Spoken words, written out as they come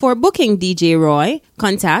For booking DJ Roy,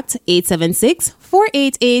 contact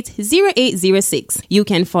 876-488-0806. You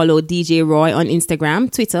can follow DJ Roy on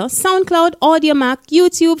Instagram, Twitter, SoundCloud, AudioMac,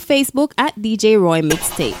 YouTube, Facebook at DJ Roy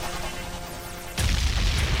Mixtape.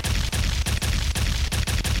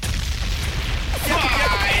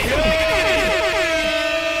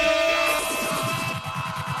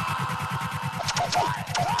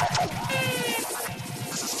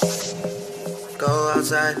 Go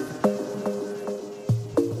outside.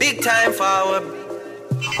 Big time forward.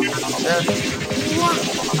 Yeah.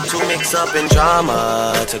 To mix up in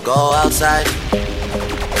drama, to go outside.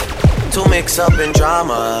 To mix up in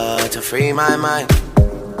drama, to free my mind.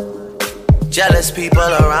 Jealous people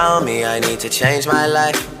around me, I need to change my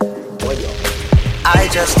life. I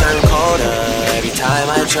just turn colder every time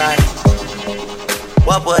I try.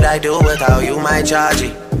 What would I do without you, my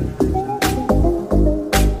Georgie?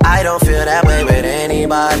 I don't feel that way with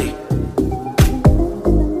anybody.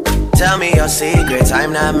 Tell me your secrets,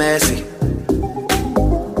 I'm not messy.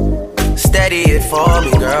 Steady it for me,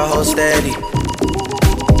 girl, hold steady.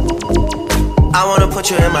 I wanna put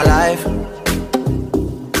you in my life.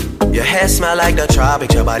 Your hair smell like the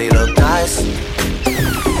tropics, your body look nice.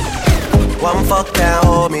 One fuck can't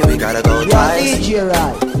hold me, we gotta go twice.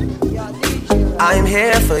 I'm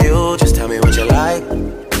here for you, just tell me what you like.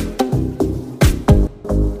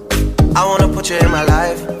 I wanna put you in my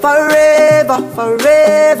life. Forever,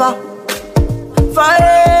 forever,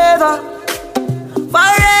 forever,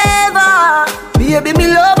 forever. Baby, me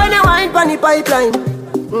love when you wine pon the pipeline.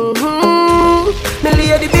 Me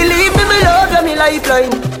lady, believe me, me love you, me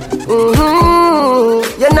lifeline.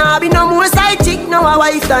 You nah be no more side chick, now a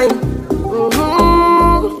wife time.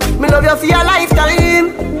 Me love you for your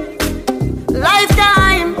lifetime.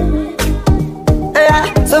 Lifetime. Yeah.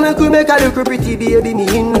 So me could make a look pretty baby. Me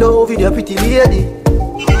in love with your pretty lady.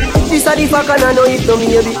 This a the fuck and I know it no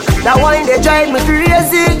maybe. That wine they drive me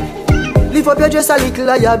crazy. Lift up your dress a little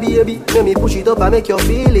like your baby. Let me push it up and make you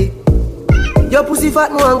feel it. Your pussy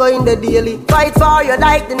fat no and go in the daily. Fight for you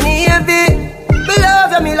like the Navy. Me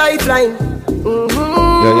love you, me lifeline.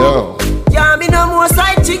 Yo. Can't be no more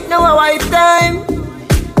side chick, now a wife time.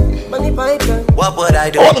 Money pipeline. What would I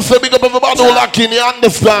do? I want to say big up everybody who lock in, you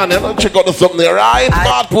understand? You know, check out the something there, right?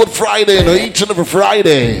 Hardwood Friday, you know, each and every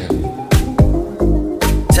Friday.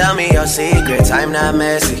 Tell me your secrets, I'm not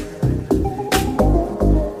messy.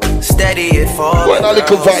 Steady it for me. What a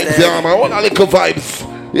little vibes, yeah, man. What a little vibes.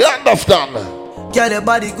 You understand? Girl, your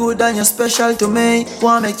body good and you're special to me.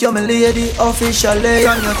 Wanna make you my lady officially.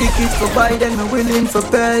 Can you kick it for buy, then me willing for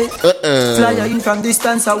pay. Fly you in from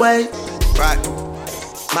distance away. Right.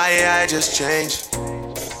 My AI just changed.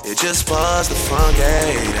 It just buzzed the front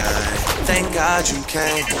gate. Thank God you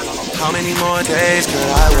came. How many more days could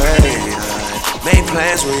I wait? Made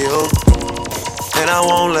plans with you, and I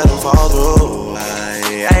won't let them fall through.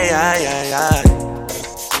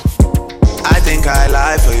 I think I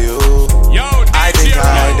lie for you. I think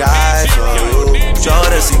I die for you.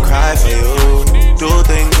 Jodeci cry for you. Do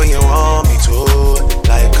things when you want me to.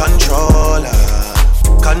 Like controller.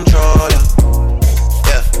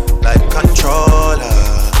 Yeah, like controller.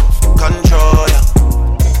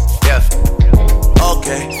 Yeah.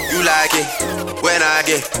 Okay, you like it when I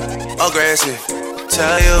get aggressive.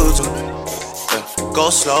 Tell you to go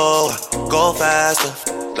slower, go faster.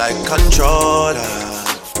 Like controller.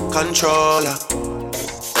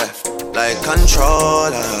 Yeah, like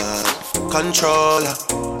controller.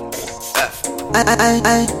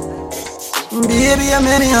 Baby, you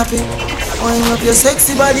make me happy. Wind up your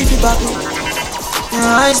sexy body for back. Your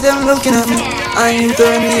eyes them looking at me. I ain't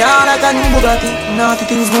turn me out like a new Bugatti. Naughty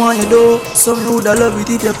things go on your door. Some would have love it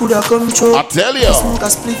if you could have come through. I tell you. Smoke a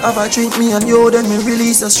split, have a drink, me and you. Then me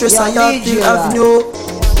release the stress I have till avenue.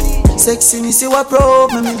 Sexiness you a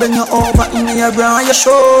probe. Me bend you over in your bra and your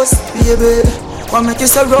shoes. Baby, wanna make you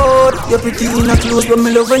so road. You're pretty in a clothes, but me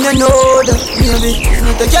love when you know that. Baby, you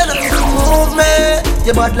need to get up to move me.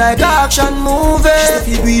 You bad like action movie. If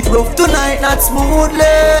you beat rough tonight, not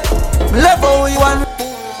smoothly. Me love how you want.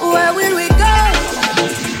 Where will we go?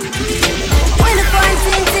 When the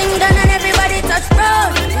quarantine done and everybody touch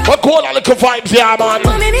road. What cool a little vibes, yeah, man.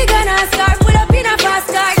 Mommy, me gonna start, pull up in a fast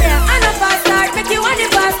car, yeah. And a fast start, make you want the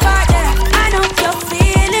fast car, yeah. I know you're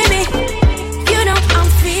feeling me. You know I'm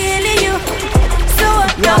feeling you. So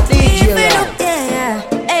don't leave it up, yeah.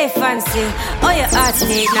 Hey, fancy, oh your heart's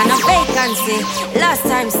need, now no vacancy. Last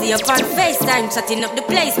time see you on FaceTime, chatting up the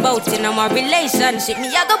place, bout in our relationship. Me,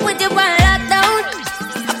 I go put you on lockdown.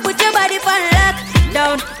 Put your body on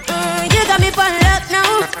lockdown. You got me on lock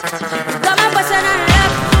now. Got my passion on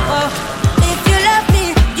lock. Oh, if you love me,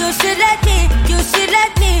 you should let me. You should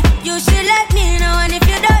let me. You should let me know. And if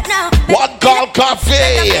you don't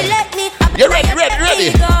You ready?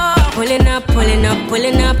 Pulling up.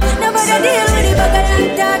 Nobody deal with the bugger and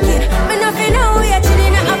talking. Me nothing know we are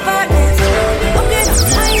chilling in apartments. Okay,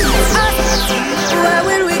 wind up. Where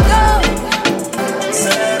will we go?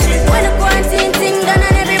 When the quarantine thing done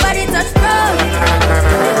and everybody touch road.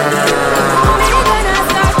 Me gonna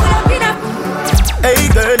start pulling up. Hey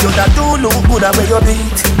girl, you that do look good at where you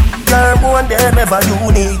beat. Girl, one them ever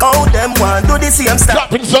unique. All them want do the same stuff.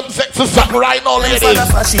 Dropping some sexy song right now, ladies.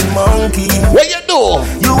 Fashion monkey. What you do?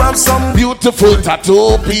 You have some beautiful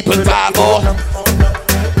tattoo, people talk about.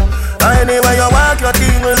 Anyway, you walk your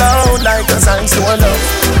thing alone like a sign to love.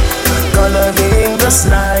 Coloring this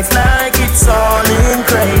life like it's all in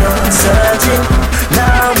crayon. Searching,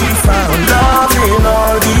 now we found love in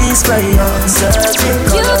all these crayons. Searching,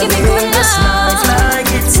 coloring this life like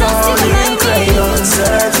it's all in crayon.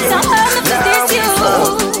 Searching, now we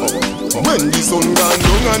found. When the sun gone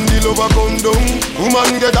down and the lover come down,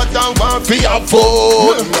 woman get that down for your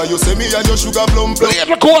food. Now you say me and your sugar plum plum. Leave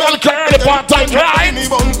the cool and curly part-time right. Me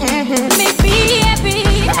be happy,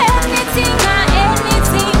 anything.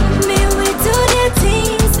 Me we do the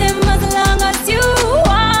things them as long as you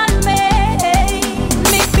want me.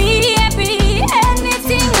 Me be happy,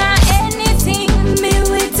 anything. Me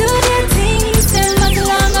we do the things them as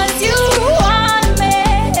long as you want me.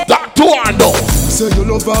 That to Arno. Say you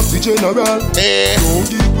love off the general. Don't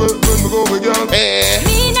give when we go again.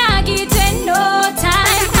 Me nah give you no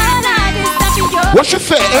time. And I just stop you. What she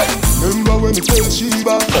say? Remember when you tell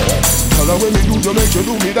Sheba? Tell her when me do you make you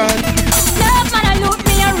do me that. Love man I look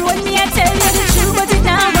me and roll me and tell you the truth but it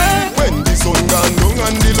not work. When the sun gone down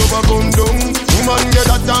and the lover come down, woman get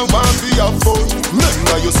that down for your phone.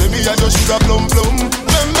 Remember you say me and your sugar plum plum.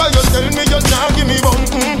 Remember you tell me you not give me bum.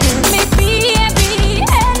 Me be happy,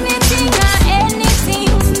 anything.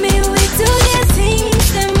 Me we do the things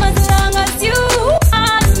them as long as you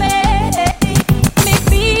want me. Me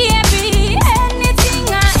be happy, anything.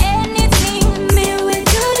 Me we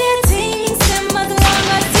do the things them as long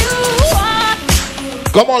as you want.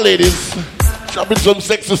 Come on, ladies. Dropping some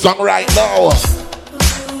sexy song right now.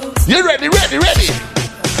 You ready?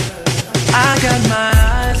 I got my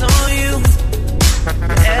eyes on you.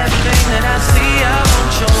 Everything that I see, I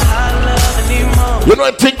won't show how love anymore. You know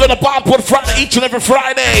I think on a Barport Friday each and every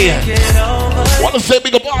Friday. Wanna say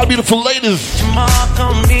big up all beautiful ladies. Mark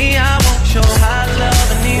on me, I won't show how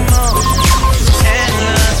love anymore.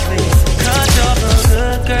 Endlessly, 'cause you're a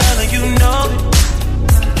good girl and you know it.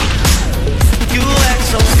 You act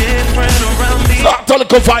so different around me. Start telling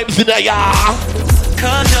the vibes in there, yeah.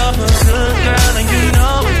 'Cause you're a good girl and you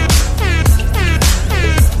know it.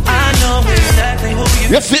 I know exactly who you.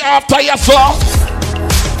 You see after you saw.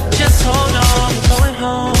 Just hold on, we're going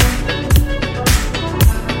home.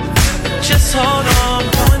 Just hold on,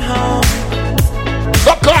 we're going home.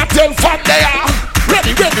 The cartel fan there.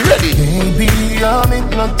 Ready. Baby, I'm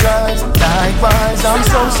hypnotized. Likewise, I'm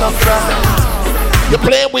so surprised. You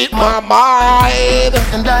play with my mind.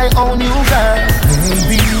 And I own you, girl.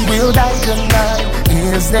 Maybe we'll die tonight.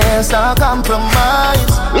 Is there some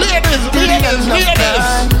compromise? Ladies.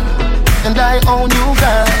 And I own you,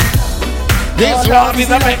 girl. This love is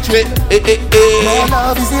electric. Your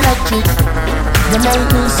love is electric. You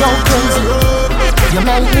make me so crazy. You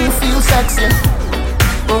make me feel sexy.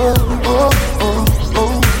 Oh.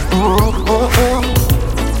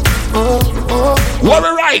 What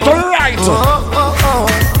a right.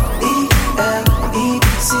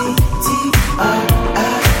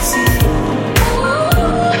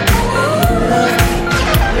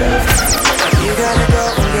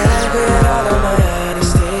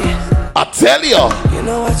 I tell you. You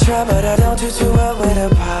know I try, but I don't do too well with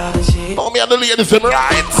apology. Oh, me and the ladies, them right.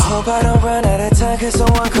 I hope I don't run out of time, cause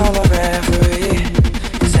someone call a referee.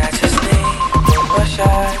 Cause I just need one more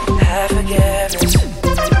shot, have forgiveness.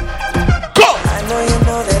 Go! I know you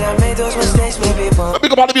know that I made those mistakes, maybe one. Let me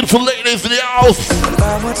come on the beautiful ladies in the house.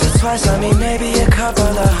 About once or twice, I mean maybe a couple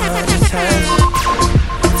of 100 times.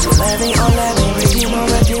 So let me redeem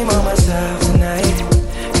on myself tonight.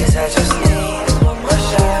 Cause I just need one more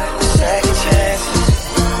shot, second chance.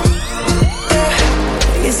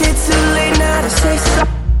 Yeah. Is it too late now to say sorry?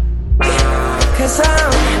 Cause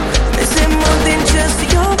I'm missing more than just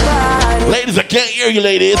your body. Ladies, I can't hear you,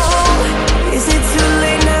 ladies. Oh, is it too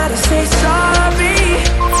late now to say sorry?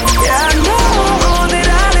 Yeah, I know that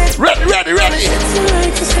I let Ready. Is it too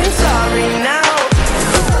late to say sorry now?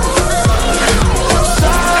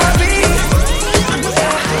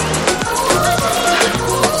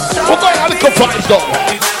 We're going on the vibes though.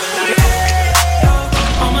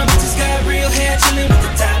 All my bitches got real hair, chillin' with the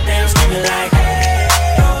top down, screaming like, hey,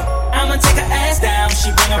 I'ma take her ass down.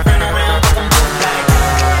 She bring her friend around, but I'm doing like,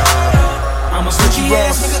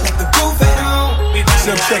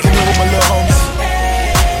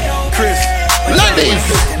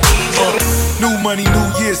 money, New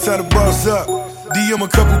Year's, time to boss up. DM a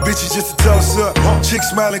couple bitches just to toss up. Chick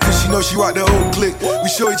smiling cause she know she rock the whole clique.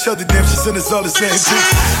 We show each other damn, she send us all the same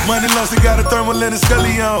pics. Money lost, got a thermal and a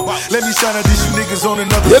scully on. Let me shout out these you niggas on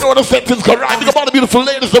another. You know what the sentence go right? Think about the beautiful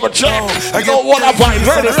ladies of a check. You know what I find?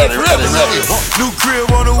 Ready. New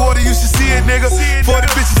crib on the water, you should see it, nigga.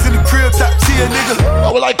 40 bitches in the crib, top tier, nigga.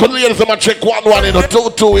 I would like the ladies of my check 1-1 in a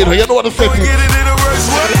 2-2 in. You know what the sentence? Get it in a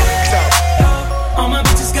worse way. All my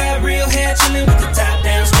bitches got real hair, chillin' with the top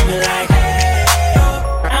down, screaming like, hey,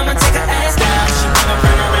 I'ma take her ass down. She wanna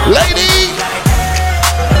run around. Lady!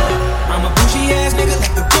 I'm a bougie ass nigga,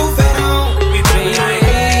 let the roof at home. We play like,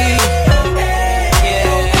 hey,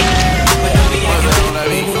 yeah. But don't be acting,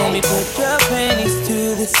 baby, let me put your panties to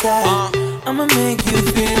the side. I'ma make you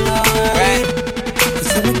feel alright.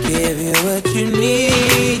 Cause I'ma give you what you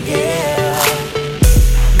need, yeah.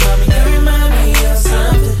 Mommy, you remind me of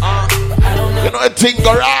something. But I don't know. You know the thing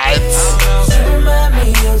go right? You remind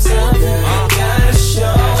me of something. Gotta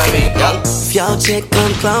show. If your chick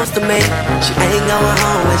come close to me, she ain't going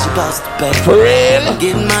home when she supposed to pay. For real? I'm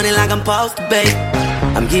getting money like I'm supposed to pay.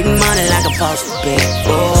 I'm getting money like I'm supposed to pay.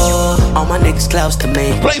 Oh, all my niggas close to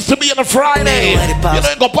me. Place to be on a Friday. You know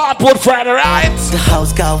you go Parkwood Friday, right? The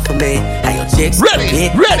house go for me. How your chicks Ready.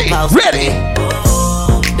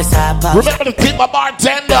 Oh, that's how I post. Remember to keep my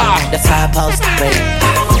bartender. That's how I post to be.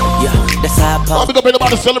 Yeah, that's how I post. I'm gonna be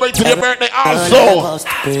about to celebrate your birthday also.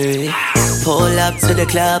 Pull up to the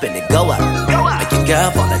club and it go up. Make your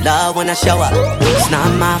girl fall in love when I show up. It's not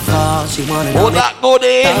my fault, she wanna know me. that good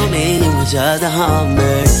eh? Told me it was just a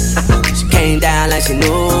hummer. She came down like she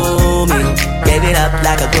knew me. Gave it up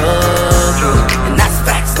like a groupie. And that's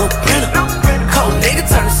facts, no printer. Cold nigga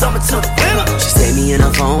turn the summer to the winter. She saved me in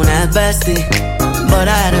her phone at bestie, but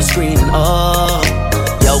I had her screaming, oh.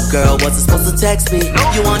 Yo girl, wasn't supposed to text me.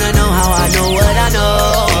 You wanna know how I know what I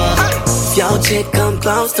know? If your chick come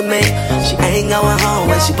close to me, she ain't going home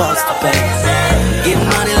when she supposed to pay. Getting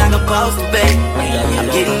money like I'm supposed to pay. I'm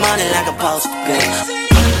getting money like I'm supposed to pay.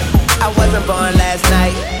 I wasn't born last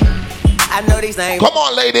night. I know these names. Come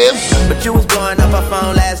on, ladies. But you was blowing up her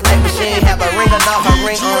phone last night, but she ain't have a ring or not her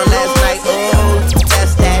ring on last night. Ooh,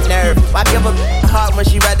 that's that nerve. Why give a heart when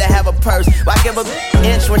she rather have a purse? Why give a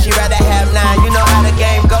inch when she rather have 9? You know how the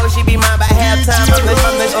game goes. She be mine by halftime.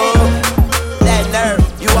 Ooh, that nerve.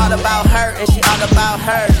 You all about her and she all about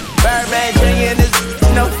her. Birdman Jr. and this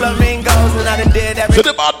no flamingos, and I done did everything. To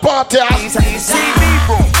the bad party. You see me,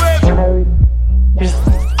 bro.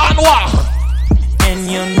 Anwar. And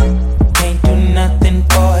you can't do nothing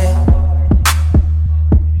for you.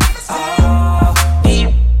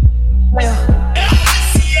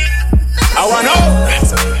 I wanna.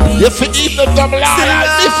 You see, eat the double eye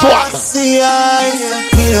this one. See,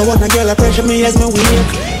 me no want a girl to pressure me as my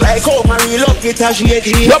weak. Like how my real love get as she get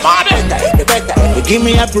it. Come on, the better, you give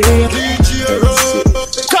me a break.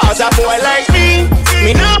 Cause a boy like me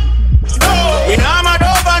no mad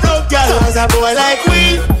over no girl. Cause a boy like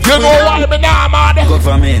we. You know why me nah mad?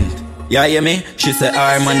 Government, yeah, hear me? She say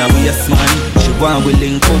I'm on a waste man. She want we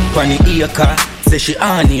link up on the acre. Say she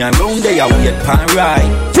honey and round there wait pan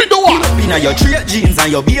right. Free the one. Inna your straight jeans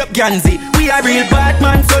and your babe Ganzi. We are real bad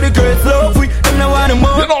man, so the girls love we. Them no want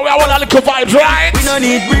more. You know we want a little vibe, right? We no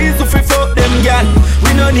need breeze if we fuck them gal.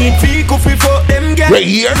 We no need peak if we fuck them gal. Right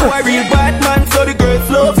here. You are real bad man, so the girls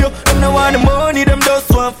love you. Them no want the money, them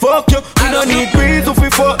just want fuck you. We no need breeze if we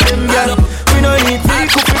fuck them gal. We no need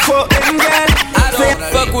peak if we fuck them gal. I don't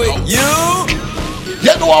fuck with you.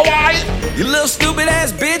 You know why? You little stupid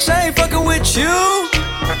ass bitch, I ain't fucking with you.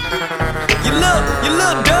 You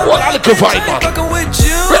look dumb. What I look I ain't fucking with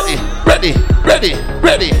you. Ready.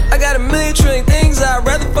 I got a million trillion things I'd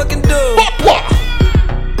rather fucking do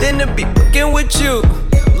than to be fucking with you.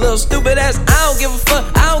 Little stupid ass, I don't give a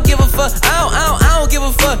fuck. I don't give a fuck. I don't give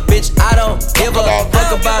a fuck, bitch. I don't give a fuck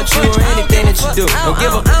about you or anything that you do. Don't give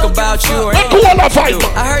a fuck about you or anything that you do.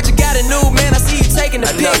 I heard you got a new man. I see you taking a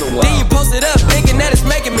pic. Then you post it up, thinking that it's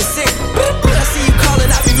making me sick. I see you calling,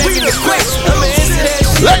 I be making it quick. I'ma answer that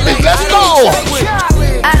shit. Ladies, let's go.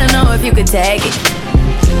 I don't know if you could take it.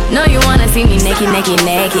 No, you wanna see me naked.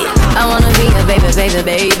 I wanna be a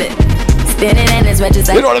baby. Spinning in as much as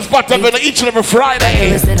I. You know the spot I'm gonna each and every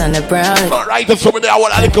Friday. Sit on the brown. Alright, that's something I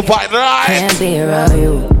want a little vibe, right? Can't be around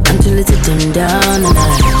you until it's a dim down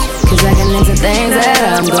tonight. Cause I can into things that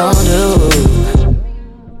I'm gon' do.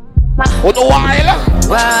 On the while.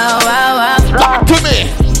 Wow. Talk to me.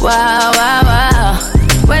 Wow.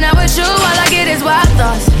 When I'm with you, all I get is wild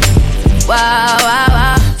thoughts.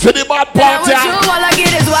 Wow. To the bad when I'm party. with you, all I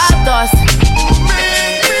get is wild thoughts.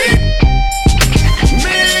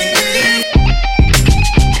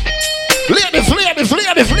 Ladies.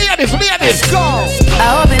 Go.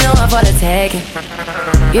 taking.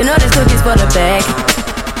 You know this cookie's for the bag.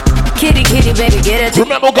 Kitty, kitty, baby, get it.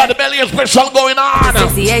 Remember, we got the belly special going on.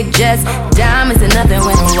 68 Jets, diamonds and nothing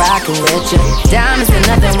when I'm rocking with you. Diamonds and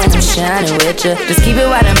nothing when I'm shining with you. Just keep it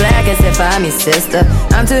white and black as if I'm your sister.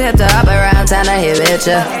 I'm too hip to hop around, time to hit with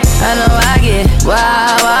you. I know I get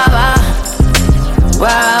wow, wow, wow.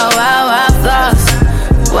 Wow, wow, wow, thoughts.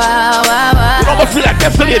 Wow, wow, wow. You don't feel like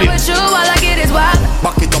that's the lady. With you, all I get is wild.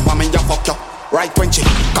 Back it up, I mean, you fuck you. Right when she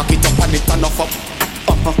cock it up and it turn off up.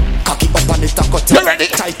 Cock it up and it cut it. You ready?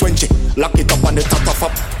 Tight when she lock it up and it top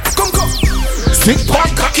up. Come, come. Six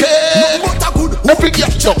pack cocky. No matter good. What big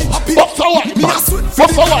get you? What's the wine, man? What's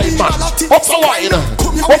the wine, man? What's the wine?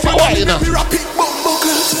 What's the wine? I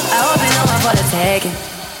hope you know I'm for the tagging.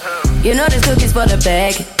 You know this cookie's for the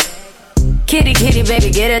bag. Kitty, kitty,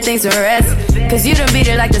 baby, get her things to rest. Cause you done beat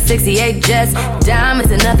it like the 68 Jets.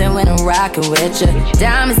 Diamonds and nothing when I'm rocking with you.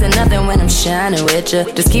 Diamonds and nothing when I'm shining with you.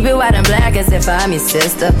 Just keep it white and black as if I'm your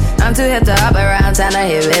sister. I'm too hip to hop around, time to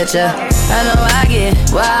hit with you. I know I get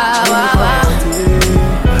wow, wow, wow.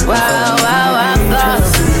 Wow, wow, wow,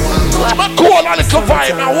 thoughts. Man, go on a little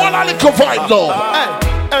vibe now. One a little vibe now. Hey,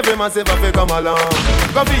 every man say fi come along.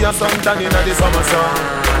 Go for your suntan inna the summer sun.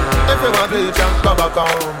 If you want bleach and go back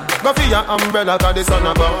home. Go for your umbrella 'cause the sun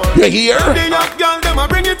a burn. You hear? The young girl them a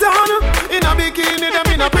bring it on. In a bikini them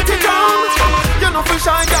in a pretty town. You know for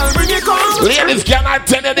shy girl bring it on. Ladies, can I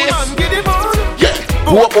tell you this? Man, get it on. Yeah.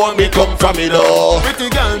 What want me come from me though? Pretty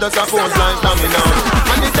girl does a pose like domino.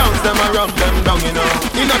 And the dance them a rub them down, you know.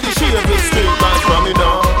 In a the shape with street dance from me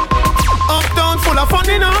now. Uptown full of fun,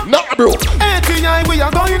 you know. Nah, bro. ATI we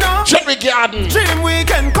are going, you know. Cherry Garden. Dream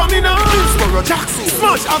weekend coming, you know. Sparrow Jackson.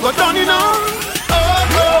 Smash I got done, you know.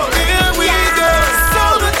 Oh, here we go. So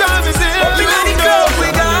the time is here. We go. We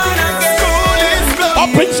gonna get school.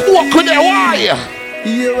 Up in smoke with their wire.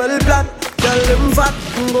 You will black. Tell them fat.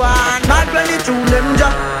 Go on. Not really true them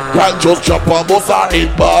job. Can't just chop on both our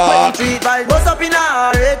head back. Treat by boss up in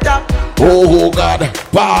a red top. Oh God,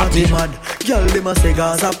 party man. Girl, them a say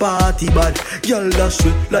Gaza party bad. Girl, that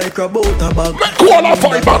shit like a butter bag. One a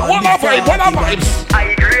vibe, man. One a vibe. One a vibes. I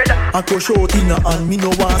agree. I go short in the hand. Me no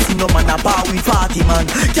want see no man a bar with party man.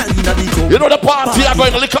 Girl inna the club. You know the party are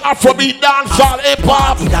going to lick Afrobeat dance, all hip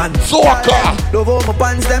hop, soca. Love how my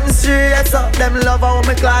pants them straight up. Them love how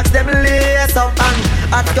my clocks them lace up. And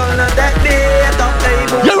I gonna take me up.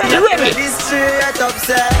 You ready? This straight up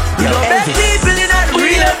set. You know best people in the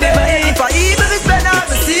real baby. If I even spend all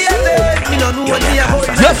the see it, me no know what me a boy.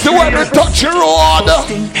 Yes, you want to touch your road.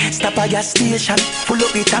 Stop a gas station, full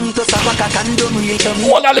up the tank to Sabaka Kandom real to me.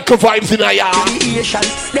 All the little vibes in a yard.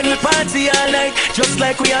 Then we party all night, just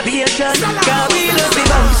like we have Asian. Cause we love the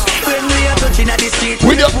vibes, when we are touching at the street.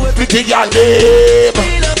 We love pretty girl name.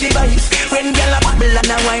 We love the vibes, when girl a bubble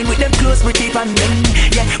and a wine with them close pretty pan them.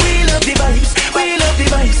 Yeah, we love the vibes, we love the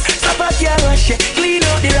vibes. Stop a car rush, clean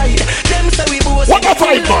out the ride. Them say we both. What a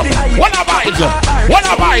vibe, man. What a vibe. What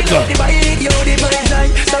a vibe. The vibe, yo, the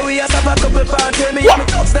vibe. So we have a couple party. Me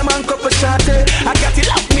touch them and couple shot. I got it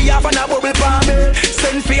lock me up and a bubble palm me.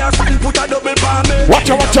 Send for your friend, put a double palm me. Watch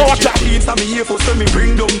out, watch out, watch out. It's a me here for so me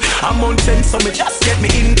bring them. I'm on 10 so me just get me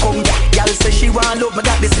income. Y'all say she want love, me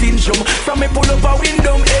got the syndrome. From me pull up a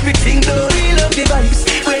window, everything do. We love the vibes.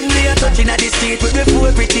 When we are touching at the street with the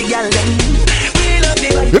four pretty gal them. We love the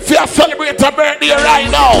vibes. If you are celebrating a birthday right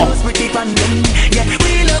now. Yeah,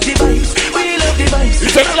 we love the vibes. We love the vibes.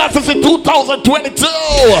 It's a classes in 2022.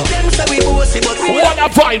 What a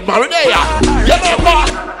vibe, man. You know what?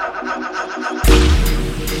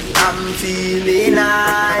 I'm feeling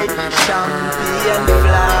like champion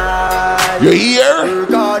fly. You hear?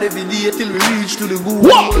 Work hard every day till we reach to the goal.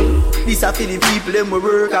 What? This are for the people them we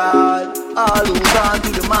work hard. All who gone to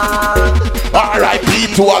the mark. R.I.P.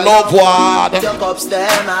 to a loved one. Jump up,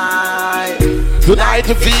 stand high. Tonight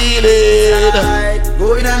to feel it.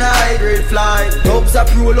 Going on a high grade flight. Dubs up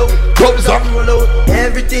roll out. Dubs up roll out.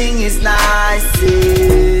 Everything is nice.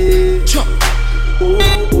 Yeah.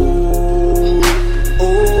 Oh, oh, oh, oh.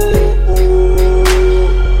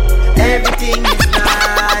 Everything is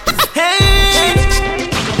nice. Hey,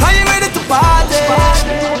 are you ready to party?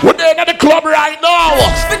 We're there at the club right now.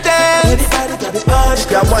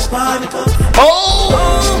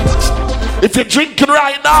 Oh, if you're drinking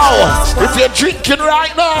right now, if you're drinking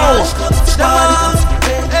right now. What's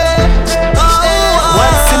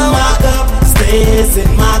in my cup stays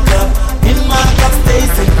in my cup. In my cup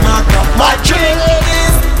stays in my cup. My drink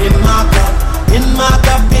is in my cup. In my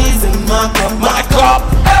cup is in my cup. My cup.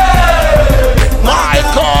 Hey. My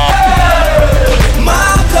cup. Hey.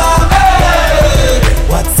 My cup. Hey.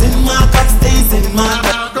 What's in my cup stays in my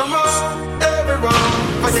cup. Come on, everyone.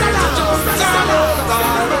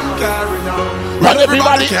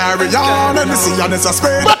 carry on and the sea and it's a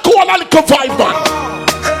spade. But go on a little vibe, man.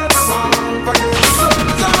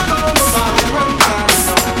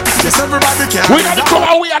 Yes, everybody can. We gotta come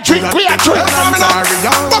out, we are drink. But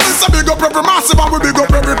it's a big up every massive and we big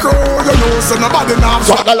up every crew. You know, so nobody now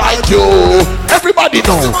swagger like you. Everybody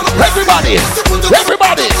know. Everybody. And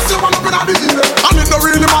it don't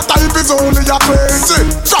really matter if it's only your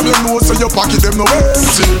 20. From your nose to your pocket, them no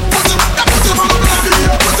empty.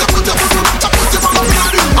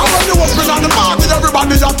 And when you open on the party,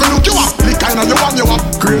 everybody have to look you up. The kind of you want you up,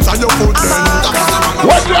 great on your foot then.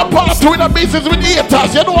 When you're part with a business with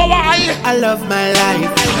haters, you know why? I love my life.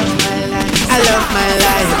 I love my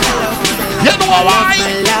life. You know why?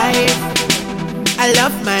 I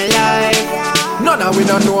love my life. None of we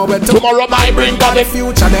don't know where tomorrow might bring back the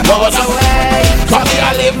future. They goes away. For me,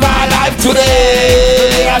 I live my life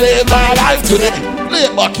today. I live my life today.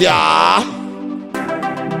 Live back, yeah.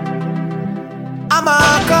 I'm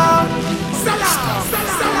a girl.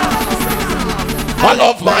 I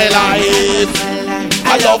love my life.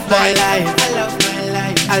 I love my life.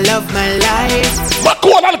 I love my life. But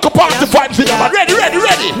go on a little party vibes in them. Ready.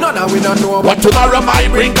 None of we don't know what tomorrow might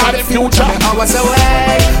bring back the future. Hours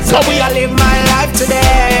away. So we I live my life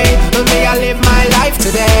today. Me I live my life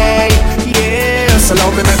today. Yeah. So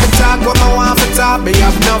love me make me talk what I want to talk. Me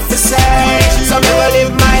have enough to say. So me will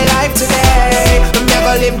live my life today. Me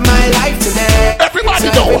never live my life today. Everybody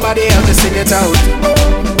so know. Everybody have to sing it out.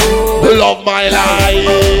 We love my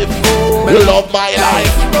life. We love my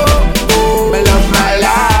life. Me love my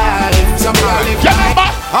life. So me will live my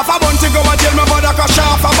life. If I want to go to jail, my brother can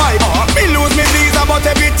shop for my me lose me visa, but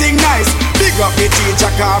everything nice. Big up me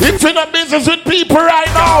teacher car. It's in a business with people right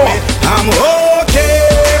now. I'm okay.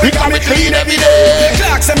 We got me clean every day.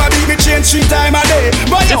 Clocks and my baby change 3 times a day.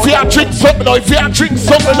 But if you are drink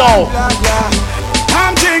something now,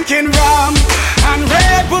 I'm drinking rum and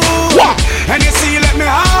Red Bull. What? And you see, let me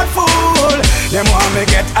heart full. Them want me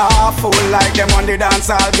get awful, like them on the dance,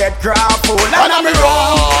 I'll get grappled. And I'm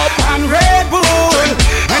rum and Red Bull.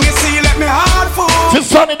 And you see, let me heart full. This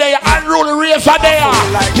sunny day, unruly race a day.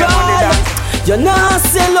 Like them on the dance. You nah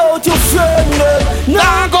sell out your friend.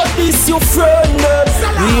 Nah got this your friend.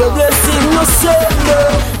 Be a blessing no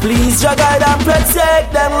send. Please your guide and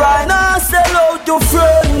protect them right now. Sell out your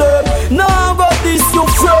friend. Nah got this your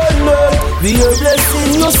friend. Be a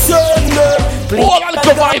blessing no send. All a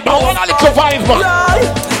little vibe, man.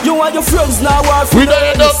 You and your friends now are we don't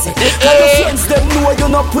end up. Your friends them know you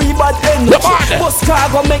not pre-bad energy. Bus car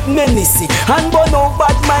go make menace. And burn out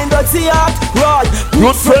bad mind dirty heart. Right.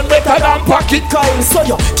 Good friend better than pocket coin. So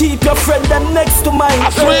you keep your friend them next to mine. I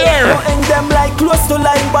swear. You end them like close to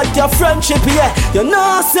line. But your friendship, yeah. You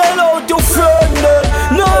not sell out your friend.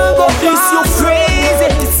 No go this your friend.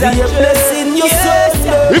 Be a blessing your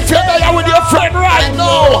son. If you're there with your friend right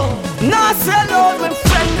now. Not sell out with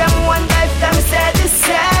friend them one day them said the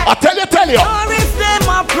same. I tell you. Or if them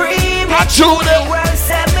are pre I chew them. Well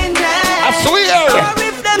seminar. I swear. Or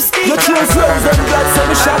if them still your true friends them got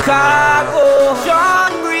some Chicago. John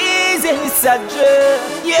Breeze it's a joke.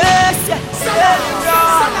 Yes.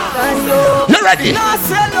 You ready? Not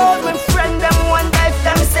sell out with friend them one day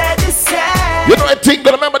them said the same. You know I think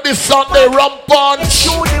but remember this Sunday Rum Punch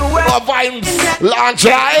Vines launch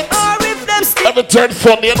right? Every third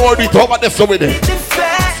Sunday you know what we talk about this over there.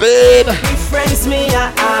 Friends me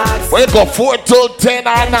ask. We go 4 till 10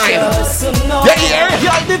 or 9. Yeah, here.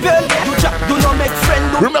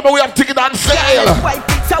 Remember we have tickets on sale.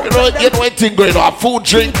 You know anything going on, food,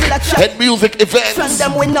 drink, and music events. Friend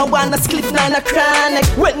them when I wanna slip nine a chronic.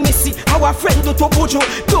 When me see our friend do to bujo,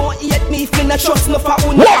 don't hate me if you not trust no for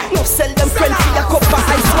uno. No sell them friend for a cup of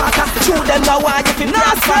ice water. Show them now why if you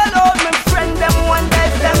not sell out me friend them one day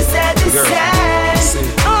them said the same.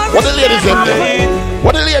 What the ladies in there?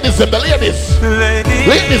 What the ladies in the ladies?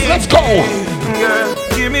 Ladies, let's go. Girl,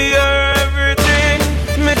 give me your everything.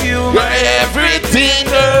 Make you your everything,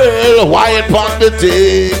 girl. Wine upon the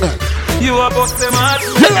thing. You are both them hot.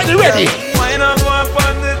 You ready? Wine up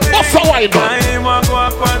on the thing. What's the wine man? Time up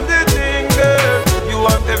on the thing, girl. You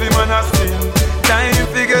want every man a sing. Time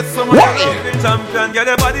to get some loving champion. Get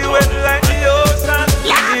the body wet like the ocean.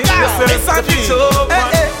 Yourself to show.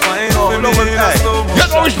 You know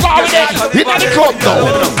which part of it? He not the club now.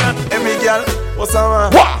 Hey, me girl, what's a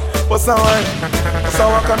wine? What's a wine?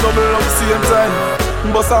 Someone can double up same time.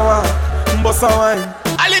 What's a wine?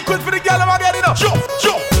 I liquid for the girl I'm getting up. Sure.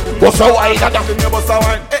 What's a wine? What's a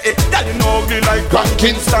wine? Girl, you know ugly like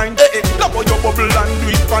Frankenstein. Love how you bubble and do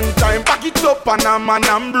it one time. Back it up and a man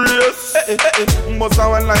embrace. What's a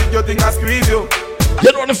wine like you think I squeeze you?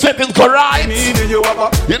 You know the settings go right.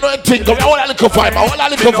 You know the thing. I want a little vibe.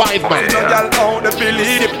 Man. No girl out the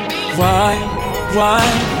believe it.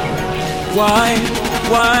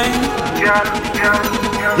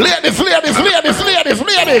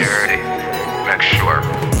 Ladies. Make sure.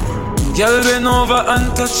 Girl, bend over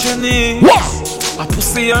and touch your knees. A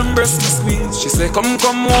pussy and breast me squeeze. She say, come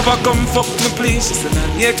over, come fuck me please. She say,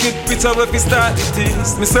 nah, naked picture if you start the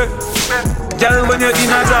things. Me say, girl, when you're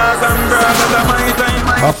in a jazz and bra, that's my time.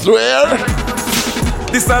 I swear.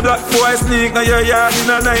 This a black boy sneak, now your yard in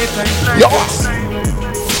a night time. Yes.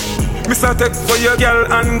 Mr. Tech for your girl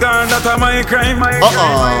and gone, that's my crime.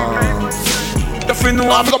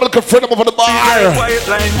 I'm gonna look a friend over the bar.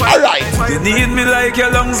 Alright. You need me like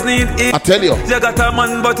your lungs need it. I tell you. You got a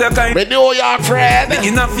man but you can't. Me know your friend.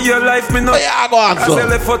 Enough for your life, me know. Yeah, go on, I say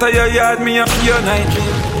left out of your yard, me up for your night.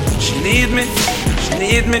 She need me.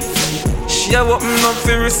 She a open up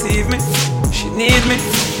to receive me. She need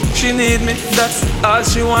me. That's all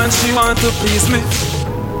she want to please me.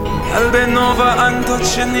 I'll bend over and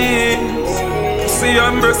touch your knees. See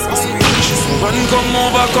your breast me sweet. She said, run, come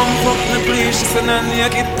over, come fuck me please. She said, nah,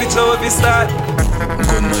 naked picture of the start.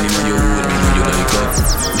 Gun money when you hold me, when you like that.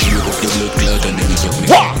 You up your blood clot and then suck me.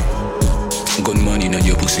 Gun money in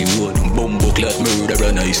your pussy wood. Bumbo clot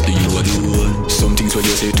murderer, nice to you alone. Some things what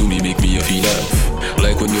you say to me make me a feel laugh.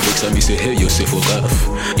 Like when you vex and me say, hey, you say fuck off.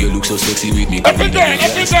 You look so sexy with me. Every day.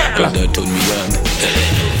 Cause that turn me on.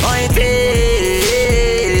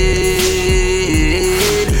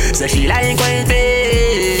 So she like when it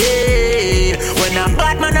when a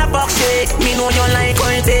bad man a fuck shit, me know you like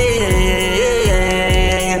when it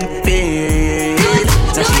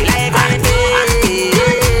so she like when it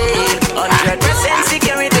 100%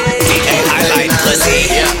 security. I like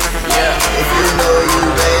pussy. Yeah. If you know you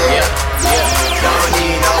bad, don't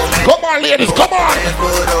need no man. Come on, ladies, come on.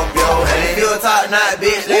 Put up your hand. If you talk not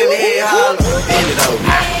bitch, let me hear holler. Bend it over,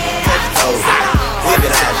 touch your toes, whip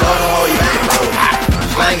it out, show the hoe you been over.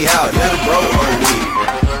 Slang it out, little bro,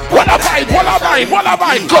 what a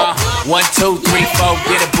vibe, go! 1, 2, 3, 4,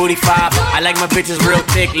 get a booty 5. I like my bitches real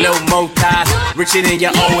thick, little mo ties. Richer than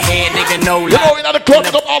your old head, nigga, no lie. You know, in the club,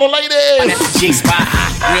 come all the ladies. That's the G-spot,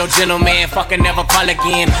 real gentleman, fucking never call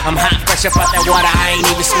again. I'm hot, fresh up out that water, I ain't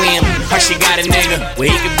even swim. Her, she got a nigga, well,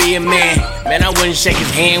 he could be a man. Man, I wouldn't shake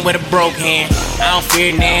his hand with a broke hand. I don't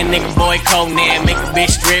fear nan, nigga, boy, Conan. Make a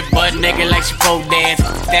bitch strip, butt nigga like she folk dance.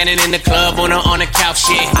 Standing in the club on a couch,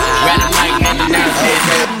 shit. Rather like nigga,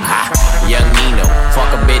 Young Nino,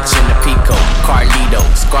 fuck a bitch in the Pico. Carlito,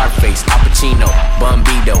 Scarface, Al Pacino,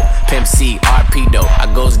 Bumbido, Pimp C, Arpedo. I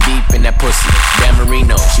goes deep in that pussy. Dan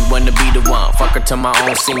Marino, she wanna be the one. Fuck her to my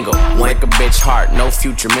own single. Make a bitch heart, no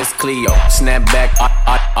future, Miss Cleo. Snap back,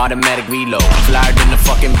 automatic reload. Flyer than the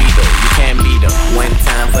fucking Beetle, you can't beat them. One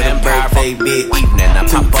time for the birthday bitch. Evening, I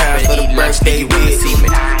pop up and eat lunch, think you wanna see me.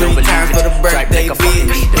 3 times for the birthday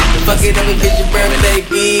bitch. Fuck it up if it's your birthday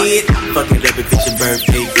bitch. Fuck it up if it's your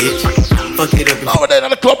birthday bitch. Fuck it up if over there in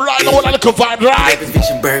the club right now, on the club vibe, right? Fuck it up if it's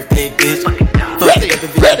your birthday bitch.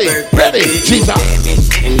 Ready, Jesus. Ready.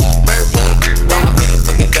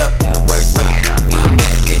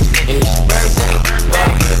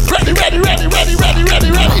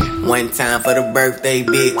 1 time for the birthday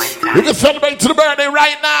bitch. We can celebrate to the birthday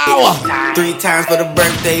right now. 3 times for the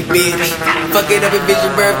birthday bitch. Fuck it up if it's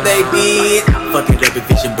your birthday bitch. Fuck it up if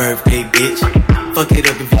it's your birthday bitch. Fuck it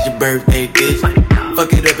up if it's your birthday bitch.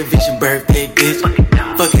 Fuck it up if it's your birthday bitch.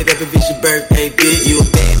 Fuck it up if it's your birthday bitch. You a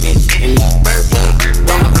bad bitch and it's your birthday.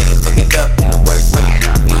 Don't fuck it up in the worst way.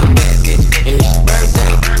 You a bad bitch and it's your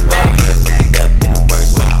birthday. Don't fuck it up in the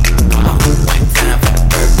worst way. 1 time for the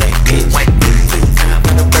birthday bitch. 2 times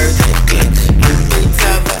for the birthday bitch. 3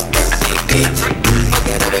 times for the birthday bitch. Fuck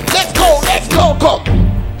it up. Let's go, come.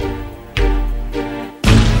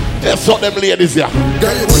 That's what them ladies here.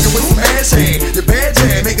 Girl, you're working with some ass hand. Your bad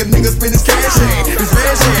jam, make a nigga spend his cash hand. His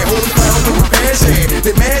fast hand, hold his pound with his fast hand.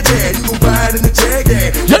 That mad jam, you gon' buy it in the jag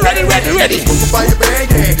hand. You ready? You gon' buy your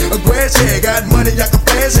bag hand. A grass hand, got money, I can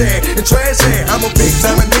flash hand. And trash hand, I'm a big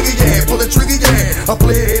time a nigga, yeah. Pull a trigger, yeah. I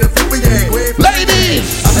play a hater, flipper, yeah. Ladies!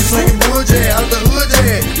 I be slanging wood, yeah. Out the hood,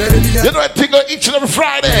 yeah. Let it be you know I think of each and every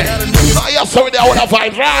Friday. Now you're sorry there, I wanna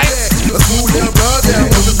vibe, right? A smooth down, blood down,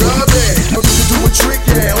 on the dub, yeah. I'm just do a trick,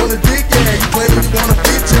 yeah. On the dick, yeah. You play when you wanna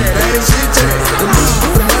fit, yeah. That ain't shit, yeah. The niggas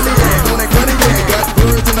with the money, yeah. On that money, yeah. Got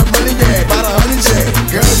birds and the money, yeah. About 100, yeah.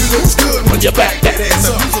 Girl, you look good when you're back that ass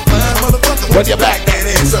up. You's a fine motherfucker when you're back that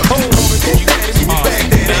ass up. Hold on, you back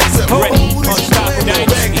that ass up. Hold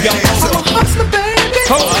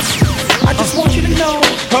on, I just want you to know.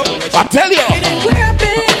 I tell you. It ain't where I've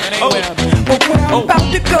been, but where I'm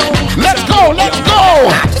about to go. Let's go. I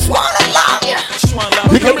just wanna love you.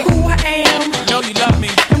 You can be who I am. Know you love me.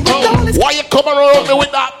 why you come around me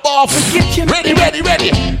with that buff?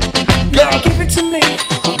 Ready. girl. Give it to me.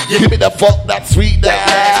 Give me the fuck that sweet there.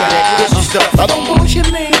 I don't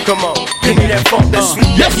bullshit me. Come on, give me that funk, that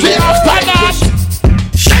sweet. Yes, see, after that.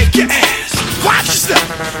 Shake your ass, watch yourself.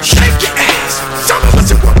 Shake your ass, show me what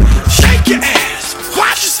you want. Shake your ass,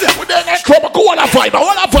 watch yourself. With that club, go on a vibe,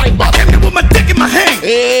 man. Hit me with my dick in my hand.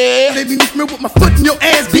 Let me hit me with my foot in your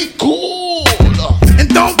ass. Be cool. And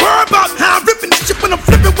don't worry about how I'm ripping this shit when I'm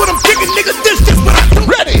flipping what I'm kicking, nigga. This is what I do.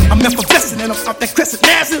 Ready? I'm effervescent and I'm off that crescent.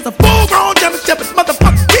 Ass is a full grown jumping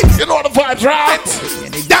motherfucker keeps. You know the vibes, right?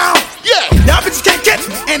 And they down. Yeah. Y'all bitches can't get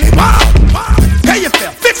me. And they wild. Pay your fare,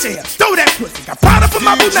 fix your hair, throw that pussy. Got pride up in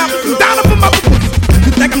my boot now, down up in my boot.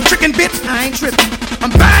 You think I'm tricking, bitch? I ain't tripping. I'm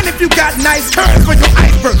fine if you got nice curves for your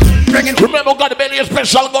iceberg. Remember, got the belly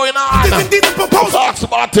special going on. This indeed a proposal. Talk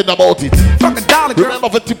smarting about it. Fuck a dollar, girl. Remember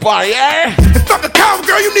for Tipar, yeah? And fuck a cow,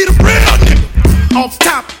 girl, you need a real nigga. Off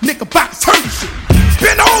top, nigga box hurt shit.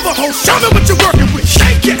 Bend over, ho, show me what you're working with.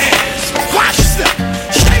 Shake your ass, watch yourself.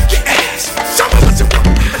 Shake your ass, show me what you're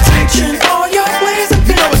working with. Attention, all your ways.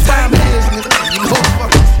 You know what time it is, nigga. You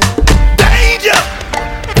motherfucker. Danger!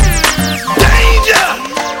 Danger!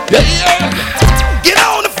 Yeah! Get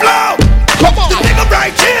on the floor! Come on! The nigga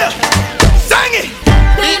right here! Sing it!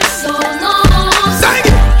 Been so long. Sing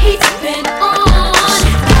it! He's been on.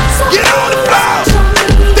 Get on the floor!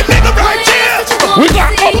 The nigga right here! We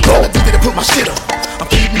got I'm addicted to put my shit up. I'm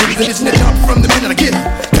keeping niggas in this nigga up from the minute I get him.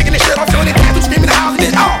 Taking this shit off, showing it hands, and screaming the house and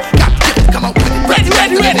then all. Got to get it, come on with it. Ready.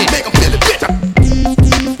 Make them feel it, bitch.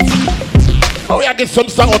 Oh, we are getting some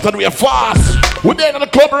song out and we are fast. We're there in the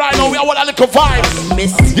club right now. We are one of the little vibes.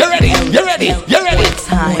 You ready?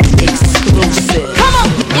 Time exclusive. Come on,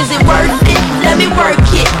 is it worth it? Let me work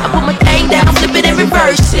it. I put my thing down, flip it and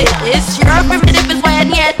reverse it. It's your primitive is why I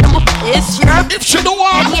need them. It's your if she don't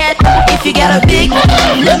want. If you got a big,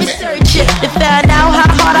 let me search it to find out how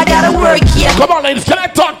hard I gotta work. Yeah. Come on, ladies. Can I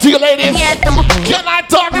talk to you, ladies? Can I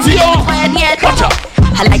talk to you? Watch out.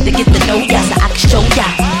 I like to get to know ya so I can show ya.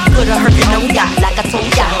 Put a hurtin' on ya like I told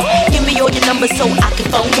ya. Give me all your numbers so I can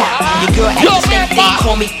phone ya. Your girl at the same thing,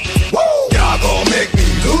 call me. Y'all gon' make me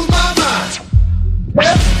lose my mind.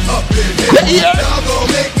 Up in here. Y'all gon'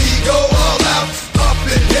 make me go all out. Up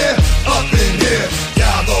in here.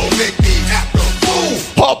 Y'all gon' make me act a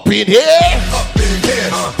fool. Up in here.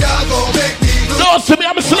 Y'all gon' make me lose. Don't see me,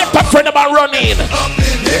 I'm a selector friend about running.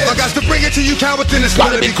 If I got to bring it to you, coward, then it's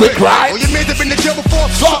gotta be quick, right? Oh, you made up in the jail before,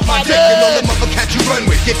 suck my dick. And all the motherfuckers you run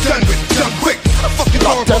with, get done with, done quick. I fuck you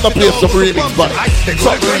all tell the place some remix, buddy.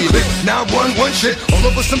 Some remix. Now one shit, all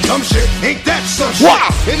over some dumb shit. Ain't that some shit? Wow.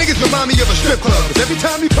 And niggas remind me of a strip club. Cause every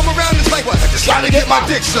time you come around, it's like, what? I just gotta get my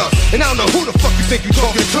dick sucked. And I don't know who the fuck you think you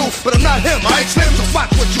talking to, but I'm not him, alright? Slim, so watch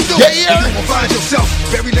what you do. Yeah. And you will find yourself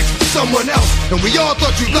very next to someone else. And we all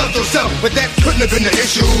thought you loved yourself, but that couldn't have been the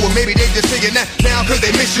issue. Or maybe they just saying that now cause they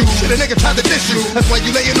miss you. Shit, a nigga tried to diss you. That's why you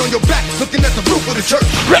laying on your back, looking at the roof of the church.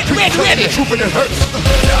 Ready. The truth and it hurts.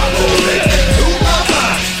 Y'all gon' make me lose my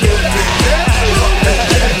mind.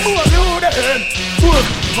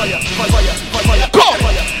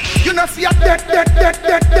 You know see a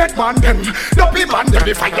dead man them. Don't be man them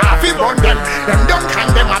if I have to run them. Them don't can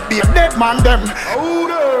them a be a dead man them.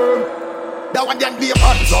 That one then be a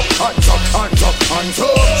hands up.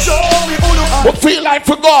 Show me who you are. We feel like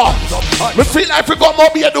we go. More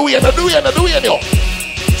be a do it, yo.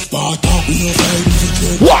 Sparta, we no fight with the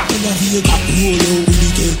dread. What?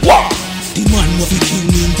 What? The man of the king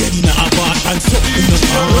in dead in a apart and so in the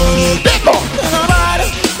party. Nobody,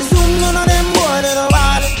 zoom none of them boy,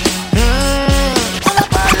 nobody.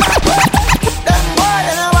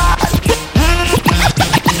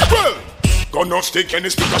 Gun no stick, any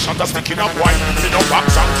stick a shot a stick in a boy. Me no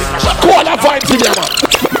box and stick a shot. Go on a fight together.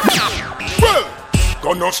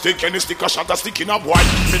 Gun no stick, any stick a shot a stick in a boy.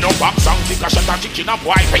 Me no box and stick a shot a stick in a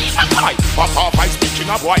boy. Pop off I stick in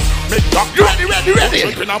a boy. Make duck. You ready?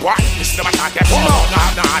 Stick in a boy. This never can't get on.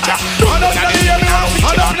 Hand up in the air, me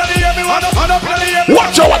hand up in the air, me hand up in the air.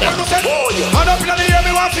 Watch out there. Hand up in the air,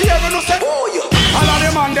 me want to hear me no say. All of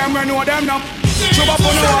them and them we know them now. Show up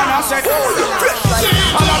on the one and say.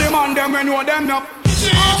 All of them and them we know them now.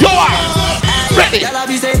 You are ready. Y'all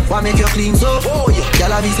be say, why make you clean so?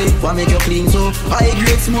 Y'all be say, why make you clean so? High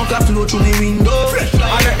grade smoke a flow through the window. And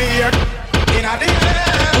let me hear. In a day.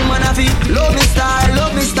 Woman a feel, love me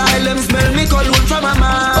style. Them smell me cologne from my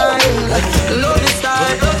mind. Love me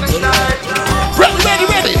style.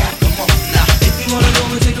 Ready. If you wanna go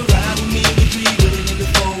and take a ride with me, we three with it in the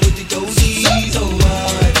phone with the dozies. Oh,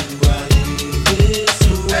 why do this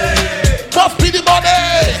way? Puff me the money.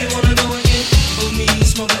 If you wanna go and get with me,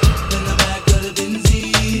 smoke it in the back of the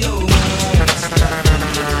Benzie. Oh, why?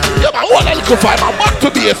 Yeah, man, what a little fight, man. Back to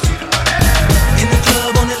base. In the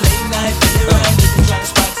club on a late night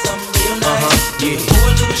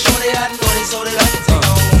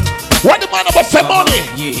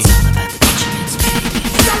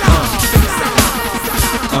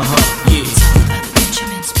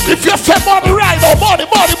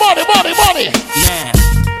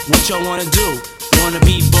y'all wanna do? Wanna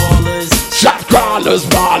be ballers? Shot callers,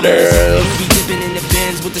 ballers. Be dipping in the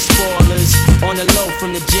bins with the spoilers. On the low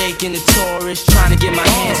from the Jake and the Taurus. Trying to get my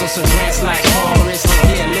hands on some grants like Horace.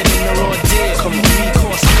 Yeah, living the raw deal. Come on, 3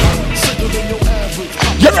 course meal.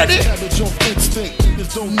 You ready?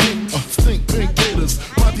 Stink pink gators,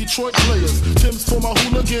 my Detroit players. Tim's for my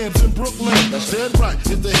hooligans in Brooklyn. Dead right,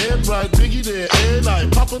 if the head right, Biggie there, and I.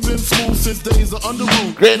 Papa been smooth since days of under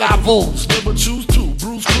rule. Great apples. Never choose to.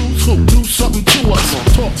 Bruce Cruz who do something to us.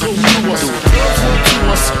 Talk go to us. Girls want to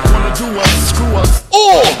us, wanna do us, screw us.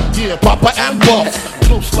 Oh, yeah, Papa and Buff.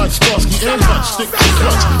 Close like Starsky and Hutch, stick to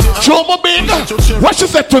clutch. Show my big. What she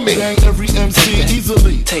said to me? Bang every MC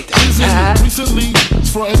easily. Take that. Recently,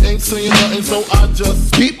 frontin' ain't saying nothing, so I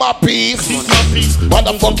just keep my peace. Keep my peace.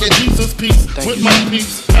 Motherfucking Jesus peace. With my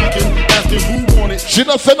peace. Asking who want it. She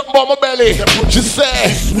done said nothing about my belly. She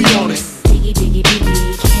said we on it. Biggie, biggie,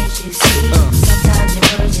 biggie, can't you see? Sometimes your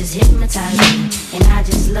words just hypnotize me, and I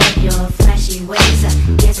just love your flashy ways. I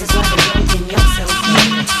guess it's why you're broken, you're so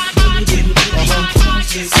mean. Biggie, biggie, biggie,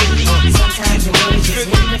 can't you see? Sometimes your words just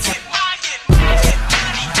hypnotize me.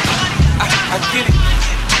 I get it.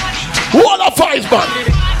 What a fight, man.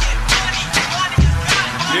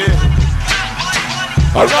 Yeah.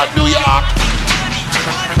 Around New York.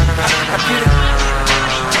 I get it.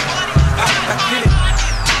 I get it.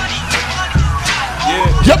 Yeah.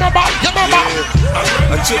 Yeah, my man. Yeah, my man.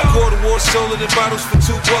 I took quarter war, sold it in bottles for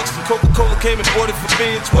 $2. And Coca-Cola came and bought it for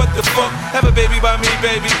beans. What the fuck? Have a baby by me,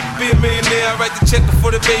 baby. Be a millionaire. I write the check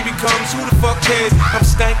before the baby comes. Who the fuck cares? I'm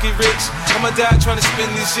stanky rich. I'ma die trying to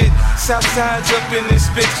spin this shit. Southside up in this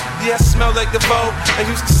bitch. Yeah, I smell like the vote. I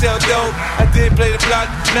used to sell dope. I did play the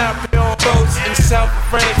block. Now I play on boats in the south of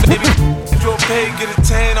France, baby. Draw pay, get a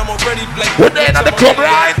tan. I'm already black. We're there at the club,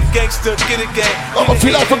 right? Gangster, get a gang. I'ma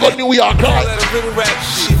feel like I forgot New York, right? Let a real rap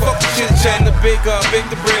shit. Fuck the chit chat. The bake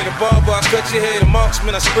the bread. The barber, I cut your head. The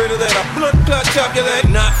marksman, I spray the lead. I blood clot, chop your leg.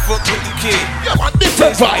 Not fuck with the kid. Yeah, my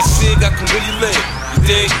different vibe. Sig, I can really live. You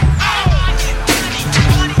dig? I get it.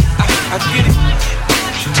 I get it.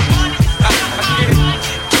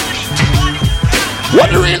 What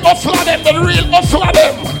the real hustle of them? The real hustle of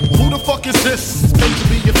them. Who the fuck is this? Supposed to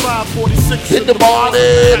be your 546 in the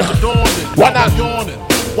morning. Why not yawning?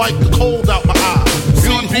 Wipe the cold out my eye.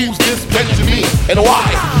 See who's this Benjamin and why?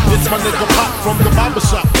 It's my nigga Pop from the barber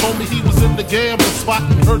shop. Told me he was in the gambling spot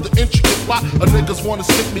and heard the intricate plot. A niggas wanna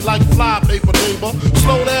stick me like fly paper, neighbor.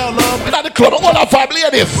 Slow down, love. In the club, all our family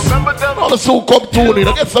ladies. Remember them? All the soon come to me.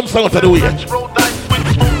 Get some sound to do it.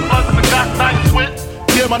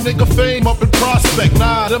 Yeah, my nigga Fame up in Prospect.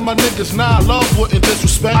 Nah, them my niggas, nah, love wouldn't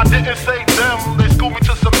disrespect. I didn't say them, they schooled me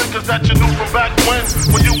to some niggas that you knew from back when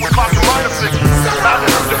you was clocking running figures. Now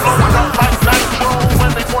they heard you blowing up like nitro.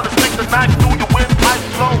 When they wanna stick the knife through your windpipe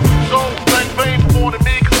slow. So, thank Fame for warning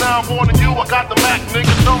me, cause now I'm warning you. I got the Mac,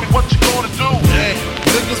 niggas, tell me what you gonna do. Damn,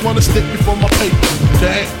 niggas wanna stick me for my paper.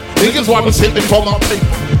 Damn, niggas wanna stick me for my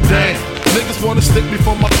paper. Damn, niggas wanna stick me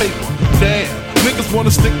for my paper. Damn, niggas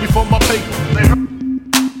wanna stick me for my paper.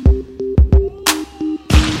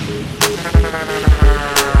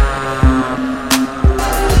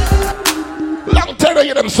 Long time to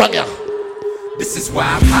hear them song, yeah. This is why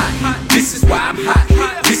I'm hot. This is why I'm hot.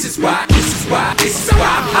 This is why. This is why. This is why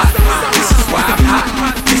I'm hot. This is why I'm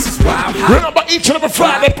hot. This is why I'm hot. Remember each and every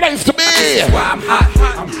Friday place to be. This is why I'm hot.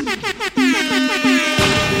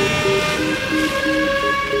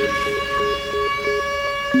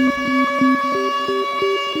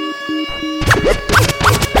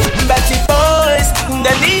 Batty boys,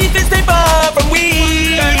 the leaf is they far from we.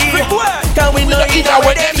 Can we know in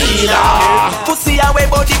our them pussy away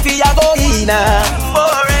body fi a go in.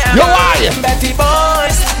 Yo, why? Batty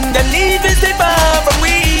boys, the leaf is they far from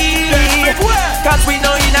we. Cause we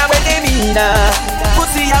know in our them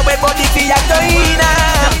pussy away body fi a go in.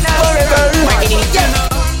 Forever.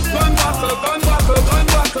 Gun buckle.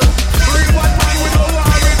 Bring what man we don't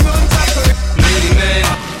want with gun tackle. Lady man,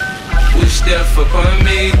 wish death upon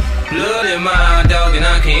me. Blood in my dog and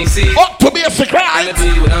I can't see. Up to be a secret. Gonna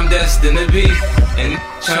be what I'm destined to be. And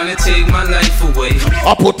trying to take my life away.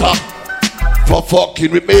 I put up for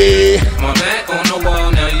fucking with me. My back on the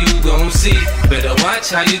wall, now you gon' see. Better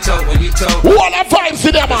watch how you talk when you talk. What a vibes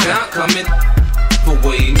in there, man. Not coming for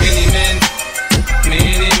way many men.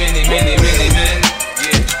 Many men.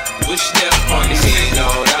 Yeah, wish death upon me. No,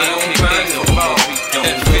 I don't cry no more.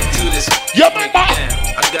 Don't quit to this. Yeah, man.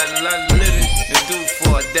 I got a lot of living to do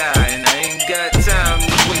before I die, and I ain't got time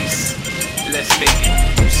to waste. Let's make it.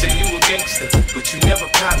 You say you a gangster, but you never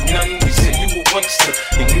pop nothing. You say you a wankster,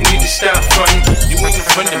 and you need to stop fronting. You ain't a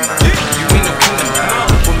friend of mine. You ain't no king of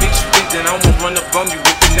mine. What makes you think that I won't run up on you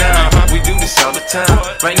with the nine? We do this all the time.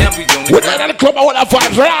 Right now we on the We're not in the club, I want to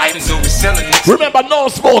vibes, right? Remember, no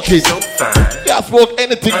smoking. So fine. Yeah, smoke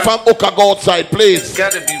anything from Oka, go outside, please. It's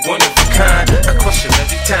gotta be one of a kind. I crush him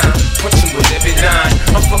every time, punch him with every line.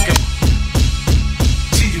 I'm fucking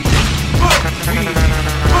to you. We can get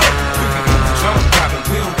the drum poppin',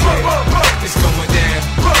 we don't care. It's going down,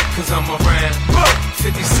 cause I'm around.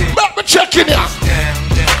 50 Cent. Let me check in here.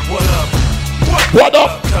 Down, what up? What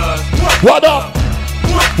up? What up?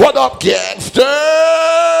 What up, gangsters?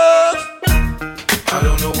 I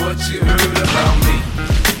don't know what you heard about me,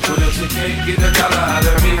 but if you can't get $1 out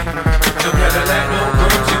of me, no Cadillac, no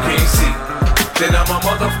girls you can't see, then I'm a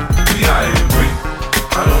motherfucker, B.I.M.B.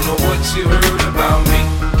 I don't know what you heard about me,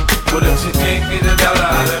 but if you can't get $1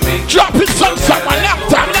 out of me, drop it some my nap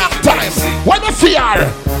time. When you see her,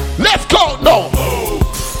 let's go now.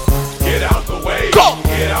 Get out the way. Go.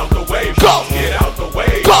 Get out the way. Go. Get out the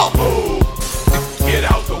way. Go. Get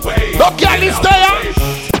out the way. No girl is there.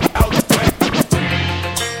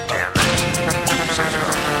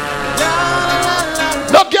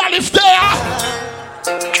 No girl is there.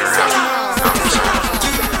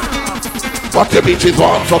 What the bitches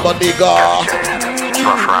want from a nigga?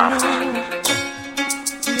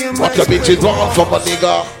 What the bitches want from a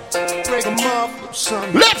nigga?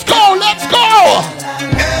 Let's go, let's go!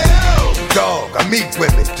 Dog, I meet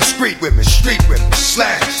women, discreet women, street women,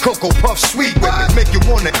 slash, Cocoa Puff, sweet women, make you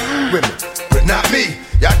wanna women, but not me.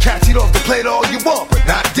 Y'all catch it off the plate all you want, but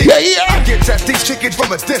not deep. Yeah. I get at these chickens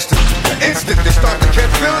from a distance. The instant they start to catch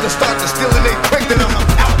feeling, they start to steal and they quick, then I'm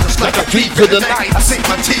out just like a thief in the night. I sink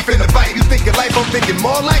my teeth in the bite. You thinking life, I'm thinking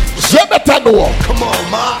more like. You better know. Come on,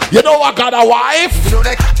 ma. You know I got a wife. You know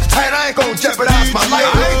that tight, I ain't gonna jeopardize my life.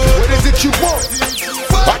 What is it you want?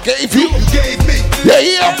 I gave you. You gave me.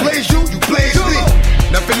 Yeah. I blaze you, you blaze me.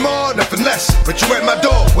 Nothing more, nothing less. But you at my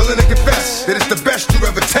door, willing to confess that it's the best you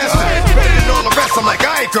ever tested. Better than all the rest. I'm like,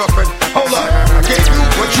 I ain't girlfriend. Hold up, I gave you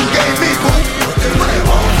what you gave me, boo.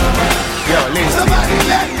 Yo, listen.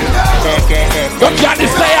 Look at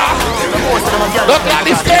this there. Look at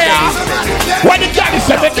this there. When the girl is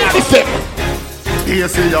the girl is there. You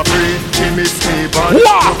see your free, she miss me bad.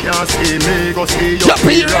 Wow. You can't see me, go see your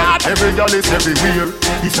period. Every girl is everywhere.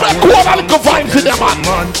 It's a cool little vibes in them,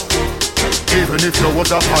 man. Even if you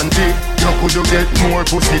was a panty, you could you get more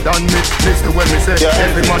pussy than me. Listen when me say,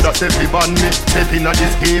 every mother say fi ban me. Step in a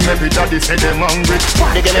this game, every daddy say them hungry.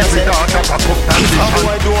 Every daughter cock up and how do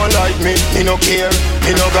I don't like me? Me no care,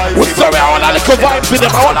 me no guy. What's sorry, I want a little vibes in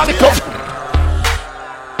them. I want a little.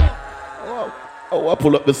 Oh, I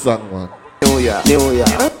pull up the song, man. New Year.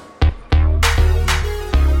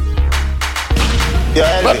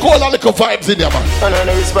 Let's call a little vibes in there, man.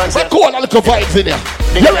 Let's call a little vibes in there.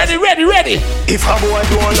 You ready? If a boy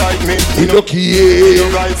don't like me, he no care.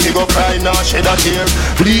 You guys he go cry now, shed a tear.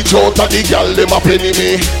 Bleach out of the girl, them a penny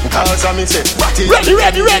me. Cause I me say,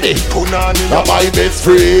 ready. Punani, now my best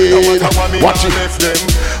friend. Watch it. Left them.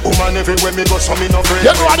 Woman everywhere me go, so me no friend.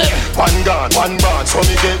 You know what it? One gun, one band, so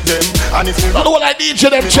me get them. And if me not all I need you,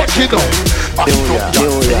 them check it out. And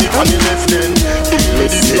me left them.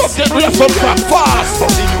 Just get rid of some crap fast.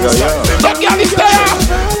 Look at this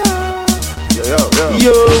there.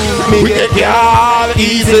 Yo, we get y'all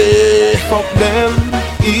easy. Fuck them,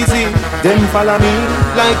 easy. Them follow me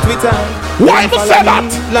like Twitter. Why you say that?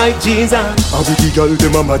 Like Jesus. And with the girl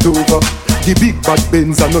them a mad over. The big bad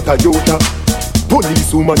Benz and not a Toyota.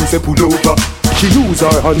 Police woman say pull over. She use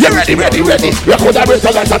her hands. You ready? You could have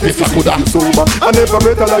better like that. This is good. I never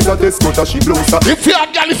better like that. This good. She blows her. If you're a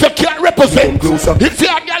girl, if you can't represent. If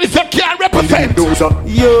you're a girl, if you can't represent.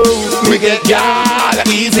 Yo, we get y'all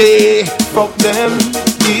easy. Fuck them,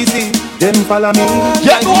 easy. Them follow me.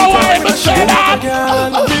 You know why I'm saying that?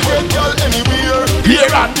 I'll be great girl anywhere. Here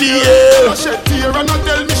and there. Shed tear and not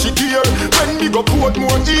tell me she care. When me go put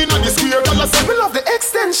more in on the square. Girl I say we love the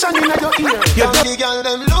extension in your ear. You the girl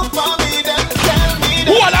them look for me, them tell me.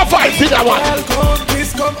 Who are the vibes in that one?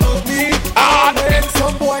 Please come out me. Then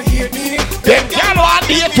some boy hear me. Them girl want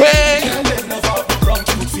the thing.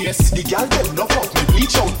 The girl them love out me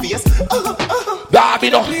bleach out face. Nah, me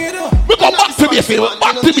no. We go back to basic.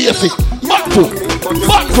 Back to.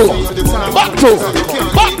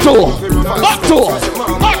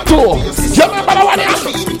 You remember the one here?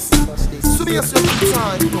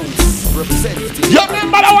 You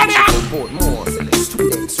remember the one here?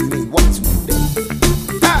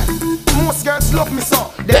 Most girls love me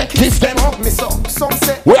so. They kiss them, hug me so. Some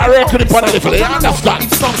say we are working upon a little. You understand?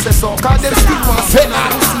 If some say so, cause them still want to say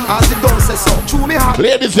that. As they don't say so. True me heart.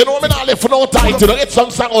 Ladies, you know me not left no tight. You don't get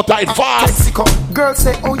some song out tight fast. Girls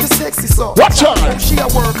say, oh you sexy so. Watch her. She a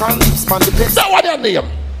work on lips man the best. That what your name?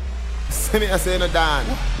 See me, I say no Dan.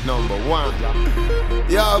 Number one.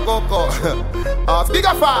 Yo, Coco.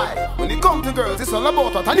 Bigger five. When it comes to girls, it's all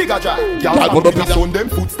about what a nigga drive. Y'all put up a on them,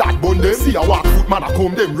 foot start bun them. See a walk foot man a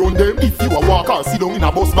comb them, run them. If you a walk or sit down in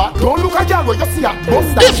a bus back, don't look a girl where you see a bus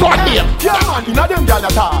stop. This one here. Yeah man, inna them gyal a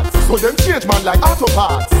thoughts. So them change man like auto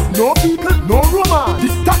parts. No people, no romance.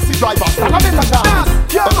 This taxi driver stand a better chance.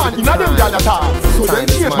 Yeah man, inna them gyal a thoughts. So them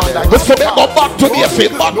change man like auto parts. Go back to the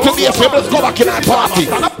FM, back to the FM. Let's go back in our party.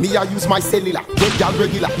 Me a use my cellular, get y'all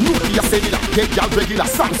regular. Nokia cellular, get y'all regular.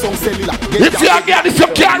 Samsung cellular. If you are girl, if you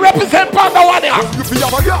can't represent part of one here. If you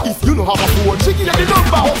have a girl, if you don't have a phone, she give you the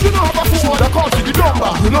number. If you don't have a phone, the call to the number.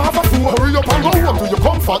 You don't have a phone, hurry up and go home to your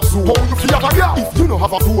comfort zone. If you have a girl, if you don't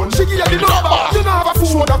have a phone, she give you the number. You don't have a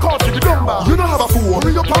phone, the call to the number. You don't have a phone,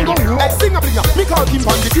 hurry up and go home. Hey, sing a blinger, me call him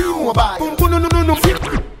on the T-Mobile. No.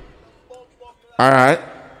 All right.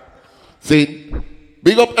 See,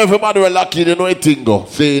 big up everybody we're lucky, you know a thing go.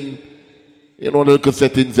 See, you know the little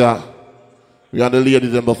settings are. We are the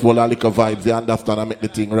ladies and the full of liquor vibes. They understand and make the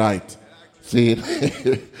thing right. See,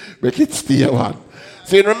 make it stay one.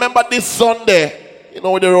 See, remember this Sunday, you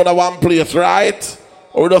know, we run to one place, right?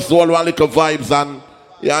 Or we just hold one liquor vibes and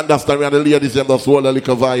you understand we are the ladies and the full of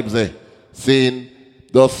liquor vibes. Eh? See,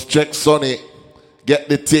 just check Sonny, get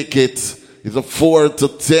the ticket. It's a 4 to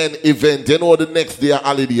 10 event. You know the next day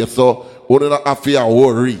holiday, so we don't have to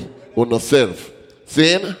worry on yourself.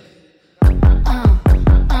 See?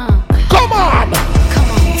 Come on,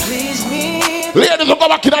 please me. Ladies, come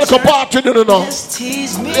back in the party, no.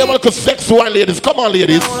 They want to sex one, ladies. Come on,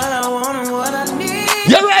 ladies.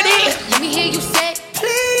 You ready? Let me hear you say,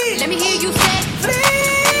 please. Let me hear you say,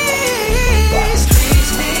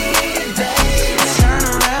 Please me, baby. Turn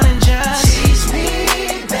around and just tease me,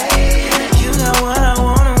 baby. You got what I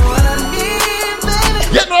want and what I need,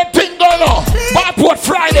 baby. You know thing going on. Barport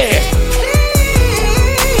Friday.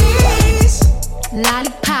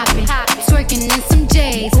 Lollipopping, twerking in some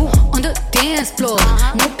J's on the dance floor.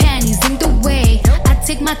 No panties in the way. I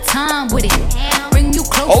take my time with it. Bring you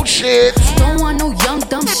close. Oh shit. Don't want no young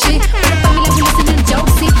dumb shit. Better fuck me like we listening to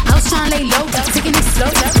Josie. I was trying to lay low, taking it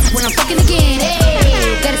slow. When I'm fucking again,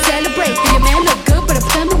 hey, gotta celebrate. Your man look good, but I'm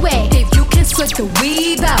feeling away. If you can sweat the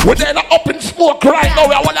weed out. We're there up in smoke right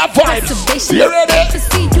now. I want that vibes. You ready? To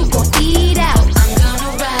see you gon' eat out. I'm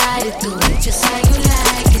gonna ride it through it just how you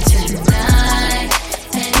like it tonight.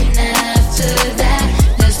 And after that,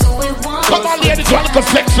 let's do it once. Come on, ladies, you want to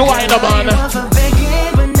sex wine, man.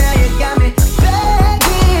 But now you got me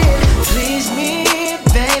begging. Please me,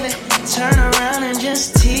 baby. Turn around and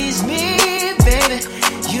just tease me, baby.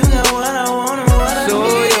 You got what I want and what I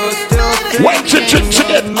need. You're still Wait,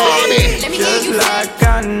 get money. just like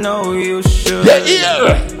I know you should. Yeah,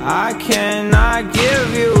 here. I cannot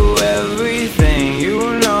give you everything.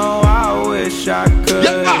 You know I wish I could.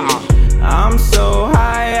 I'm so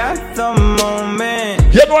high at the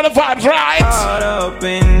moment. You know the vibes, right? Caught up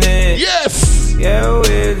in it. Yes. Yeah,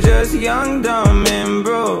 we're just young, dumb, and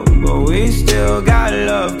broke, but we still got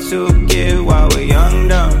love to give while we're young,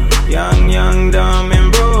 dumb, dumb,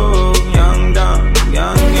 and broke. Young, dumb,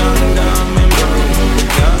 dumb, and broke.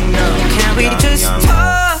 Young, dumb. Can we just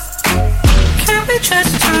talk? Can we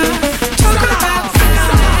just talk about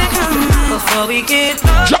before we get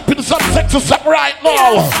up? Jump into some sexy stuff right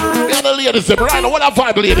now. Yeah, the ladies, right now. What a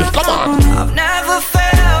vibe, ladies. Come on. I've never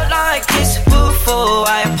felt like this before.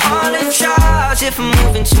 I apologize if I'm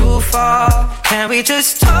moving too far. Can we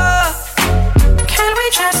just talk? Can we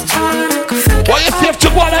just talk? Well, you have to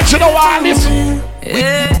go and you know all this.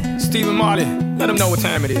 Yeah. Stephen Marley, let them know what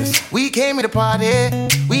time it is. We came here to party,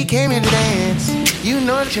 we came here to dance. You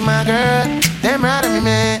know that you're my girl, damn right I'm your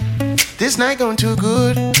man. This night going too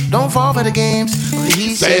good, don't fall for the games.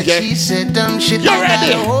 He said, she said dumb shit. I got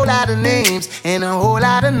a whole lot of names and a whole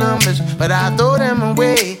lot of numbers, but I throw them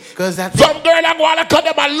away, cause I think some girl I wanna cut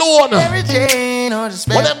them alone. Mary Jane or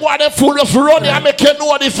the when them want them full of running, I make you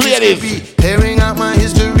know this, ladies. Tearing out my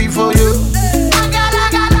history for you. I got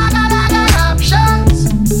options.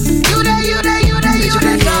 You there,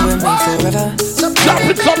 forever. Drop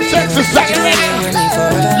it some sexy side, ready?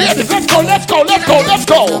 Ladies, let's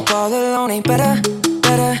go. All alone ain't better.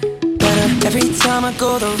 Every time I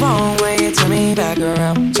go the wrong way, you turn me back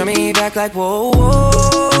around. Turn me back like whoa.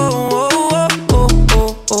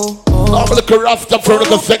 I'm looking rough up for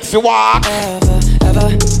the sexy walk. Ever.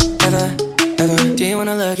 Do you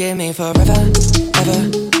wanna look at me forever? Ever.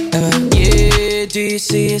 Yeah, do you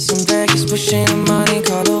see it's some Vegas pushing the money,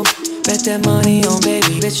 Carlo? Bet that money on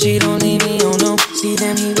baby, bet she don't leave me on no. See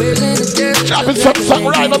them, he whipping the dirt. Dropping some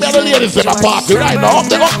right now, the ladies in the party right now. Up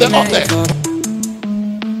there.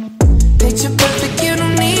 Picture perfect, you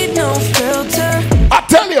don't need no filter. I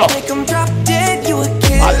tell you. Make them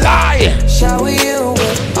shower you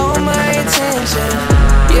with all my attention.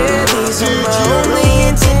 Yeah, these are my only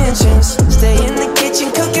intentions. Stay in the kitchen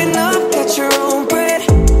cooking up, got your own bread.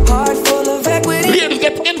 Heart full of equity. Ladies,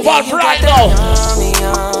 get involved right now. Yummy,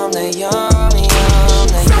 yum, the yummy, yum,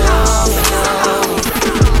 the yummy, yummy.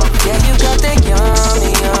 Yeah, you got the yummy,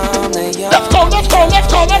 yum, the yummy. Let's go, let's go, let's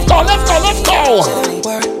go, let's go, let's go, let's go.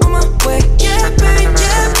 Word on my way, yeah, babe,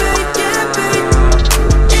 yeah, babe, yeah, babe.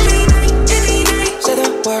 Any night, say the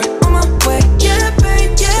word on my way, yeah,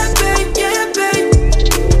 babe, yeah, babe, yeah, babe.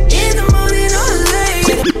 In the morning or late,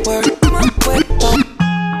 say the word on my way.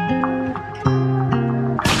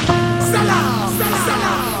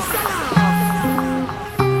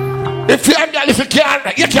 If you're a girl, if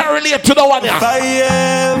you can't relate to the one here. If I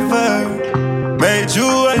ever made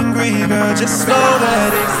you angry, girl, just know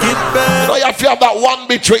that it get better. So if you have that one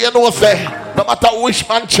bitch, you know, say, no matter which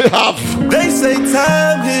man she have. They say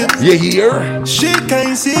time heals. You hear? She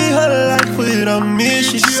can't see her life without me,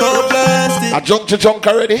 she's so blasted. I junk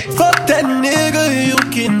already? Fuck that nigga, you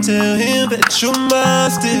can tell him that you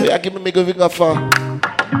must still. Yeah, give me a for.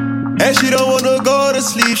 And she don't wanna go to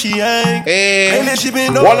sleep, she ain't. Hey. And then she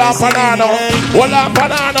been Walla banana.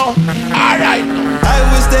 Alright. I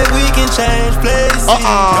wish that we can change places. Don't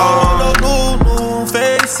want no new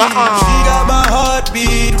faces. She got my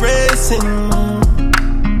heartbeat racing.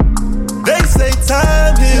 They say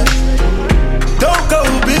time here. Don't go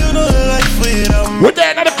build a life without me. We're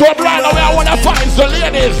there in the club right now. I wanna find some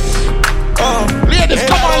ladies. Ladies,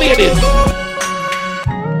 come on, ladies.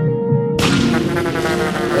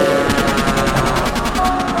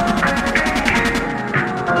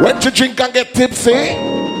 When to drink and get tipsy?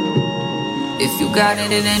 If you got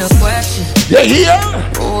it, it ain't a question. You hear?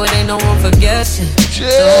 Oh, it ain't no one for guessing. So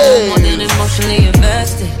I'm more than emotionally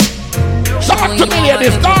invested. Talk to me,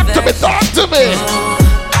 ladies. Talk to me.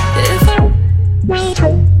 If I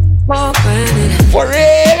walk granted. For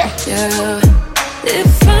real? Yeah.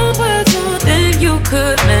 If I were to, then you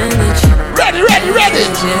could manage. Ready.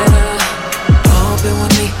 Yeah. Open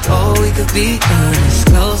with me, oh, we could be honest.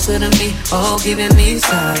 Closer to me, oh, giving me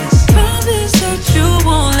signs. Promise that you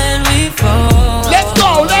won't let me fall. Let's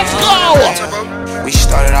go. We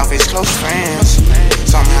started off as close friends.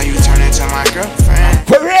 Somehow you turned into my girlfriend.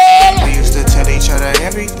 For real? We used to tell each other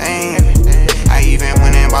everything. I even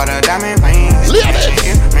went and bought a diamond ring. Matching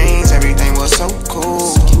earrings, everything was so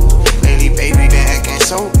cool. Lately, baby, been acting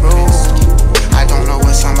so rude. I don't know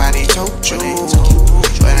what somebody told you,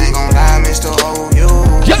 but ain't gon' lie, Mr. OU.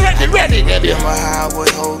 Get ready. Remember how I would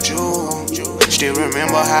hold you. Still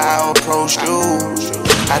remember how I approached you.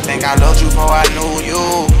 I think I loved you before I knew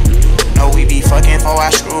you. No, we be fucking before I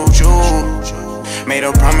screwed you. Made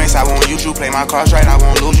a promise I won't use you. Play my cards right, I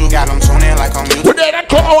won't lose you. Got them tuning like I'm music. We're there to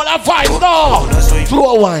come on that fight, no.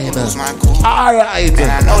 Slow wine. Alright.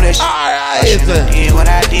 And I know that shit. I did what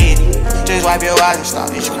I did. Just wipe your eyes and stop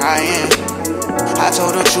this crying. I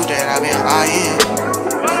told the truth that I've been lying.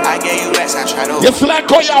 I gave you less, I tried to. You feel like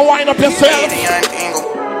how you wind up yourself.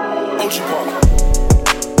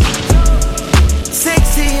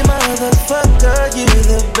 Sexy motherfucker, you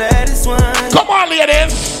the baddest one. Come on,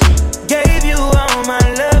 ladies. Gave you all my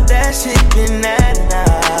love, that shit been that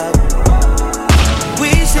enough.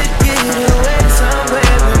 We should get away somewhere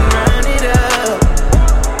and run it up.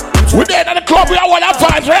 We're there at the club, we all want to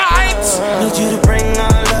fight, right? Need you to bring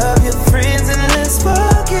all of your friends and let's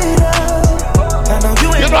fuck it up. I know you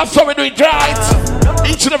ain't. You know how we do it right.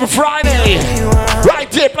 Each and every Friday.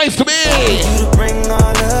 Right there, place to be. Need you to bring all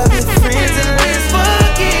of your friends and let's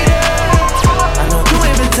fuck it up. I know you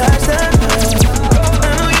ain't been touched up.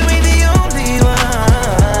 I know you ain't the only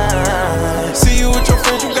one. See you with your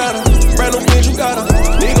friends, you got her. Brand new bitch, you got her.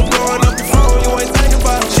 Nigga blowing up your phone, you ain't thinking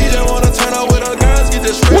about it. She just wanna turn up with her guns, get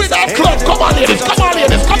this straight. With that club, come on, ladies, come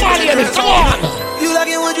on. You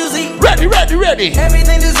like it what you see? Ready.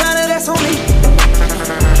 Everything designer, that's on me.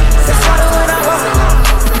 That's why when I walk,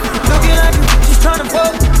 looking like you, she's trying to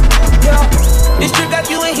fuck. Yeah, this trick got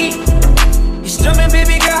you in heat. You jumping,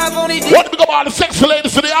 baby girl, hop on it. What do we go about the sexy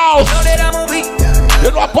ladies in the house? Know that I'm on beat.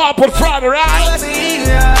 You know I pop on Friday, right?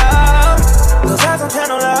 Cause I don't tell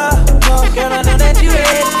no love. No, girl, I know that you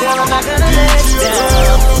hate. Girl, I'm not gonna let you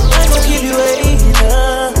down. I'm gonna keep you waiting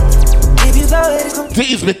up. If you go ahead, it's gonna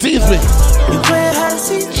tease me. You playing hard to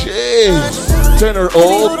see. Jeez. Turn her,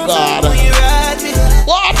 oh God.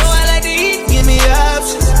 What? No, I like to eat, give me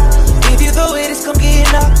options. If you go ahead, it's gonna get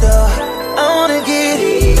knocked up. I wanna get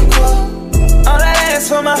equal. All that ass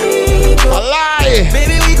for my people. A lie.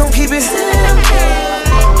 Baby, we gon' keep it simple.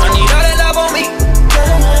 I need all that love on me.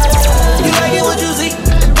 You like it what you see.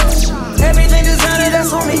 Everything designer, that's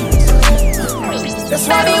on me. That's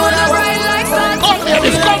why they wanna ride like fun.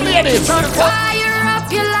 Come ladies. this. Fire up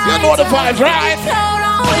your life. You know the vibes, right? Float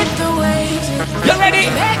on with the waves. You ready?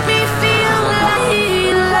 Make me feel like.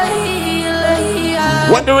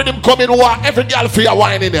 When the rhythm come in, every girl feel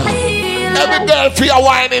wine in here. Every girl feel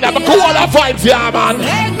wine in here. But cool the vibes, yeah, man.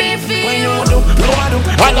 Make me feel.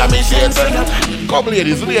 And I mean, shit. Come,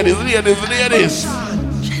 ladies.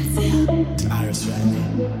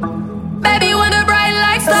 Baby, when the bright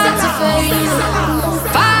lights start to fade,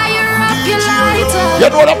 fire up your lighter. You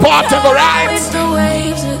know the party go right. With the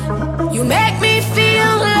waves, you make me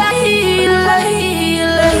feel like.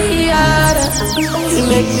 You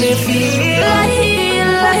make me feel like.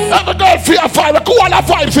 Every girl feel fire. Cool the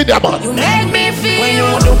vibes in there, man. You make me feel. When you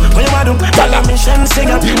do, tell a mission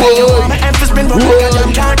singer. You want my emphasis been broken,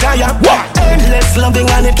 you can't tire. Endless loving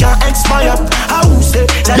and it can't expire. How say?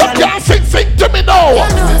 You can't sing to me now.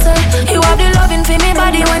 You have the loving for me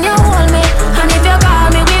body when you hold me. And if you call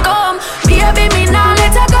me, we go home. Baby, me now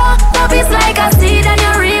let her go. Love is like a seed and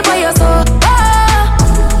you reap what you sow.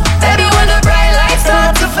 Baby, when the bright lights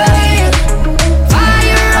start to fade,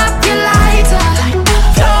 fire up your lighter.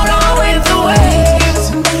 Float on with the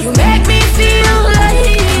waves. You make me feel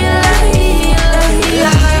like.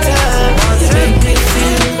 You make me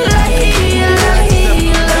feel like.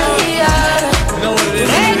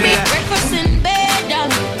 Make me breakfast in bed,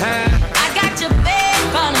 darling. I got your bed,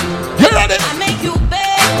 darling. You ready? I make you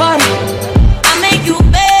bed, darling. I make you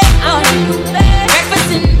bed, darling. Breakfast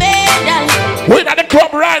in bed, darling. We're at the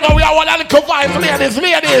club right now. We are one of the vibes, ladies.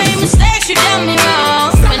 Made mistakes, you done me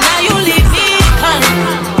wrong, but now you leave me, honey.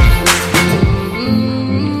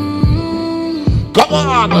 Come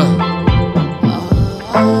on.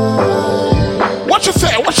 What you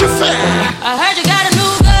say? I heard you got a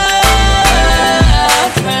new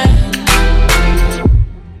girlfriend.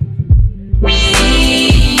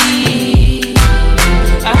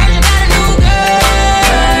 I heard you got a new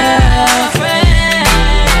girlfriend.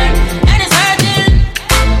 And it's hurting.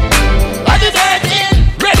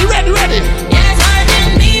 Ready. Yeah, it's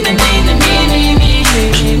hurting me.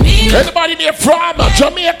 Anybody here from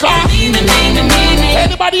Jamaica?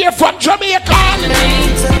 Anybody here from Jamaica?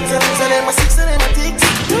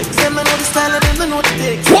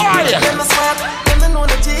 Why?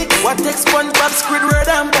 What takes SpongeBob, Squidward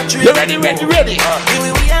and Patrick? You ready? We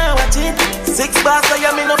are watching. 6 bars, I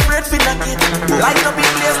am in a afraid to knock it. Light up in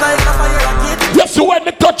place like a fire rocket. Yes, when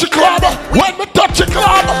me touch the club.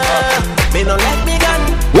 Me no let me gun.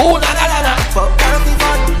 Oh, na. Fuck coffee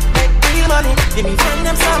fun. Make real money. Give me friend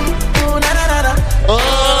them some. Oh, na.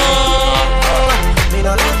 Me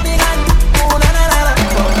no let me gun. Oh, na.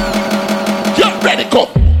 You ready, go.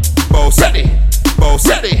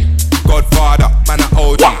 Ready. Godfather, man a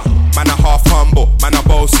OG, man a half humble, man a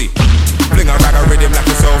bossy. Fling a rag a rhythm like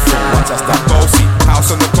a soul phone. Watch us that bossy.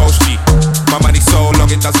 House on the coast G. My money so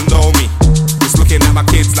long it doesn't know me. It's looking at my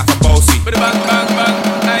kids like a bossy.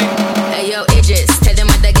 Hey yo, Idris, tell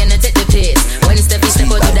them what they're gonna take the piss. When it's the feast, they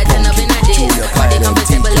go do that turn up in a dish. Are they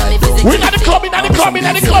comfortable on me physically? We're in the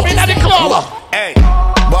club. Hey,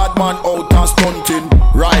 bad man out and stunting.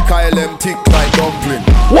 Right Kyle them tick like dumpling.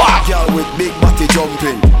 What? Girl with big body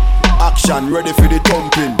jumping. Action ready for the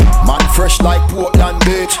thumping. Man fresh like Portland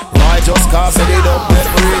bitch. Why just cause they don't get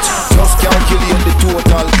rich. Just calculate the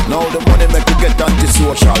total. Now the money make you get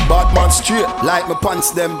antisocial. Bad man straight like my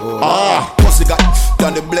pants them. Pussy got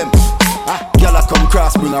down the blimp. Girl I come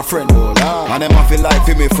cross bring a friend. And them I feel like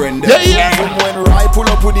for me friend. Yeah. From when Rai pull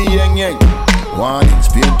up with the yang. One in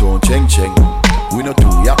Spain don't cheng. We not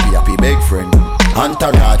too happy big friend.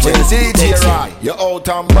 Entourage, DJ Rai, you out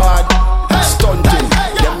and bad. Stunting,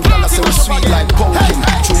 them girls so sweet like pumpkin.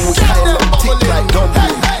 True Highland tick like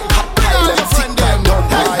dumpling. Highland tick like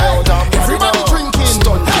dumpling. Everybody drinking,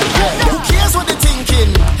 stunting. Who cares what they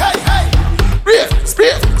thinking? Hey.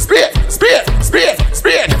 Speed.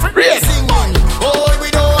 Singing, boy we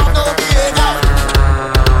don't have no behavior.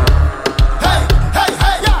 Hey.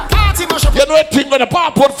 Party mash up. You know a thing when the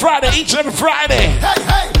Parkwood Friday, each and every Friday.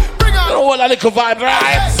 Hey, bring on. You know what a little vibe,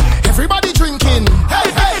 right? Everybody drinking. Hey.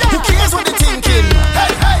 Who cares what they thinking? Hey.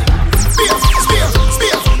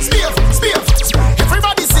 Spear.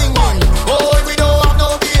 Everybody singing. Boy, we don't have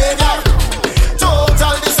no behavior.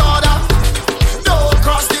 Total disorder. Don't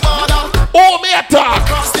cross the border. Oh, me attack.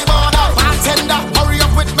 Cross the border. Bartender, hurry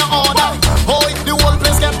up with my order. Boy, the whole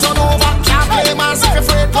place get turned over. Can't play mass if you're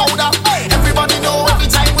afraid powder. Everybody know every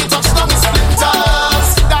time we touch down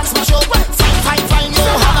splinters. That's my show. Fine, no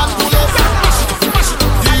hand and pull up.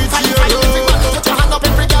 Fine,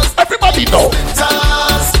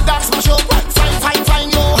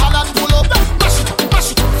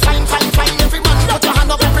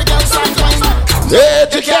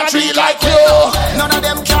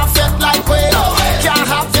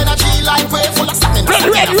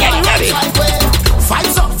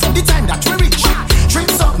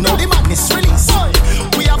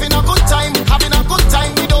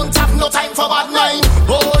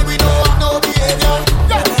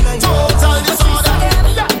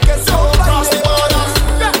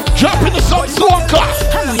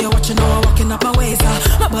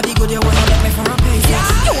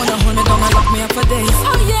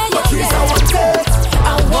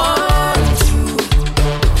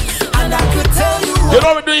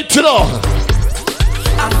 what we doing today?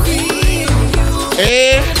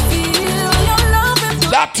 Eh?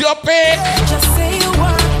 That's your pay.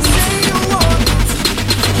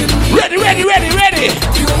 Ready.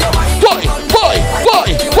 Boy.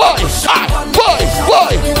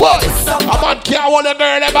 I'm on care all the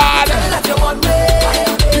girl about.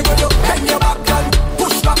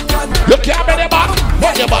 You can't bend your back.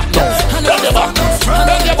 Bend your back. Cause I'm a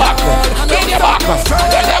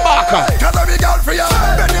girl for you.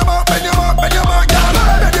 Bend your back, girl.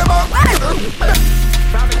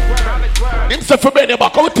 Him say for bend your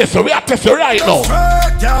back. We test you. We are testing right now.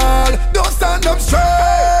 Straight, girl. Don't stand up straight.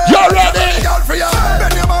 You ready? Girl for you.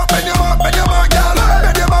 Bend your back, girl. Bend your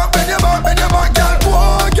back, girl.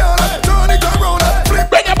 Boy, girl. Turn it around and flip.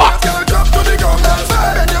 Bend your back. Girl, drop to the ground.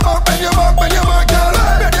 Bend your back, girl. Bend your back, girl.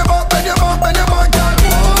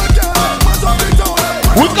 Boy, girl. Pass up the town.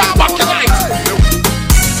 We got back tonight.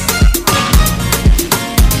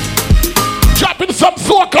 Dropping some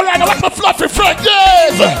soca right now with my fluffy friend.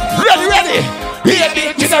 Yes. Ready. Here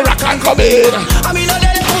the dinner rock and come in. I mean,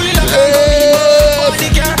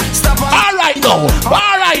 Alright now.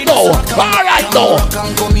 Rock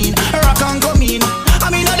and come in. I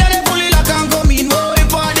mean, they pull it lock and come in. Boy,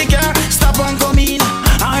 party car, stop and come in.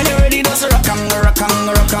 I ain't ready, just rock and.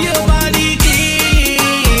 Your body clean.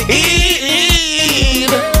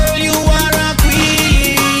 Girl, you are a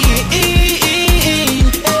queen.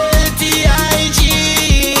 LTIG.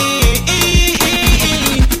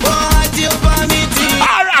 What you permitting?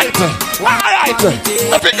 Alright.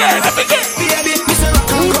 Every girl. Baby, Mr.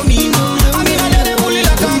 Rock and come in. I mean, they pull it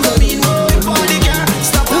lock and come in. Boy, party car,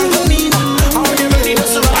 stop and come in. Are you ready,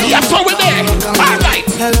 just rock and. Yes, so we're there. Alright.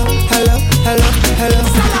 Hello.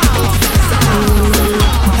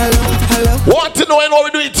 Want to know what we're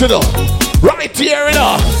doing today? Right here, you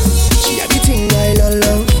know. She had the thing I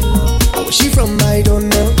love. How she from, I don't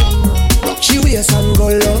know. Rock she waist and go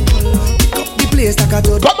low. Pick up the place like a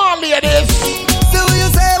toad. Come on, ladies. So what you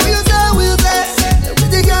say?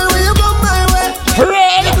 Pretty girl, when you come my way.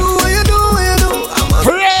 Fred. What you do?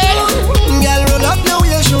 Fred. Girl, roll up now,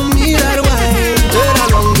 you show me that wine. Turn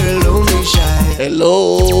around, girl, don't be shy.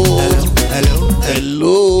 Hello.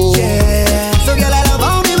 Yeah. So girl, I love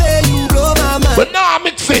how the way you blow my mind. But now I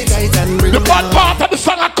mix it. The bad part of the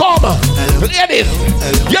song I come. Ladies,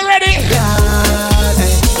 you ready?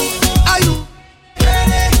 Are you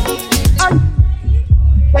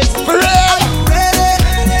ready?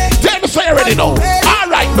 Tell me say you ready now.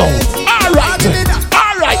 Alright now.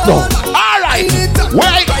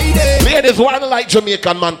 Wait. Ladies, why don't like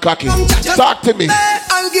Jamaican man cocky? Talk to me.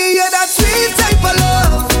 I'll give you that sweet type of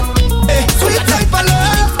love. Sweet type of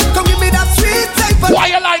love. Come give me that sweet type of love. Why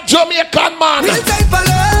you like Jamaican man? Sweet type of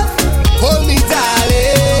love. Hold me,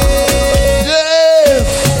 darling. Yes.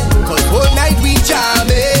 Cause whole night we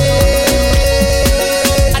jamming.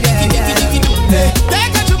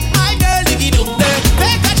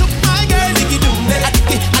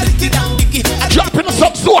 Dropping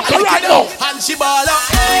some soca right now. And she ball up,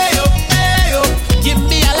 ayo. Give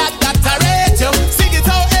me a lot that I rate you. Sing it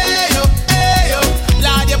out, ayo.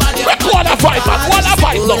 Lord, your body. What a fight, man.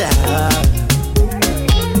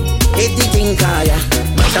 Hit the thing, Kaya.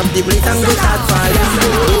 Mash up the plate and go start fire.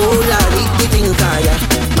 Oh, Lord, hit the thing, Kaya.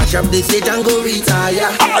 Mash up the stage and go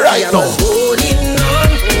retire. Alright, I was holding on.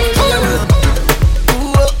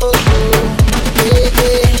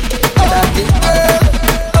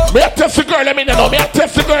 Me a test the girl, let me know.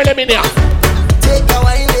 Take a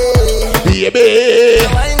wine, baby.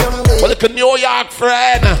 Well, like a New York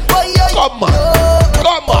friend. Come on.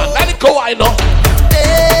 Let it go, I know.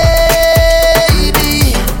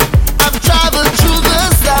 Baby, I've traveled through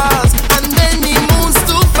the stars and many moons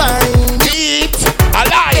to find it. I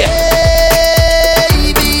lie.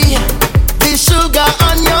 Baby, the sugar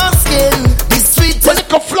on your skin is sweet. Well,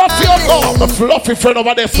 like a fluffy, the fluffy friend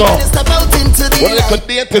over there, so. Well, like a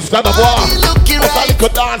dentist and a bar. What's a little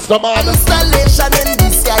dance, no man?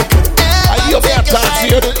 You may have dance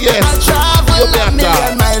here, yes. You may have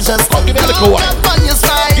dance. Come, give me a little wine.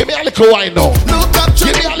 Give me a little wine now.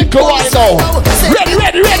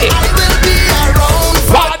 Ready.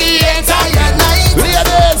 Body entire night.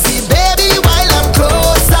 Ladies. Baby, while I'm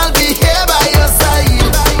close, I'll be here by your side.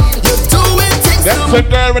 You're doing things. That's a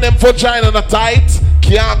girl with them vagina tight.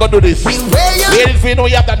 Can't go do this. Ladies, we know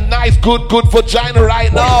you have that nice, good vagina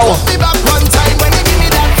right now. Be back one time when you give me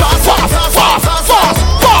that fast.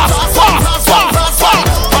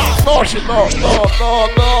 No, shit, no.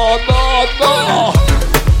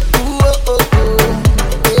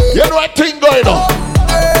 You know what thing going on?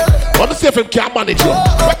 Let me see if him can manage you.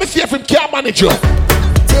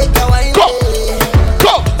 Go.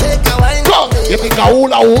 You think I will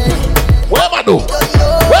hula hoop. What am I do?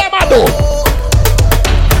 What am I do?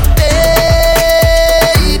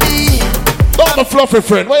 Don't the fluffy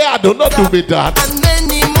friend. What you do? Not do me that.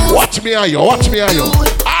 Watch me and you. Watch me and you.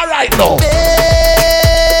 All right now.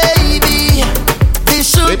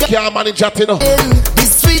 They can't manage that, you know.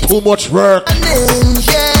 Too much work. When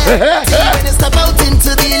you step out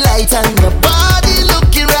into the light and your body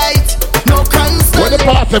looking right, no constant. When the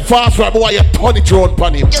pass the fast right, boy, you turn it your own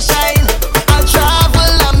pan him. You shine. I'll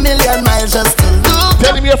travel 1,000,000 miles just to look.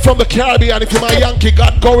 Tell him you're from the Caribbean. If you're my Yankee,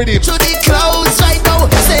 God, go with him. To the clouds right now,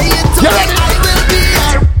 say it to me. I will be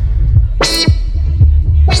here.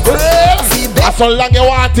 That's how long you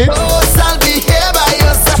want it. I'll be here by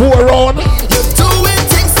your side. 4 round. You're doing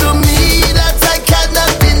things to me that I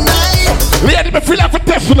cannot deny. Lady, we feel like for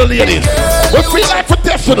testing the ladies. We feel like for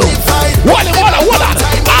testing them. What?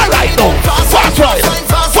 All right now. Fast ride.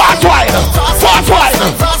 Fast ride. Fast ride.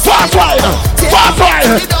 Fast ride. Fast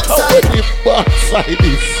ride. How many backside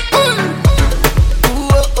this?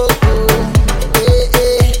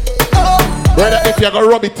 Brother, if you're gonna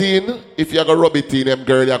rub it in, them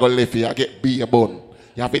girl, you're gonna lift it, you get beat a bun.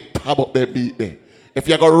 You have to tab up the beat there. If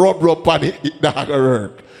you're gonna rub on it, it's not gonna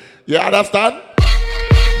work. You understand?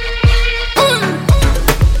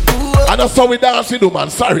 And that's how we dance, do man,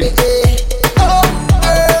 sorry.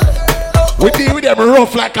 We deal with them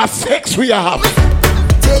rough like a sex we have.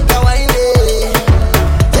 Take a wine,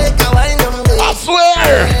 take a wine, I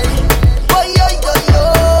swear.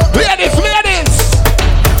 Ladies.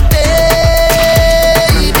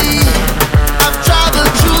 Baby, I've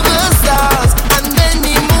traveled through the stars and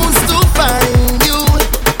many moons to find you.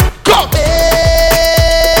 Go, baby.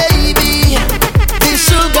 The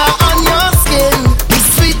sugar on your skin, the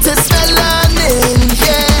sweetest melanin,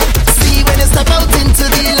 yeah. See when you step out into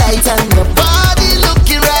the light and your body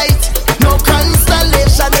looking right. No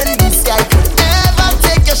constellation in the sky could ever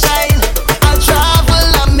take your shine. I'll travel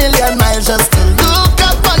 1,000,000 miles just to look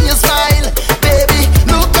up on your smile. Baby,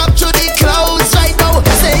 look up to the clouds right now.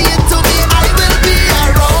 Say it to me, I will be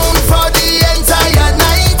around for the entire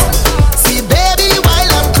night. See, baby,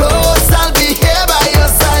 while I'm close, I'll be here by your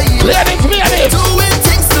side. Ladies. Doing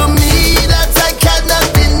things to me that I cannot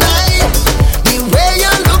deny. The way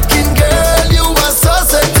you're looking, girl, you are so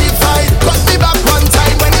certified. Cut me back one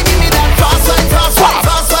time when you give me that fast wine, fast wine,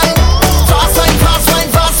 fast wine. Fast wine, fast wine,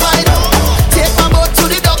 fast wine. Take my boat to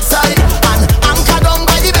the dock side and anchor down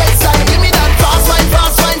by the bedside. Give me that fast wine,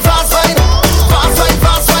 fast wine, fast wine. Fast wine,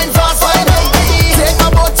 fast wine, fast wine. Take my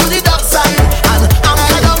boat to the dock side and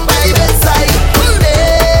anchor down by the bedside. Baby,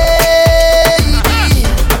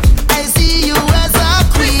 I see you as a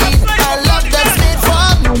queen. I love that's made for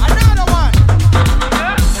me. Another one.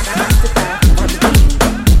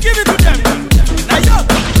 Give it to them. Now yo.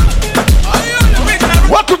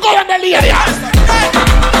 What to go on the lady?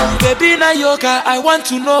 Baby Nayoka, I want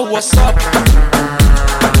to know what's up.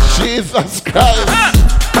 Jesus Christ.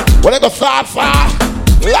 What I go start for?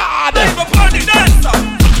 Lord.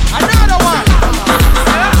 Another one.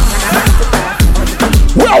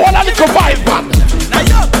 We are one of the vibe, man.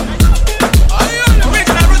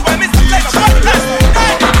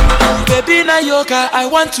 Baby Nayoka, I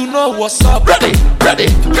want to know what's up. Ready.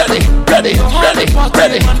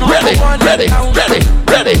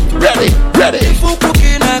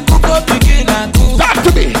 Talk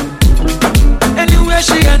to me. Anywhere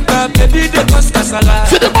she enter, baby, they cause casala.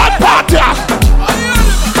 See the bad part, yeah.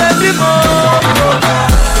 Baby mo,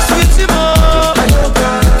 sweetie mo,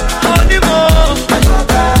 honey mo,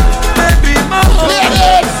 baby mo,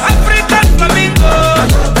 African flamingo,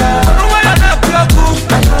 Rwanda Plaku,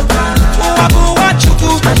 Uwabu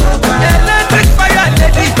Wachuku, electric fire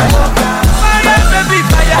lady, fire baby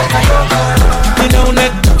fire, you know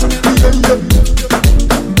net,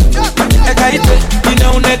 you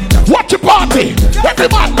know net. Watch your party. Every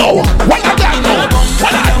man know. What are they know?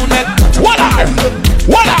 What?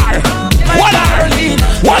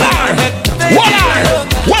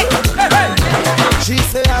 She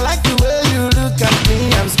said, I like the way you look at me,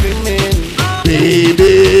 I'm screaming.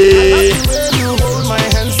 Baby. I like the way you hold my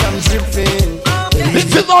hands, I'm dripping.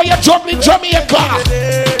 This is all you're juggling Jamaica.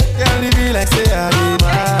 Can't leave me like say I'm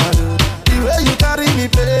mad. The way you carry me,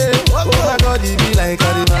 play. Oh my God, it be like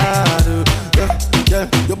I'm mad. Yeah,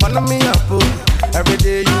 you burn me up. Every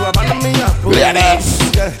day you are burning me up. Ladies.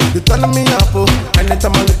 Yeah, you turn me up.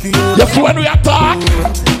 Anytime I look you. Yes, when we attack.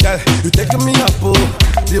 Yeah, you taking me up.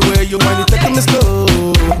 The way you want, you taking me slow.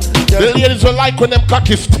 The ladies will like when them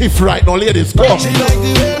cocky stiff right now. Ladies, go. She like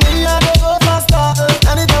the way me and they go faster.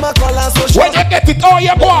 Anytime I call her so short. When you get it, oh,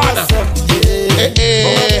 you're gone.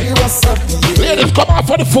 Ladies, come out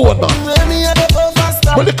for the phone, man. Me and they go faster.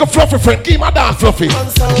 My little fluffy friend, give him a dance, fluffy.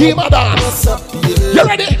 Give him a dance. You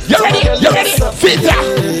ready? You ready? You ready? Sit down.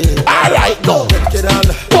 All right, now.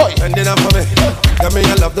 Boy. Bend it up for me. Tell me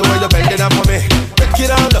you love the way you bend it up for me. Break it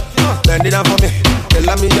down, bend it up for me.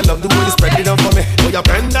 Tell me you love the way you spread it up for me. Oh, you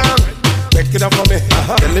bend down. Break it up for me.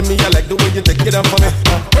 Telling me you like the way you take it up for me.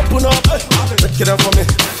 Open up, break it up for me.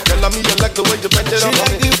 Tell me you like the way you bend it up for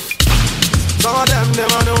me. Some of them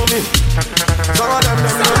never know me. Some of them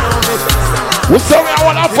never know me. We say we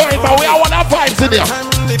want a vibe, but we want a vibes in here.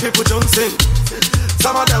 The people don't sing.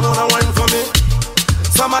 Some of them wanna wine for me.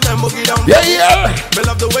 Some of them boogie down. Yeah, yeah. Me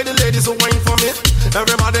love the way the ladies will wine for me.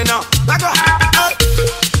 Everybody now, like a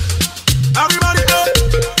everybody go.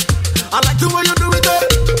 I like the way you do it.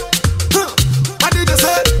 What did you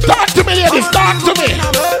say? Talk to me, ladies. Talk to me.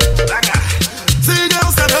 See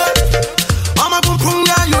girls that hurt. I'm a boom boom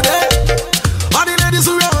guy, you there? All the ladies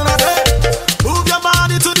who run out there. Move your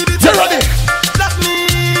body to the beat. You ready? Love me,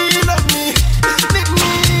 need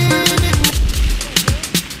me.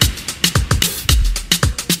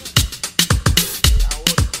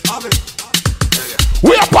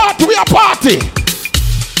 We a party, we a party.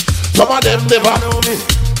 Some of them never know me.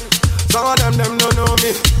 Some of them don't know me.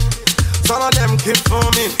 Some of them keep for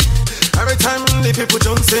me. Every time the people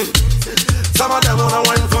jump in. Some of them wanna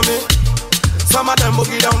wine for me. Some of them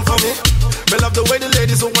boogie down for me. Me love the way the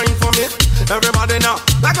ladies will wine for me. Everybody now,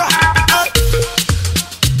 like a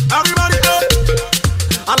everybody go.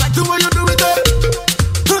 I like the way you do it.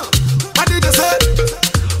 What did you say?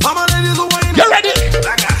 All my ladies will wine. You ready?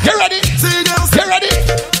 You ready? See girls, you ready?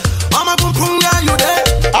 I'm a boom boom guy, you there?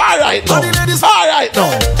 All right now. All right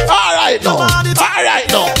now. All right now. All right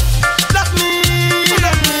now. Love me, need me.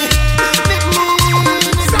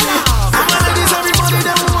 All my ladies, everybody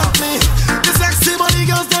them want me. The sexy body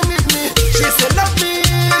girls them need me. She said love me,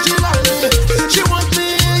 she love me. She want me,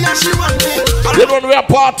 yeah she want me. You know we are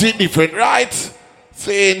partying different, right?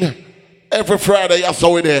 Saying every Friday you're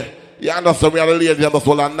so in there. You understand? We are the ladies and just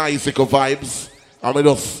all the nice vibes. I mean,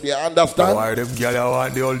 just, you understand? Why them girl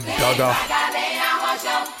want the old dagger?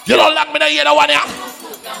 You don't like me to hear the one here?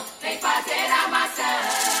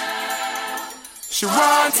 She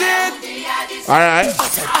wants it. All right.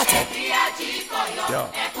 Yeah.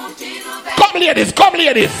 Come ladies, come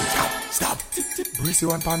ladies. Stop. Brace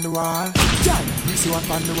you on the wall. Brace you on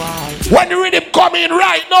the wall. When the rhythm come in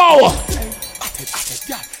right now.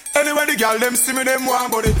 Anyway, the girl them see me, them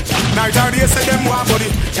want body. Night or day say them want body.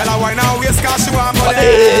 Girl I wine and waist cause she want body.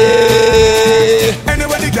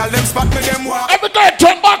 Anyway, the girl them spot me, them want. Every time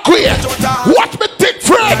turn back here. Watch me take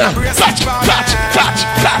friend. Catch.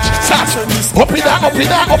 Up in that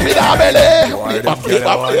belly.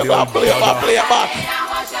 Play back.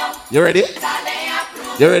 You ready?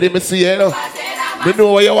 You ready, me see you know? Me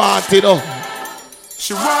know what you want, you know.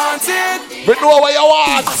 She wants it. Me know what you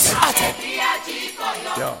want.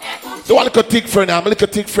 Yeah. So one little thick friend, I'm a little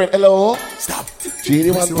thick friend. Hello. Stop.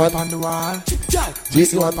 GD one on the wall.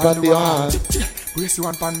 GD one on the wall. Brace you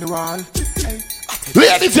on the wall.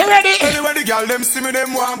 Ladies, you ready? Anyway, the girl them see me,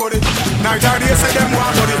 them want body. Night or day say them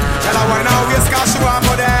want body. Girl I wine and waist cause she want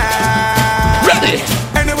body. Ready?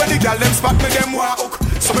 Anyway, the girl them spot me, them want hook.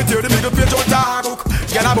 So me tear the middle page out the hook.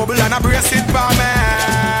 Girl a bubble and a brace it for me.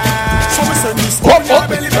 So me send this up in her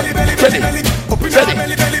belly. Up in her belly.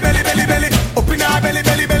 Up in her belly.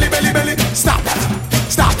 Stop.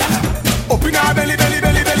 Up in her belly. Up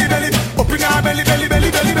in her belly.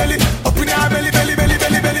 Up in her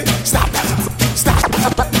belly. Stop.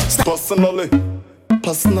 Personally.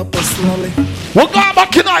 We're going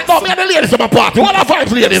back tonight now. Me and the ladies at my party. What are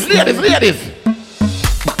five ladies? Ladies.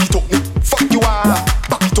 Back it up, fuck you are.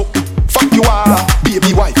 Back it up, fuck you are.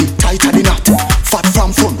 Baby wifey, tighter than that. Fat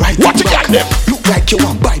from front, right. What you got them? Look like you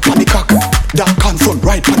want bite on the cock. That can front,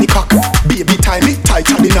 right on the cock. Baby tie me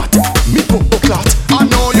tighter than that. Me pump the clot. I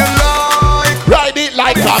know you like. Ride it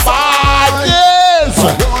like a man. Yes.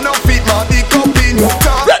 I wanna fit my dick up in your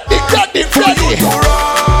top. Ready.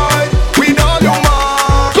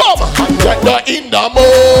 You're in the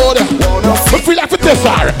mood. We feel like to test her.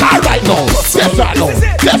 All right now. Test her now.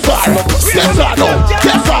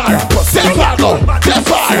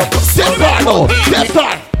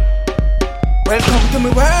 Welcome to me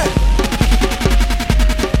world.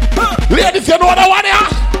 Ladies, you know what I want here?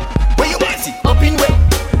 Where you want it? Up in way.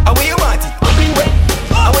 Where you want it? Up in way.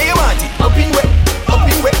 Where you want it? Up in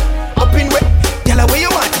way. Tell her where you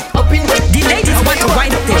want it? Up in way. The ladies want to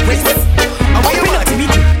wind up their waist. Open up to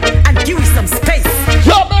meet you and give you some space.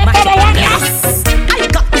 Yo, man, what I want here? I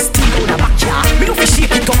got this thing on the backyard. Me don't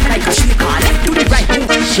shake it up like a shaker. Let's do the right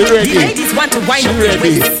move. She ready. The ladies want to wind up their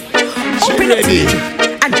waist. Open up to meet you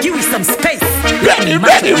and give you some space. Ready. I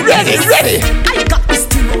got this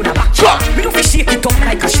Me no fi shake it up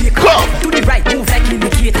like a shaker. To the right, move like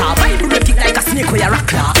indicator. Vibrate it like a snake or a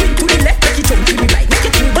rockler. To the left, make it jump to the right. Make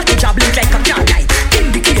it move, body jabbling like a car light.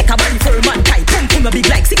 Indicator, body firm and tight. Pump big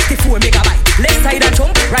like 64 megabyte. Left side a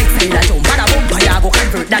jump, right side a jump. Bada bump, ya go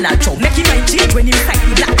convert Donald Trump. Make it mind change when you sight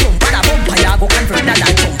the black clump. Bada bump, ya go convert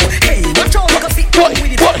Donald Trump. Hey, watch out, make a fit with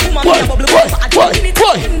it.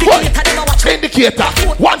 Indicator,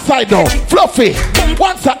 one side now, fluffy.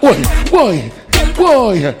 One side, boy.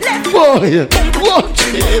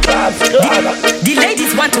 The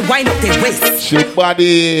ladies want to wind up their waist. Shake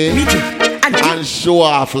body and show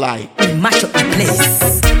off like. Mash up the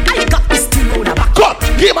place. I got this thing on the back. Come,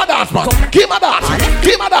 give my dance, man. Give my dance.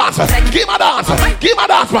 Give my dance. Give my dance. Give my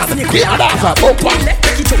dance, man. Give my dance.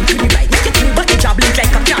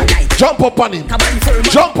 Jump up on him.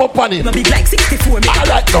 Jump up on him. Big like 64. I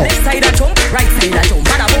like no. Left side a jump, right side a jump.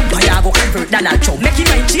 Bada bump, I go convert Donald Trump. Make it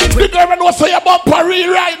mind change. You never know say your bumper real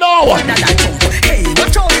right now. Donald Trump. Hey,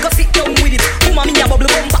 watch out, you go sit down with it. Woman, me a bubble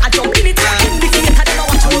bumper, I jump in it. Indicator, them a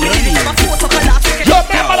watch out with it. Never force up a laugh. You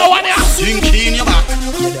remember the one here? Sink in your back.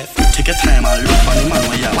 Take your time and look on the man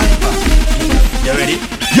where you're wipe back. You ready?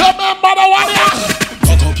 You remember the one here?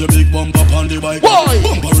 Cut up your big bump up on the bike. Boy.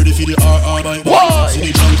 Bumper ready for the RR bike. Boy. See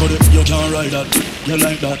the junk of it, you can't ride that. You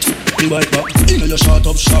like that, the bike back. You know you shot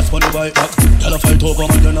up shots on the bike back. Y'all fight over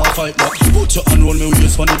man, you not fight back. Put your hand roll me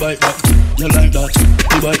waist on the bike back. You like that,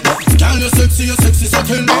 the bike back. Girl, you sexy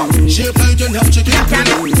second. Shape like you have chicken.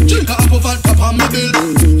 Drink a apple vodka on me bill.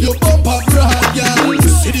 You bump up right, girl.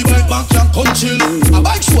 See the bike back, you come chill. A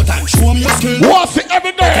bike show time, show me your skill. What's it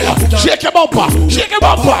every day? Shake your bumper, shake your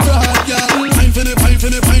bumper. Time for the,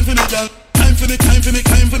 girl. Time for the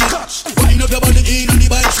touch. Wind up your body in on the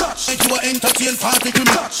bike touch. Make you entertain party to me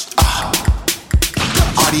touch.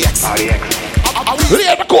 RDX.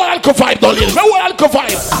 Leave the cool alcohol vibe, don't leave. No alcohol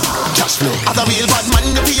vibe. Cash flow. As a real bad man,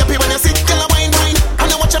 you be happy when you sit, girl, wine. And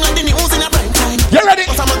you watch them like the news in a prime time. You ready?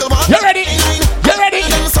 You ready? You ready?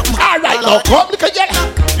 Alright now, come look at you.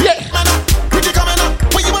 Yeah.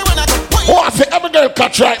 Oh, I say every girl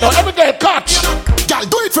catch right now. Every girl catch. Girl,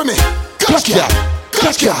 do it for me. Catch girl.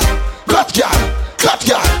 Catch girl. Catch girl. Catch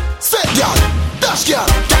girl. Set girl. Dash girl.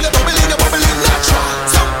 Girl, you bubbling natural.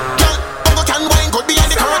 Some girl, bungo can wine good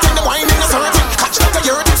behind the curtain. The wine in the certain. Catch like a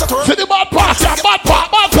urine, so throw. See the bad part, bad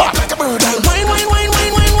part. Like a bird. Wine.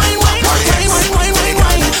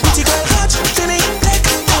 Pretty girl, catch to me. Take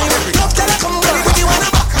time. Love till I come ready with you on the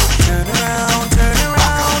back. Turn around.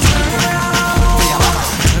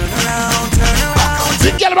 The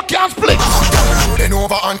girl can't split. Then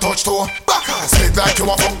over and touch toe. Back. Slip like you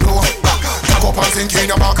a fuck blow. Tag up and sink in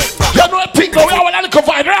your back. You know a thing now, we have a little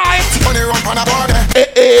vibe, right? Money run on a body.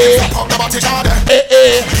 Pop the body shot.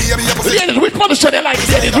 Ladies, which position you like?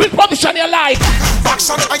 Ladies, which position you like?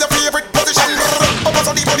 Action are your favorite position. Up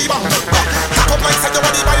on the body bang. Tag up like say your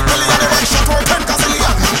body by Billy and the right shot or 10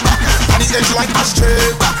 gazillion. On the edge like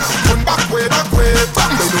ashtray. Turn back way. Bend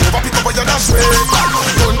over, pick up on your dash way.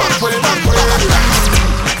 Turn back way.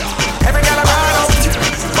 Every girl around out.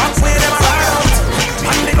 Back way them around out.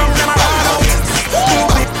 On the ground them around out.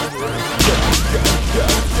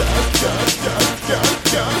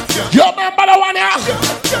 You remember the one here?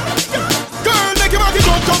 Girl, make your body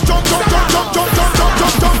jump.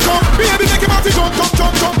 Baby, make your body jump.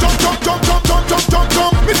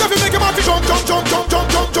 Mr. F, make your body jump.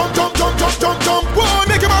 Whoa,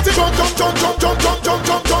 make your body jump.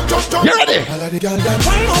 You ready?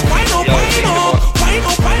 Wine up.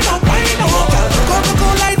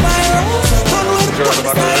 Coca-Cola light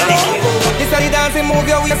This is the dancing move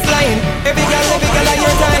your waistline. Every girl at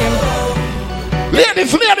your time.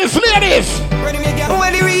 Ladies. When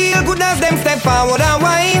the real good dance, them step forward and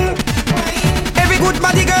wine. Every good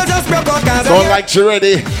body girl just broke out cause don't like you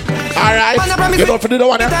ready. Alright. You don't do the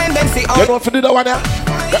one here. You don't do the one here.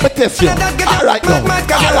 Let me test you. Alright now.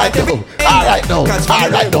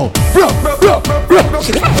 Bro.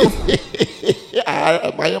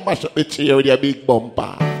 I mash up the chair with your big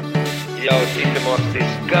bumper. Yo, think about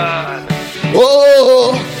this gun.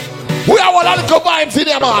 Oh, we have all the vibes in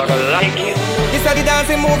there, man. This is the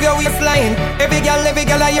dancing move your waistline. Every girl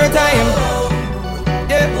at your time.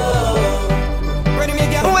 Yeah. When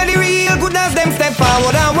the real good dance, them step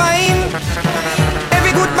forward and wine.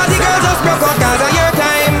 Every good body girl just broke out cause of your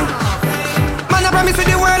time. Man, I promise you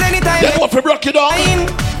the world anytime. You know if you broke it down.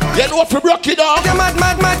 You're mad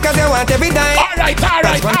cause you want every time. Alright,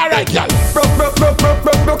 girl.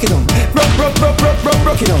 Broke it down. Broke it down,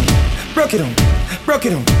 broke it down, broke it down,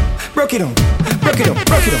 broke it down, broke it down,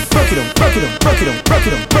 broke it down, broke it down, broke it down, broke it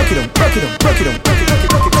down, broke it down,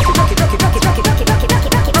 broke it down, broke it down, broke it down,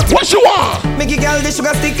 broke it. What you want? Make a girl the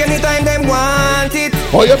sugar stick anytime them want it.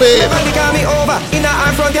 Oh, you mean? They call me over, in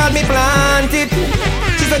her front yard me plant it.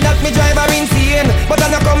 She said that me drive her insane, but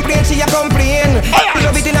I no complain, she a complain.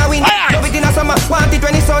 Love it in a winter, love it in a summer, want it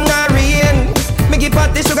when the sun a rain. Me give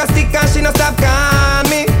her the sugar stick and she no stop call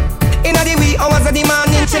me. In the wee hours of the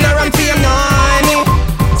morning, she no run for me.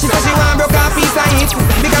 She said she want broke a piece of it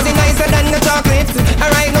because it's nicer than the chocolate.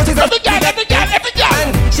 Alright, now she's a every girl, and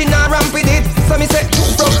she not ramp with it. So me say,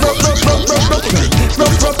 broke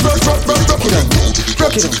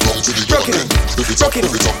it, broke it,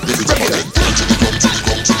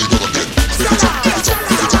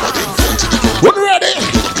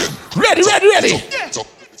 ready.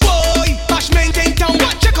 Boy, bashment in town.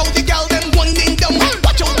 Check out the gal them winding down.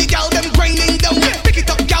 Watch out the gal them grinding down. Pick it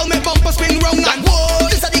up, gal, me bumper spin round. And whoa,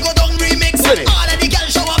 this a the go down remix. All of the gal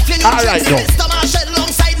show up feeling. All right, no.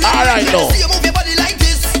 All right, no. See you move your body like this.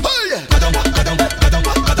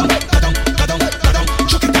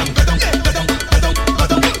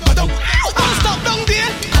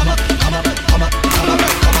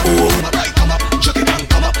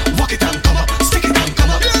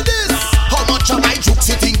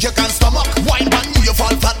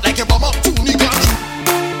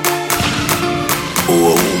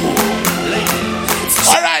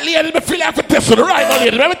 Let me feel like a test for the right now,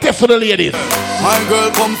 ladies. Let me test for the ladies. My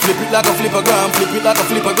girl, come flip it like a flippergram, flip it like a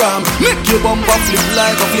flippergram. Make your bumper flip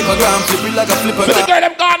like a flippergram, flip it like a flippergram. So the girl,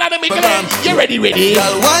 I'm gone and I'm making it. You ready?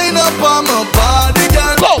 Girl, wind up on my body,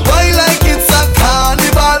 girl. Go. Why like it's a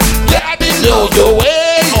carnival? Let me know your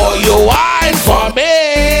way or your wine for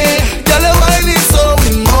me. Girl, the wine is so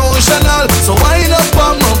emotional, so wind up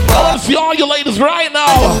on my body. I want to see all you ladies right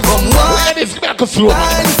now. Ladies, give me a slow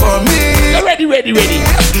wine for me. You ready?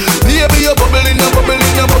 Baby, you're bubbling,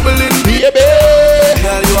 Baby,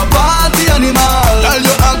 girl, you a party animal. Girl,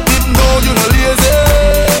 you active, no, you no lazy.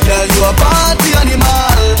 Girl, you a party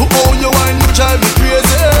animal. To own your wine, you drive me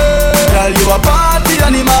crazy. Girl, you a party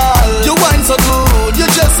animal. You wine so good, you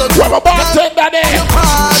just so good. Grab a bartender there.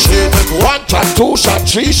 She make 1 shot, 2 shot,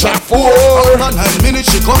 3 shot, 4. After 9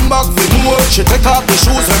 minutes, she come back for more. She take off the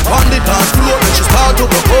shoes and pound the dance floor. Then she start to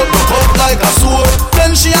broke out like a sword.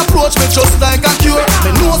 Then she approach me just like a cure.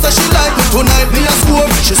 Me know that she like me tonight, me a score.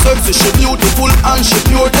 She sexy, she beautiful and she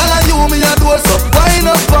pure. Tell her you me a door, so wind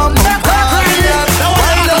up on my body.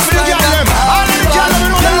 Wind up for the girl, all the girl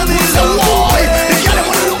me know me so boy. The girl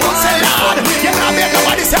wanna look outside, Lord. You can't make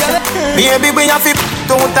nobody say. Baby, we have to 2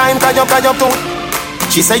 times, cause you too.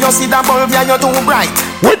 She say you see that bulb, yeah, you're too bright.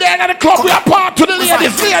 We're there at the club, we are part to the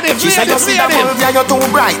ladies. She say you see that bulb, yeah, you're too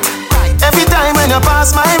bright. Every time when you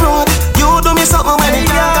pass my road, you do me something when you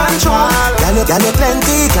can't control. Can you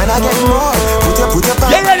plenty, can I get more? Put your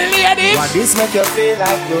You ready, ladies? What this make you feel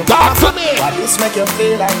like though? Talk to me. What this make you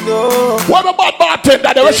feel like though? What about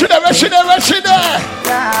bartender? Rush it there.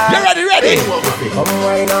 You ready? Come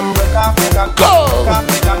wine and break off, Go.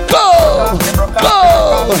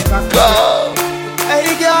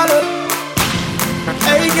 Hey girl.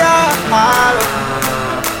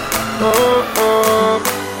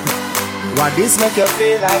 What this make you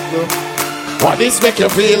feel like though? What this make you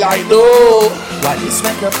feel like though? What this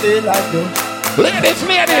make you feel like though? Ladies. Come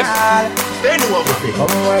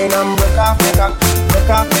wine and break off me cock. Break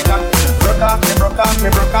off me cock.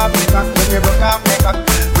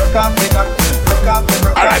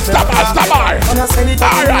 Alright, stop. Alright. Send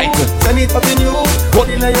it up in you.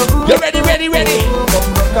 You ready?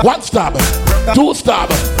 1 stop. 2 stop.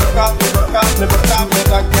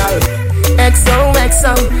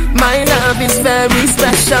 XOXO, my love is very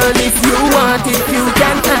special. If you want it, you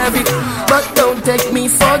can have it, but don't take me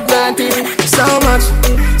for granted. So much.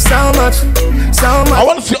 I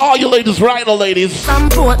want to see all you ladies right now, ladies.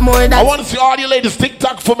 I want to see all you ladies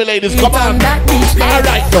TikTok for me, ladies. Come on.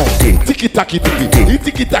 Alright, no. Tiki taki.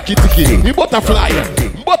 You butterfly.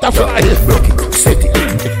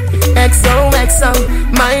 XOXO,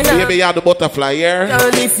 my love. Baby, you have the butterfly here.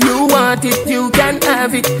 Girl, if you want it, you can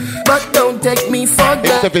have it, but don't take me for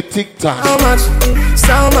granted. It's a TikTok.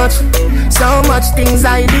 So much things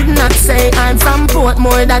I did not say. I'm from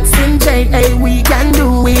Portmore, that's in JA. We can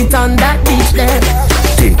do it on that beach there.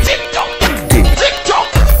 TikTok.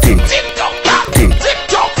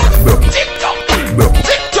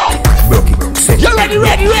 You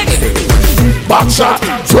ready? Back shot,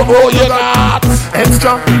 from all you got.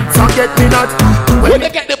 Extra, forget me not. When they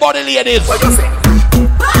get the body, ladies. What you say?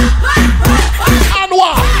 And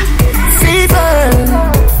what? Fever,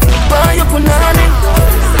 why you put on it?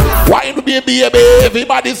 Why you baby? baby.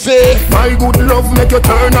 Everybody say, my good love make you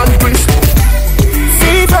turn and twist.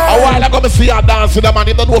 A while ago, I see you dance with a man.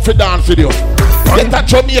 You don't know if you dance with you. Get a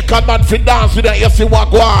Jamaican man for dance with you. You see what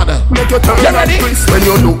go on. Make you turn and twist. When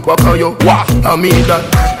you look back on you, what? I mean that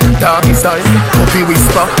doggy style, puppy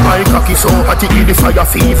whisper. My cocky so hot it give the fire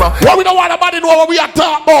fever. What we don't want nobody know what we are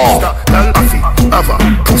talking about. Coffee, ava,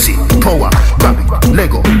 pussy, power, grab it,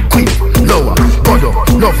 Lego, quick, lower, godo,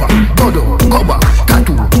 lover, godo, cover,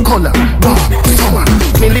 tattoo, color, bomb, summer.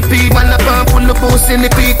 Millipede, man up and pull the boost in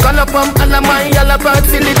the peak. All up and all of my yellow bird.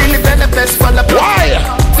 Silly dilly belly best fall up. Why?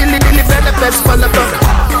 Silly dilly belly best fall up.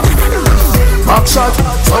 Back shot,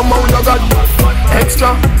 somehow you got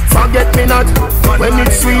extra. Forget me not when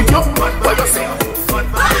it's sweet. You, what you say?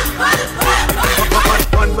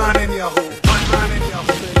 One man in your hole. One man in your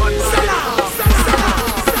hole.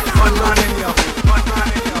 One man in your hole.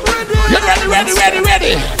 You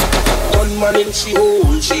ready? One man in she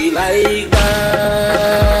hole, she like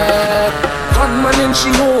that. One man in she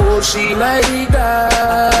hole, she like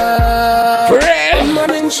that. One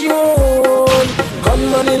man in she hole,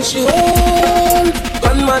 gunman in she hole,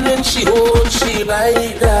 gunman in she hole, she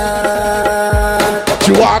like that.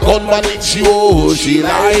 You are gunman in she hole, she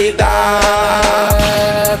like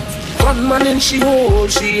that. Gunman in she hole,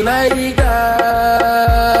 she like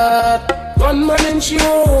that. Gunman in she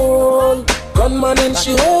hole, gunman in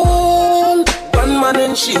she hole. Gunman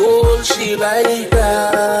in she hole, she like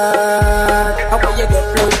that. How will you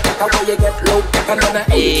get low? How will you get low? Another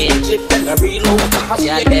Egypt and a reload.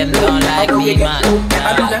 Yeah, them don't like me, man.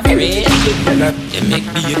 They make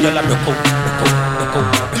me a girl a broke out.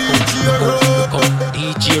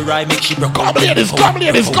 DJ Rai make she broke out. Come ladies.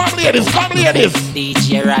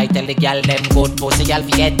 DJ Rai tell the girl them good pussy, y'all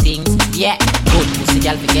forget things. Yeah, good pussy,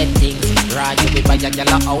 y'all forget things. Right, you be buy a girl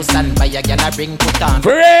a house and buy a girl a ring put on.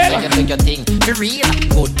 For real? So you do your thing. For real,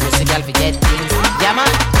 good pussy, y'all forget things. Yeah man,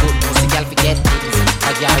 good pussy, y'all forget things.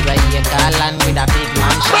 A girl right here call and with a big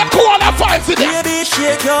mansion. Back all the fights in there. Baby,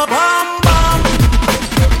 shake your bum bum.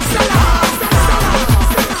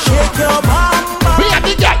 Shake your bum bum.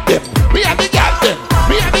 Me and the girl them.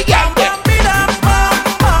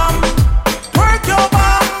 Work your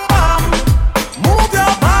bum bum. Move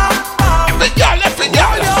your bum bum. The girl left the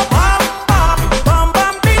girl. Your bum bum. Bum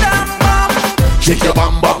bum bidam bum. Shake your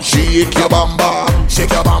bum bum, shake your bum bum,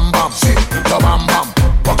 shake your bum bum, shake your bum bum,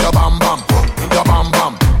 rock your bum bum, your bum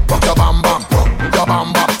bum, rock your bum bum, your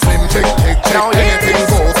bum bum. Slim chick, anything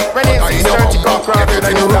goes. Ready to surgical craft with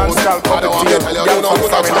a new dance style. I don't want to tell you, you know who's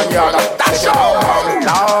coming and yard. That's your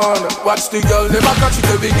down. Watch the girl, them a catch it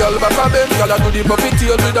every girl back of them. Girl a do the puppy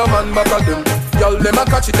tail with a man back of them. Girl, them a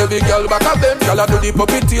catch it every girl back of them. Girl a do the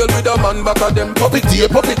puppy tail with a man back of them. Puppy tail,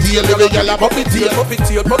 every girl a puppy tail. Girl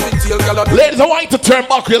a do. Ladies, I want you to turn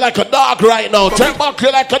back you like a dog right now. Turn back you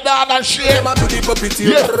like a dog and shake. Them a do the puppy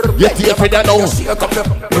tail. Yeah, you for that now. Shake up your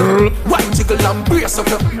wine jiggle and brace up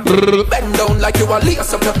your bend down like you a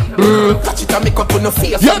lace up your catch it and make up on your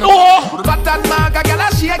face. You know. Fat and maga, girl a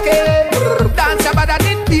shake it. Dance your body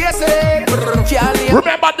in bass it.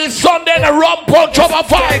 Remember this Sunday the rum punch over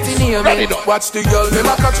fight. Ready now. Watch the girl, them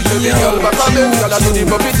a catch it every girl back of them. Girl a do the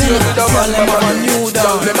puppy tail with a man back of them.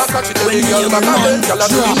 Girl, them a catch it every girl back of them. Girl a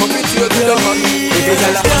do the puppy tail with a man.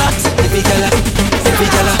 Every girl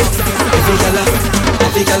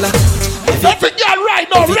right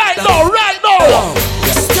now.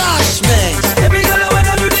 Stash man. Every girl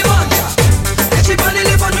wanna do the mantra. She wanna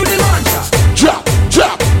live and do the mantra. Drop.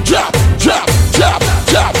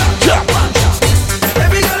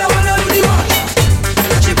 Every girl wanna do the mantra.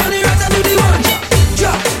 She wanna rap and do the mantra.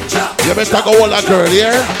 Drop. You better go all a girl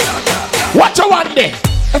here. Watch your one day.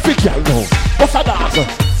 Every girl know. What's a dancer?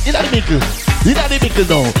 In the middle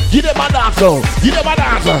now. Give them a dance now.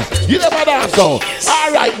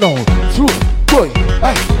 All right now. Through. Boy.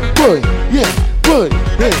 Yeah. Boy.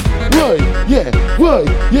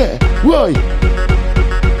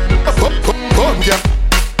 Come here.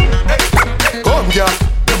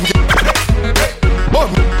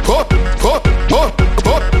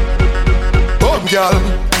 Girl,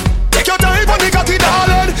 take your time on the cocky,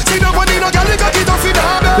 darling. See the money, no girl, the cocky don't fit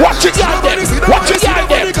darling. Watch it, girl. See the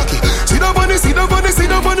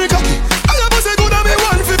money, cocky. I never say good and me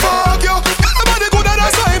want fi fuck you. Everybody good and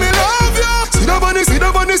that's why me love you. See the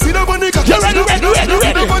money, cocky. You ready?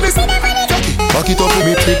 Back it up with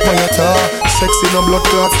me, trick on your tar. Sexy no blood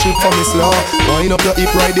clot, strip for me slaw. Wind up your hip,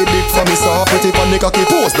 ride the dick for me saw. Put it on the cocky,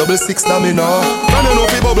 post 6 na me now. Run on up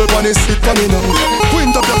the bubble pon the sit for me now.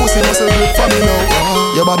 Quint up your pussy muscle grip for me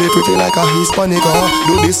now. Your body pretty like a Hispanic.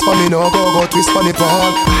 Do this for me now, go twist for me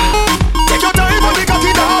pal. Take your time on the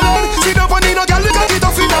cocky, darling. See the money, no girl, the cocky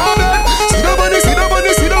tough in darling. See the money,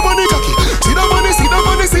 cocky.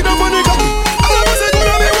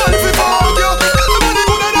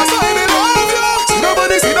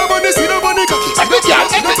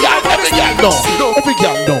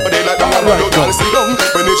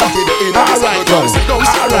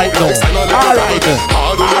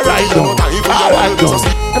 Alright now.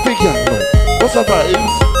 Every girl know. What's the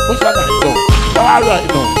vibes? What's the night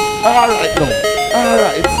now?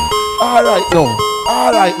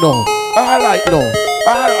 Alright now.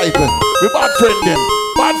 We bad friend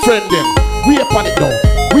them. We upon it now.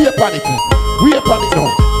 We upon it now. We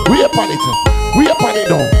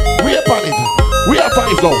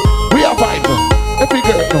are five now. Every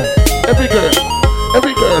girl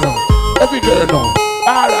now.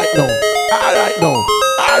 Alright now.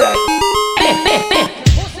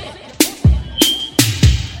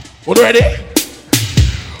 Ready?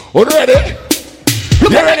 You ready?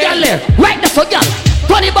 Look at the girl there. Right there, so girl.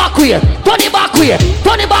 Turn it back way.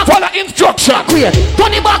 Follow instruction.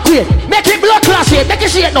 Turn it back way. Make it blood class here. Make it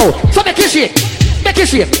shake now. So make it shake.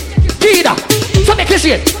 Dida. So make it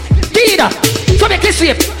shake.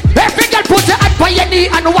 Every girl put your hand on your knee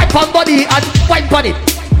and wipe on body and wipe on it.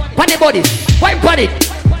 On the body. Wipe on it.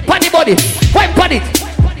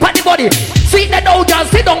 See the now, girl.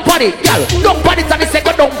 Sit down on it. Girl, don't on it and the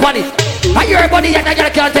second don't on it. I hear everybody and the girl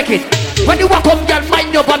can't take it. When you walk home, girl,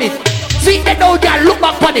 mind your on it. See the now, girl, look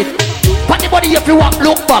back on it. On the body if you walk,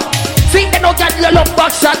 look back. See the now, girl, you look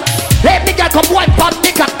back, son. Let me girl come wipe on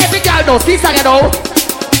the cock. Every girl knows. See something now.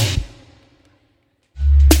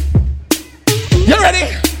 You ready?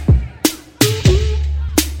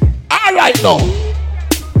 Alright now.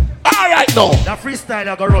 That freestyle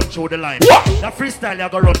you go run through the line. What? That freestyle you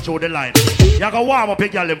go run through the line. You go warm up a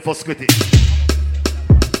girl them for squitty.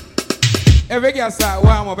 Every girl start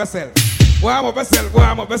warm up yourself. Why?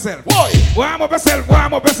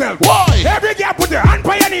 Every girl put your hand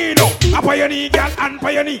on your knee now. Up on your knee, girl, hand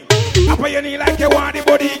on your knee. Up on your knee like you want the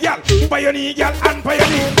body, girl. Up on your knee, girl, hand on your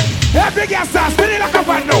knee. Every girl start spinning like a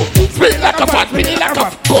fan now. Spinning like a fan.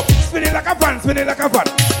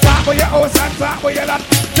 Talk for your house and talk for your lot.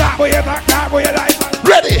 Talk for your back, talk for your life.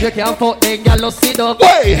 Ready? You can't fuck them, girl, no sit down.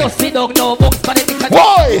 Why? No sit down, no box for the dick.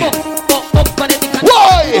 Why? Box for the dick.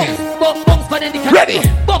 Why? Box for the dick. Ready?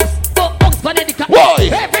 Box for the dick. Why?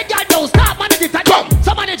 Every girl knows, start manage it. Come.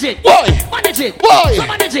 So manage it. Why? Manage it. Why? So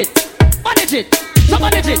manage it. So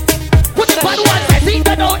manage it. Put it on one side. See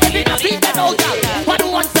the no, every now, see the no, girl.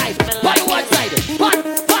 On one side. One.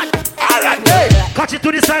 Alright, hey. Catch it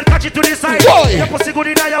to the side. Why? Your pussy good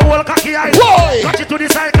in your whole cocky eye. Why? Catch it to the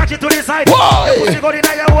side. Why? Your pussy good in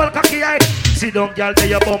your whole cocky eye. Sit down, girl, till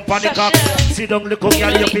your bump on the cock. Sit down, little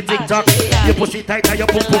girl, you fit TikTok. Your pussy tight and your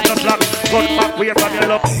pum pum not slack. Gun back way from your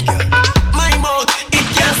love. My mouth, it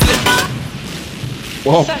can't slip.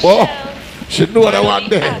 Whoa. She know the one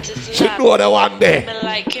there.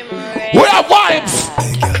 We have vibes.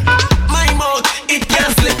 My mouth, it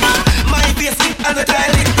can't slip. My face and the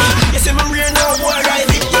toilet. You see me rear now, boy,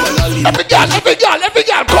 ride it. Every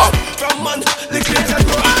girl, come. From man, the creator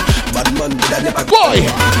go. Bad man, with a never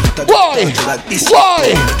Why?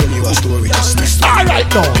 Tell you a story, just listen. Alright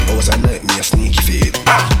now. I was a nightmare, sneaky feet.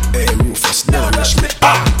 Hey, Rufus, now rush me.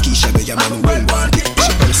 Keisha, be your man, well want it. She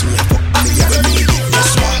promised me a fuck me, I will need it.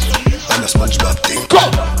 Yes, what? I'm a SpongeBob thing. Go.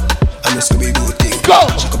 I'm a Scooby-Doo thing. Go.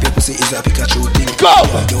 Check up your pussy, is a Pikachu thing. Go.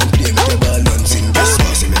 Don't play with your ball and sing. That's why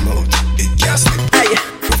I say me mouth, it can't slip.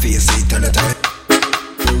 Your face, it on the time.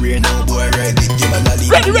 Rear now, boy, ride it. Give a lolly.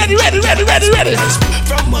 Ready.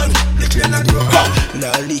 From man, the clean and grow.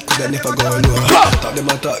 Nah, leak could have never go low. Talk them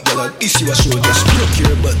a talk, girl, and this you a show. Just look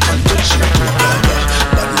your butt and touch your toe.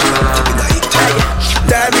 Bad man, tipping a hit.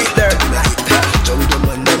 Damn it, there. Jump the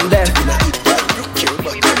man, them there. Tipping a hit. Look your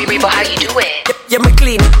butt. But how you do it? Yeah, me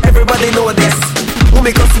clean. Everybody know this.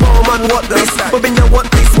 Women cause small man what this. But when you want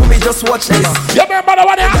this, women just watch this. You remember the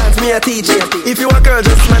one there? Dance me a teach you. If you a girl,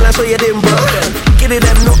 just smile and show your dimple. Kitty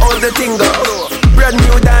them know all the thing go. Brand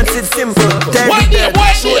new dance, it's simple.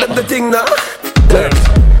 Show them the thing now. Dirt.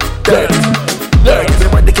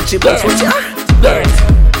 Everybody catch your bunks, watch ya. Dirt.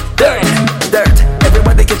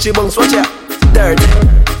 Everybody catch your bunks, watch ya. Dirt.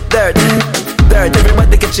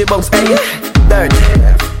 Everybody catch your bunks, hey. Dirt.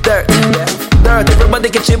 Everybody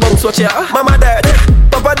catch your bunks, watch ya. Mama dirt,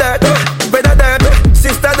 Papa dirt, brother dirt,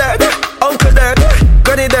 sister dirt, uncle dirt,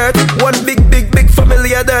 granny dirt. One big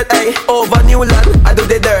family of dirt, hey. Over Newland, I do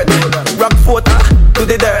the dirt. Rockfort, do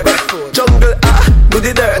the dirt. Jungle, do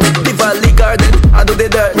the dirt. The Valley Garden, I do the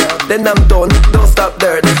dirt. Then I'm done, don't stop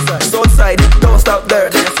dirt. Southside, don't stop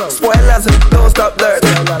dirt. Spoilers, don't stop dirt.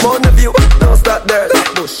 Mountain View, don't stop dirt.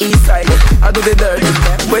 East side, I do the dirt.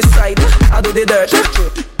 West side, I do the dirt.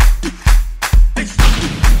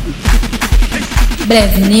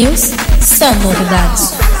 Breve News são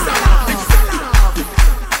novidades.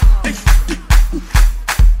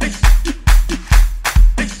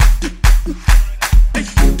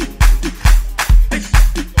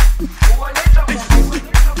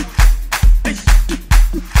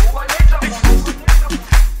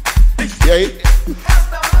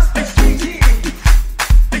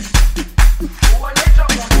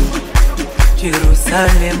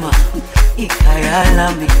 Jerusalema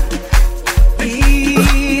ikayalami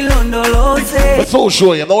ilondoloze. So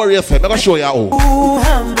show you, no worry yourself. I'm gonna show you how.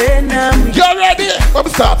 Uhambe nami. You ready? Let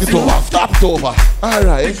me start it over. Start it over. All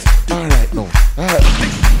right now. All right.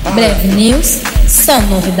 Breve News, são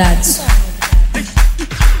novidades.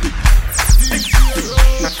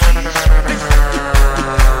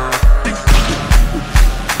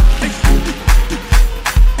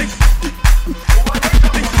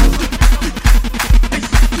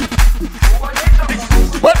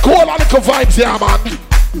 We're cool on the vibes here, man.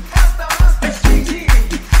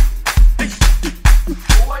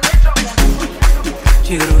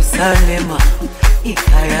 Jerusalema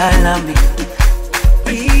ikayalami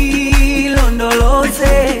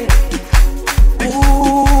ilondoloze.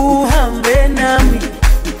 Uhambe nami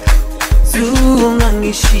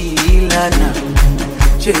zungangishilana.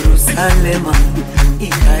 Jerusalema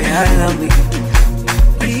ikayalami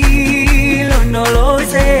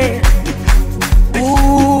ilondoloze.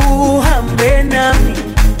 Uhambe nami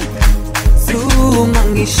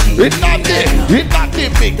zungangishilana. It's not the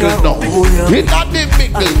mickle no. It's not the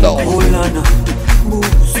mickle no. Awukolana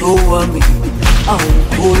buso wami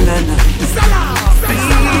awukolana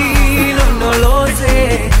ilondoloze.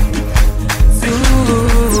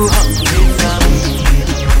 Zuhambe nami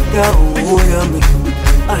dawo yami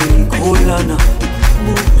awukolana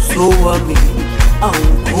buso wami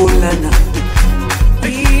awukolana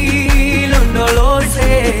ilondoloze.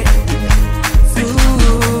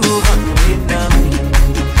 Zuhambe nami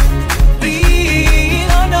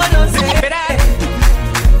ilondoloze.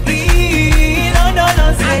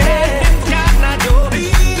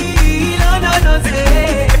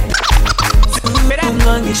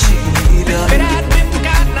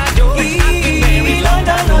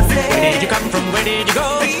 Where did you come from? Where did you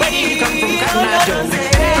go? Where did you come from, Cotton Eye Joe?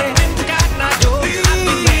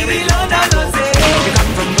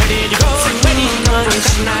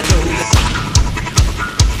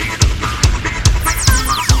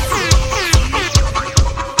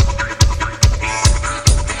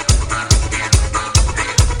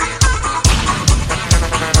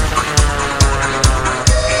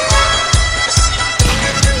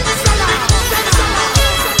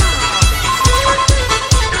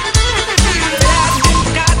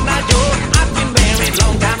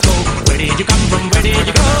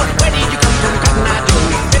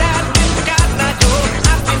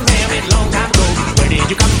 Where did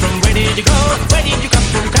you come from? Where did you go? Where did you come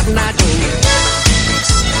from, Cotton Eye Joe?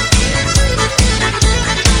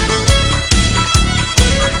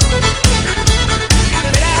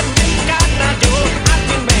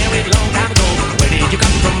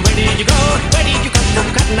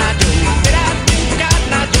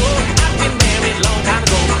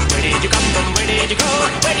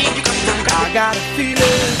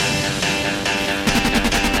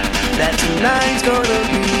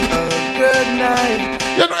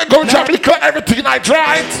 Everything I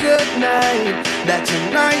tried. Good night. That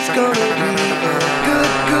tonight's gonna be a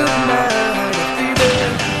good night.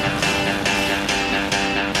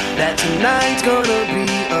 That tonight's gonna be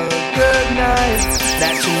a good night.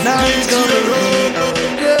 That tonight's gonna be a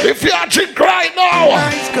good. If you are drink right now,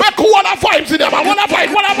 make one of vibes in there, man. One of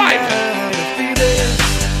vibe.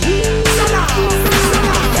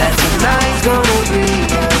 That tonight's gonna be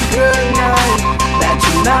a good night. That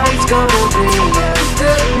tonight's gonna be a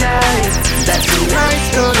good night. That tonight's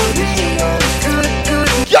gonna be a good.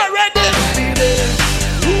 You ready?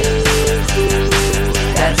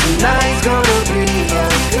 That tonight's gonna be a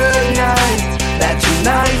good night. That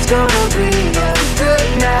tonight's gonna be a good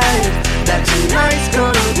night. That tonight's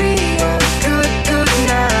gonna be a good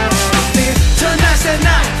night. Tonight's the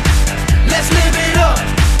night. Let's live it up.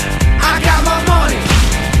 I got my money.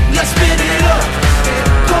 Let's spin it up.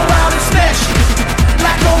 Go out and smash it.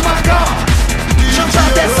 Like oh my God. Jump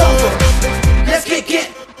out that sofa. Let's kick it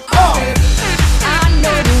off. I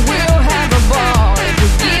know that we'll have a ball if we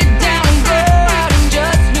get down and go out and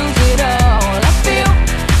just lose it all. I feel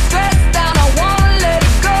stressed out, I wanna let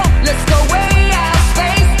it go. Let's go way out,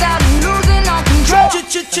 spaced out, and losing all control.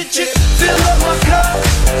 Fill up my cup,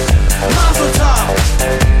 Mazel tov.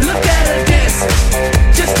 Look at her dance,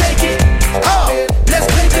 just take it off. Let's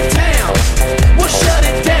paint the town, we'll shut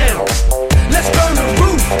it down. Let's burn the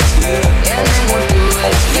roof. Yeah, then we'll do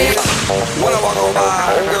it again. When I walk on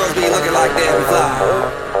by, girls be looking like they be fly.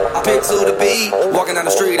 I pick to the beat, walking down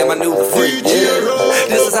the street in my new freak. Yeah.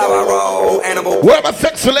 This is how I roll, animal Where my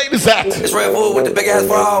sexy ladies at? It's Red Bull with the big ass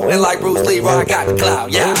bra, and like Bruce Lee, I got the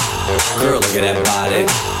clout, yeah. Girl, look at that body.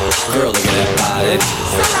 Girl, look at that body.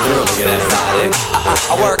 Girl, look at that body.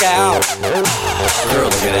 I work out. Girl,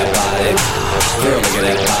 look at that body. Girl, look at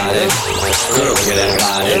that body. Girl, look at that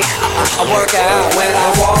body. I work out when I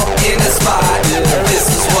walk in the spot. This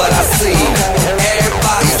is what I see.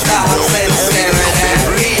 Everybody stops and staring at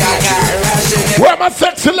me. I got passion. Where my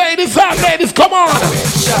sexy ladies at, ladies? Come on.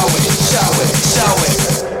 Show it, show it, show it.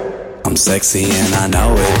 I'm sexy and I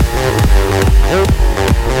know it.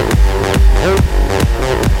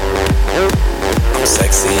 I'm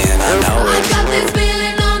sexy and I know it. I got this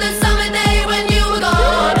feeling on the summer day when you were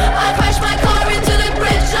gone. I crashed my car into the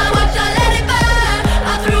bridge, I watched I let it burn.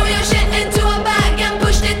 I threw your shit into a bag and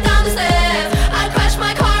pushed it down the stairs. I crashed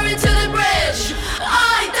my car into the bridge.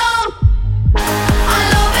 I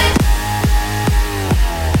love it.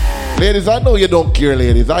 Ladies, I know you don't care,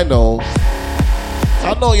 ladies. I know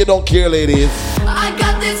you don't care, ladies. I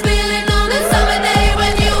got this feeling on the summer day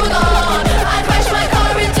when you were gone. I crashed my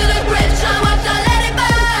car into the bridge, I watched I let it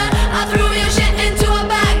burn. I threw your shit into a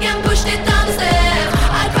bag and pushed it down the stairs.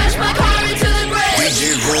 I crashed my car into the bridge. I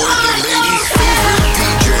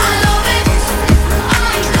love it.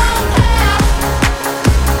 I don't care.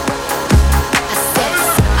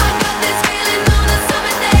 I got this feeling on the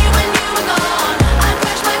summer day when you were gone. I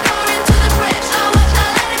crashed my car into the bridge, I watched I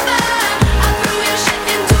let it burn. I threw your shit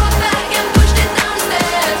into a bag and pushed it down the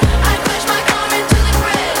stairs. I crashed my car into the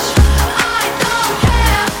bridge. I don't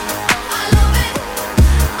care. I love it.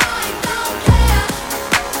 I don't care.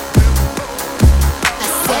 I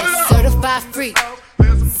said certified freak,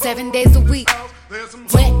 7 days a week.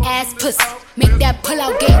 Wet ass pussy, make that pull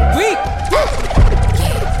out game weak.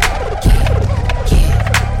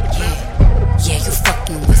 Yeah, you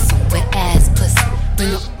fucking with some wet ass pussy.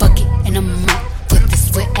 Bring a bucket and a mop for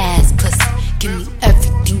this wet ass pussy. Give me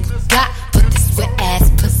everything you got for this wet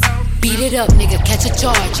ass pussy. Beat it up, nigga, catch a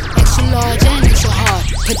charge. Extra large and extra hard.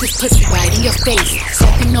 Put this pussy right in your face.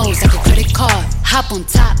 Slap your nose like a credit card. Hop on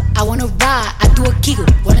top, I wanna ride. I do a kegel,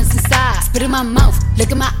 what is inside? Spit in my mouth,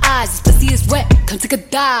 look in my eyes. This pussy is wet, come take a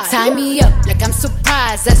dive. Tie me up like I'm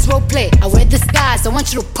surprised, that's roleplay. I wear disguise, I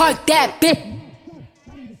want you to park that bitch.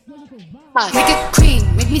 Make it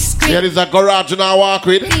cream, make me scream. There is a garage in our walk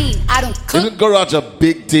with. I don't cook. Isn't garage a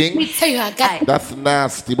big thing? Let me tell you, I got That's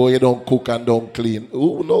nasty, boy. You don't cook and don't clean.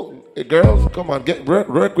 Ooh, no. Hey, girls, come on,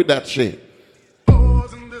 work with that shit.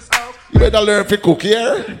 You better learn to cook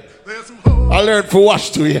here. I learned to wash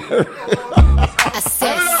too here. I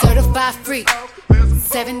said certified freak,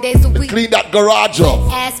 7 days a week. Clean that garage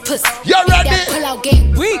up. Ass pussy. You ready? That pull out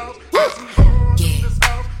game weak.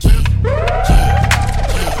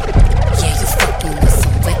 Yeah, you fucking with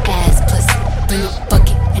some wet ass pussy. Bring a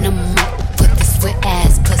bucket and a mop for this wet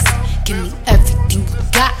ass pussy. Give me everything you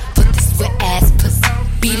got for this wet ass pussy.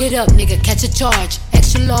 Beat it up, nigga, catch a charge.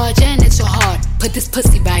 Extra large and extra hard. Put this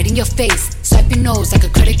pussy right in your face. Swipe your nose like a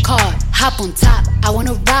credit card. Hop on top, I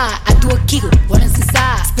wanna ride. I do a kegel, what is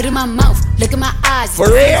inside? Spit in my mouth, look in my eyes. For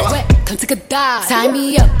real? Wet, come take a dive. Tie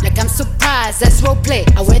me up like I'm surprised, that's roleplay.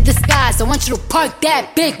 I wear disguise, I want you to park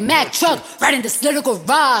that Big Mac truck right in this little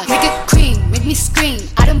garage. Make it cream, make me scream.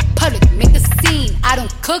 Out in public, make a scene. I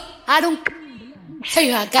don't cook, I don't. Tell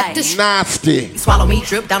you, I got this nasty. Swallow me,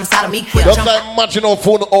 drip down the side of me, quick. Just like much you know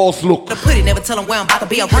phone house look. The put it, never tell him where I'm about to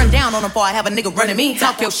be. I'll run down on him before I have a nigga running me.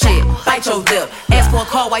 Talk your shit, bite your lip. Ask for a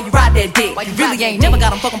call while you ride that dick. You really ain't never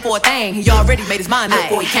got him fucking for a thing. He already made his mind up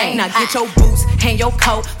before he came. Now get your boots, hang your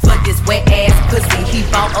coat for this wet ass pussy. He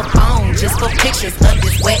bought a phone just for pictures of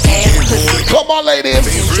this wet ass pussy. Come on, ladies.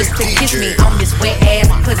 Just to kiss me on this wet ass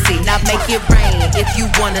pussy. Now make it rain if you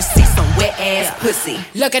wanna see some wet ass pussy.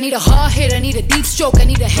 Look, I need a hard hit, I need a deep stroke, I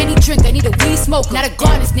need a Henny drink, I need a weed smoke. Not a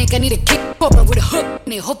garden snake, I need a kick popper with a hook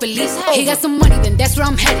in it. Hopefully, he got some money, then that's where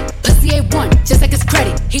I'm headed. Pussy A1, just like his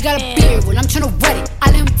credit. He got a beard, well, I'm tryna wet it.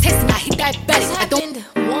 I let him taste it, now he diabetic. I don't.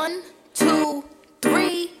 1, 2,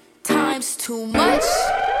 3 times too much.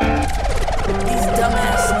 These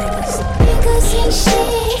dumbass niggas. Niggas ain't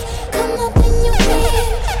shit. Come up in your bed,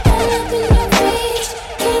 all up in your face.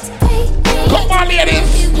 Can't pay me. Come on,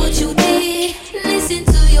 ladies. What you did, listen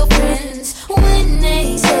to your friends when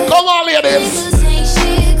they say. Come on, ladies. Niggas ain't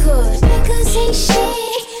shit, 'cause niggas ain't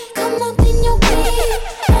shit. Come up in your bed,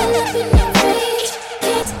 all up in your face.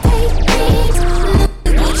 Can't pay me.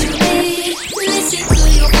 What you did, listen to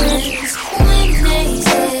your friends when they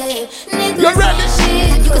say. Niggas ain't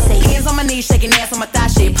shit. You can say hands on my knees, shaking ass on my thigh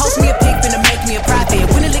shit. Post me a pic, finna make me a profit.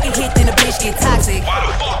 When the liquor hit, then the bitch get toxic.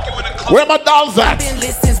 Where my dolls at? Been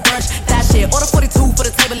listens brunch, that shit. shit. Order 42 for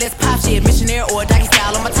the table, let's pop shit. Missionary or doggy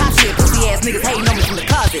style on my top shit. Pussy ass niggas hating on me from the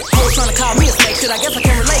closet. Hoes trying to call me a snake shit. I guess I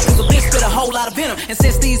can relate, cause a bitch spit a whole lot of venom. And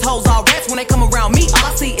since these hoes all rats, when they come around me, all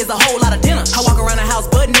I see is a whole lot of dinner. I walk around the house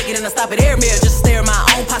butt naked and I stop at air mirror just to stare at my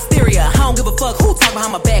own posterior. I don't give a fuck who talk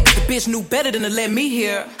behind my back, cause the bitch knew better than to let me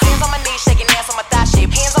hear. Hands on my knees, shaking ass on my thigh shit.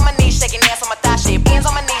 Hands on my knees, shaking ass on my thigh shit. Hands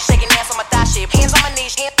on my knees, shaking ass on my thigh shit. Hands on my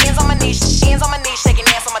knees, hands on my knees, hands on my knees, shaking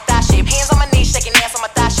ass on my thigh shit. Hands on my knees, shaking ass on my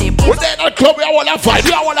thigh shit. We're there in the club, we all want to fight,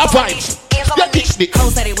 we all want to fight.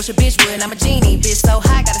 Hoes said it was your bitch would, I'm a genie. Bitch so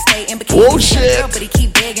high, gotta stay in bikini. Oh shit. Girl, but he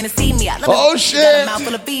keep begging to see me. I love oh him. Shit. Got a mouth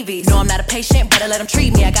full of BVs. No, I'm not a patient, but I let him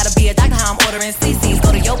treat me. I gotta be a doctor, how I'm ordering CCs.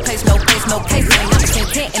 Go to your place, no face, no case. Ain't not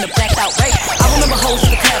content in a blacked out race. I remember hoes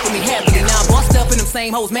used to clap for me happily. Now I'm bossed up and them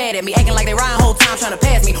same hoes mad at me. Acting like they rhyme whole time trying to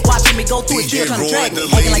pass me. Watching me go through a jail trying to drag me.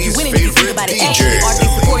 Acting like you winning, you think about it. Actually, are they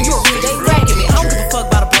supporting you or really they bragging me? I don't give a fuck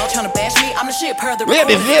about a blog trying to bash me. I'm the shit per the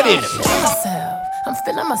ladies. I'm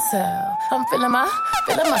feeling myself. I'm feeling myself. I'm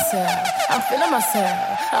feeling myself. I'm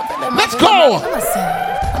feeling Let's go.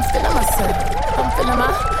 I'm feeling myself. I'm feeling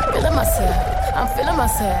myself. I'm feeling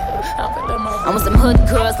myself. I'm with some hood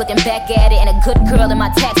girls looking back at it, and a good girl in my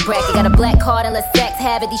tax bracket. Got a black card and let's sex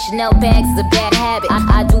have it. These Chanel bags is a bad habit.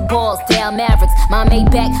 I do balls, down Mavericks. My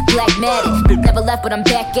Maybach, black Matic. Never left, but I'm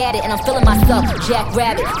back at it, and I'm feeling myself. Jack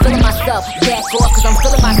Rabbit, feeling myself. Back off, cause I'm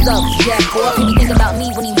feeling myself. Jack off. He be thinking about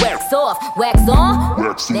me when he wax off. Wax on?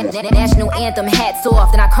 National anthem, hats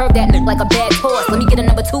off. Then I curve that like a bad horse. Let me get a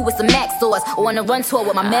number 2 with some Max sauce, or on a run tour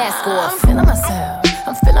with my mask off. I'm feeling myself.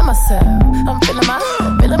 I'm feeling myself. I'm feeling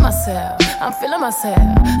myself. I'm feeling myself.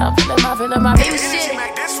 I'm feeling my baby shit.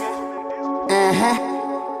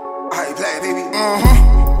 How you play, baby?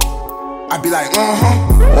 I be like,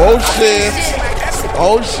 oh shit.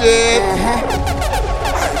 Oh shit.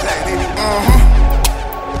 How you play, baby?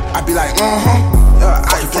 I be like, I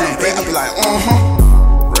you from the bed, I be like,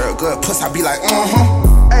 real good puss, I be like,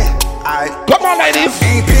 hey. Come on, ladies.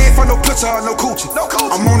 Ain't paying for no picture or no coochie.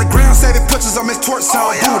 I'm on the ground saving pictures of Miss Twerk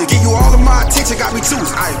sound booty. Give you all of my attention, got me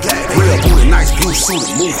choosing. Real booty, nice blue suit,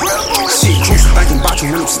 move. Shit crucial, thinking about you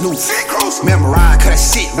when I'm snooping. Memorize, cause that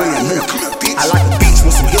shit really move. I like the beach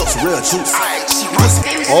with some hips, real juice.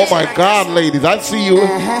 Oh my God, ladies, I see you.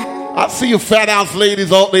 I see you fat ass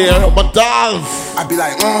ladies out there. My dolls. I be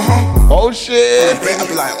like, oh shit. I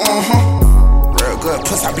be like, real good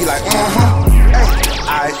puss, I be like,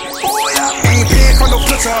 ain't paying for no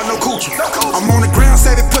picture or no coochie. I'm on the ground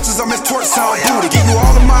saving pictures of Miss Twerk sound booty. Give you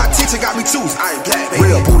all of my attention, got me choosing.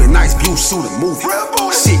 Real booty, nice blue suit and movie.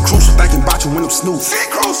 Shit crucial, thinking about you when I'm snooping.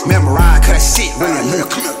 Memorize, cause that shit really move.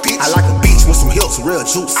 I like the beach with some hips, real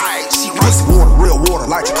juice. Pussy water, real water,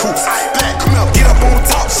 like jacuzzi. Come up, get up on the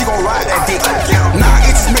top, she gon' ride that dick. 9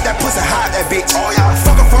 inches make that pussy hide that bitch.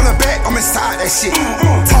 Fuck her from the back, I'm inside that shit.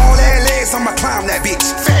 Tall ass legs, I'ma climb that bitch.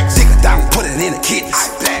 Dig her down, put it in the kidneys.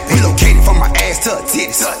 Relocated from my ass to her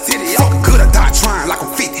titties. Fucking good, I die trying like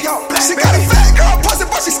I'm 50. She got a fat girl pussy,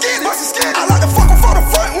 but she skinny. I like to fuck her from the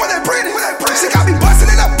front when they pretty. She got me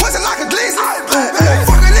bustin' in that pussy like a glizzy.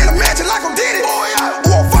 Fucking in a mansion like I'm Diddy.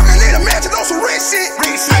 Or fucking in a mansion on some rich shit.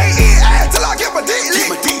 I ain't eat ass till I get my dick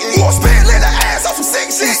lit. Or spend let her ass on some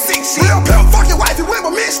sick shit. Real pimp, fuck your wifey with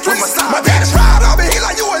my mistress. My daddy proud of me, he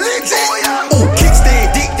like you a legit. Ooh,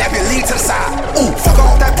 kickstand dick, that been lean to the side. Ooh, fuck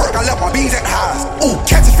off that perk, I left my beans at the highs. Ooh,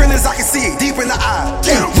 catching feelings, I can see it deep in the eye.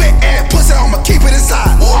 Yeah, wet ass pussy, I'ma keep it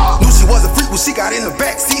inside. Knew she was a freak when she got in the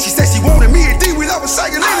back seat. She said she wanted me and D, we love her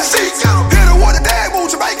shaking in the sheets. Hit her with a dad moon,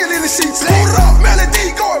 Jamaican in the sheets. Pull it up,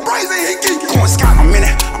 Melody, going brazen, he keep going Scott. I'm in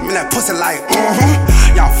that pussy like,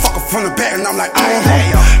 Y'all fuck her from the back and I'm like,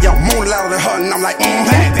 Y'all moan louder than her and I'm like,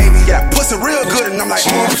 baby, yeah, that pussy real good and I'm like,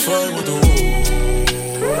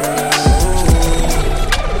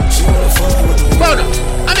 Brother,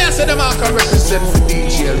 I'm here to say the mark I represent for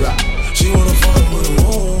DJ Rap. She wanna fuck with the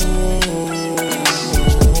wall.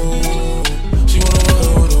 She wanna fuck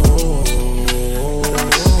with the wall.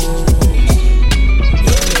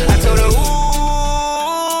 I told her,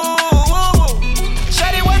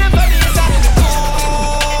 shawty wanna fuck me inside of the pool.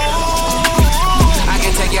 I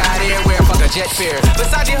can take you out of here, wear fuck a jet fare.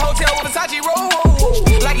 Versace hotel with Versace roll.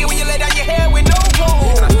 Like it when you lay down your hair with no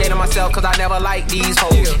clothes. And I stay to myself cause I never like these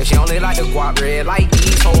hoes. If she only like the guap red like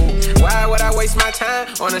these hoes. Why would I waste my time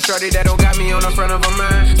on a shorty that don't got me on the front of her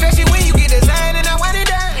mind? Especially when you get designed and I want it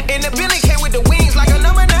done. And the Billy came with the wings like a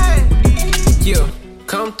number 9. Yeah,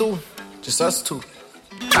 come through, just us two.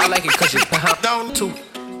 I like it cause you down too.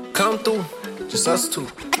 Come through, just us two.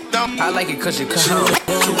 I like it cause you come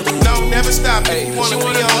through. Don't never stop it. You wanna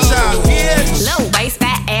be on top. Yeah. Low waist,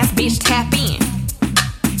 fat ass bitch, tap in.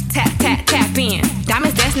 Tap, tap, tap in.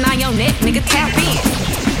 Diamonds dancing on your neck, nigga, tap in.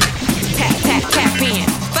 Tap, tap, tap in.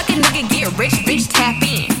 Fucking nigga get rich, bitch, tap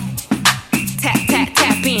in. Tap, tap,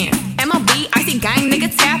 tap in. MLB, icy gang, nigga,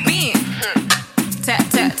 tap in. Tap,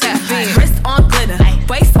 tap, tap in. Wrist on glitter,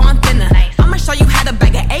 waist on thinner. I'ma show you how to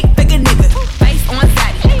bag an 8-figure nigga. Face on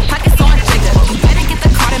zaddy, pockets on jigger. You better get the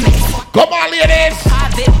car to make it. Come on, ladies.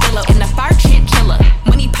 Private villa in the fire shit chiller.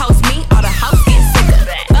 When he post me, all the house get sicker.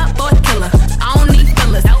 Up boy killer, I don't need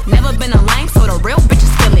fillers. Never been a lame, so the real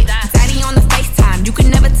bitches feel it. Daddy on the FaceTime, you can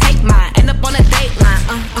never take mine. End up on a date line,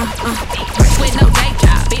 Rich with no day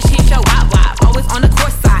job, bitch hit your wop. Always on the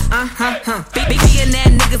course side, Big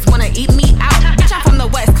billionaire niggas wanna eat me out. Bitch, I'm from the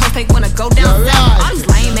West Coast, they wanna go down south. All these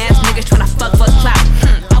lame ass niggas tryna fuck for clout.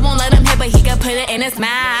 I won't let him hit, but he can put it in his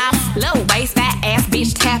mouth. Low waist, fat ass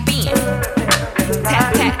bitch, tap in.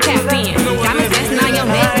 Tap, tap, tap in. Diamond vest on your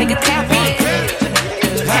neck, nigga, tap in.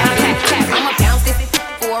 Tap, tap, tap. I'ma bounce this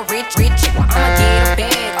for a rich chick. I'ma get a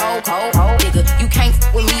bag, oh, cold, nigga. You can't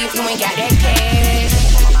f with me if you ain't got that cash.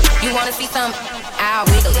 You wanna see some? I'll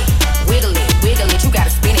wiggle it. You gotta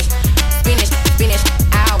spin it.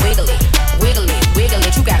 I'll wiggle it.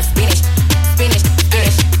 You gotta spin it.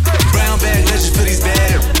 Brown bag legends for these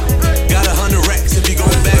bad. Got 100 racks if you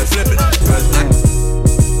going back flipping.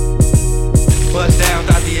 Bust down,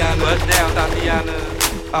 Tatiana.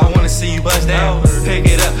 I wanna see you bust down. Pick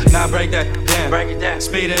it up, now break that down.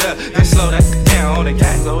 Speed it up, then slow that down on the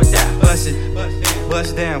gang. Bust it,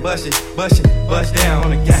 bust down, bust down on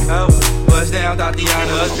the gang. Bust down, Tatiana.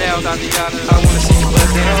 I wanna see you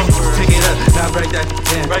bust down. Pick it up, now break that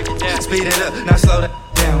down. Speed it up, now slow that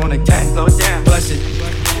down on the gang. Bust it,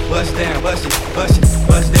 bust down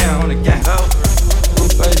on the gang.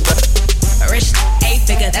 Rich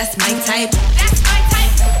 8-figure, that's my type.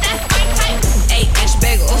 8-inch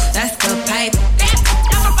bagel, that's the pipe.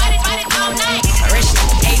 Rich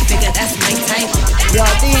 8-figure, that's my type. Yo,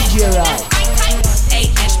 DJ right.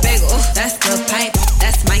 8-inch bagel, that's the pipe.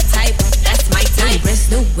 That's my type.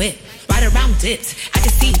 Wrist, new whip, right around it. I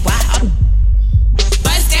can see why I'm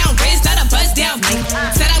buzz down, wrist, not a buzz down.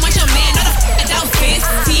 Said I want your man, not a down fist.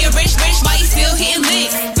 See you rich, why you still hitting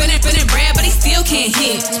licks? Finna bread, but he still can't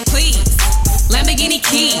hit. Please, Lamborghini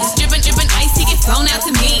keys, drippin' ice, he get flown out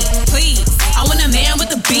to me. Please, I want a man with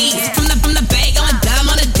the beats. From the bag, I'm a dime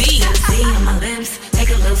on a D. See on my lips, take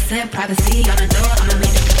a little sip, privacy on the door, I'ma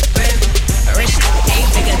make it rip. Rich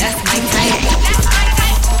 8-figure, that's my type.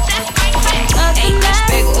 8-inch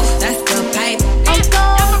bagel, that's the pipe.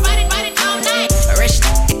 Rich.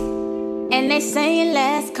 And they saying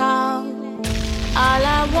last call. All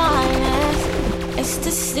I want is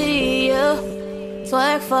to see you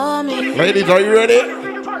twerk for me. Ladies, are you ready?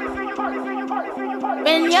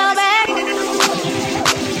 Bend your back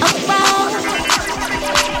around.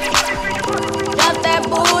 Drop that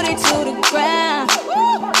booty to the ground.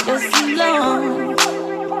 Just as long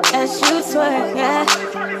as you twerk, yeah,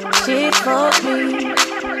 shit for me.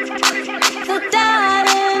 So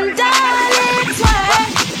darling, twerk for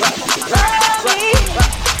me.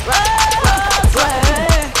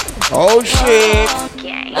 Oh shit!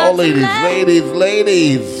 Oh ladies.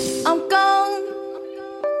 I'm gone,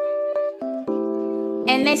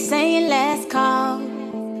 and they saying last call.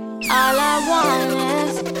 All I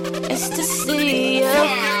want is to see you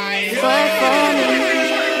twerk for me.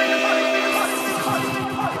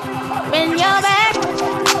 Bend your back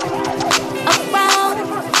around,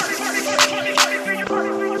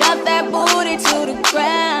 drop that booty to the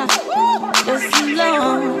ground. Just as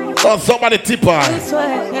long. Oh, somebody tip on.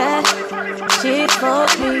 Twerk, yeah, shit for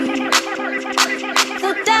me. So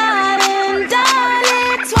darling,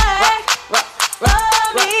 twerk for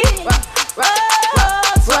me.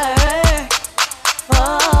 Twerk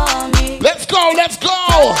for me. Let's go.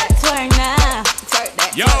 Twerk now. Twerk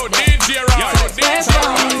that. Yo, DJ Rock. Twerk for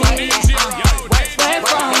me. Twerk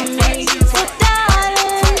for me. So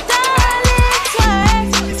darling, twerk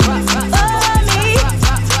for me.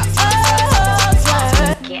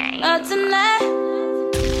 Twerk. Not tonight.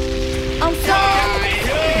 I'm sorry.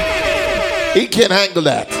 He can't handle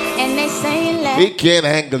that. And they saying that. He can't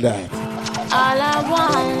handle that. All I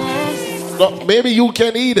want is No, maybe you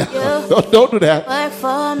can either. Don't do that. work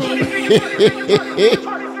for me.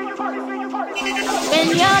 Bend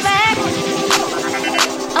your back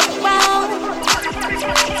around,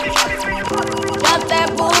 drop that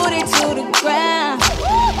booty to the ground.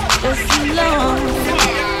 Just as long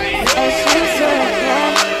as you twerk, yeah,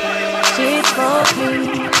 shit for me.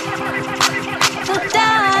 So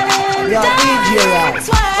darling, twerk.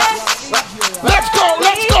 Let's go.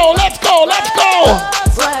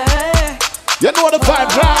 You know the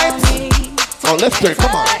vibe, right? Oh, let's turn.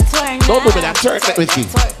 Come on. Don't move it. That turn with me.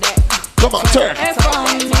 Come on, turn. Twerk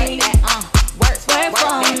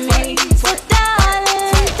for me.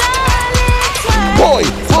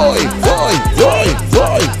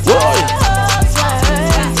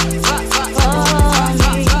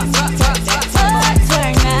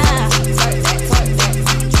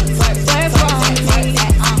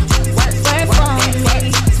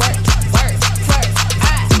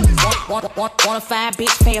 Want a fine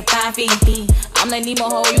bitch, pay a fine fee. I'm like Nemo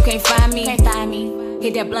ho, you can't find me.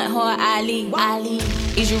 Hit that blunt hard, Ali.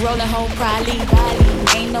 Is you rolling home, probably.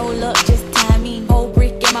 Ain't no luck, just timing. Whole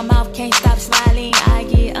brick in my mouth, can't stop smiling. I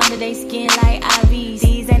get under they skin like IVs.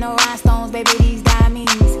 These ain't no rhinestones, baby, these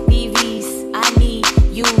diamonds. BVs, I need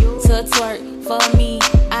you to twerk for me.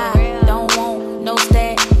 I don't want no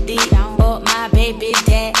static, but my baby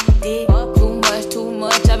daddy. Too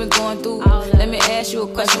much, I've been going through. Let me ask you a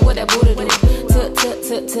question, what that booty do?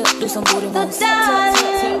 Do some booty moves.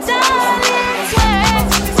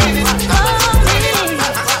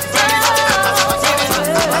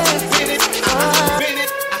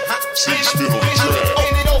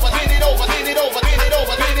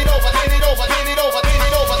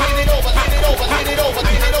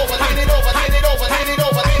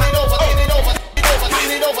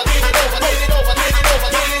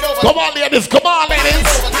 Come on, ladies, come on, ladies.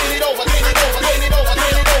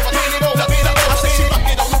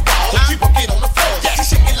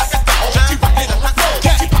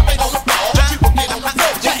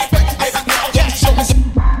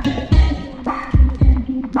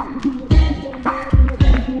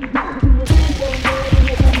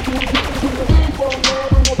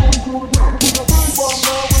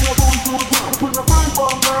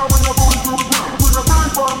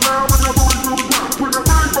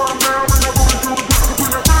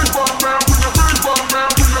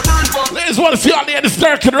 Want to see all ladies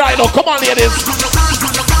circling right now. Come on, ladies.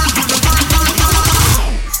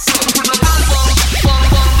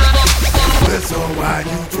 Listen, why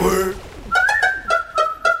you twerk?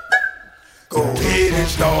 Go ahead and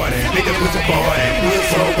start it. Nigga, put your boy in.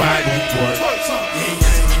 Listen, why you twerk?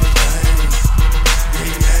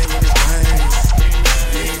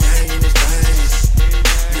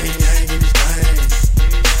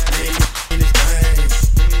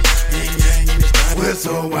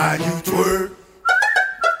 So why you twerk?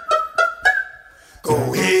 Go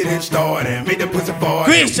ahead and start and make the pussy boy.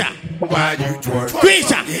 Grisha. Why you twerk?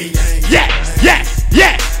 Grisha. Yeah.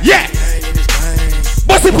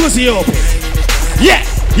 Bust the pussy open. Yeah.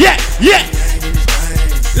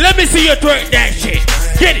 Let me see you twerk that shit.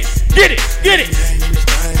 Get it.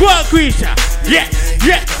 Go on, Grisha. Yeah.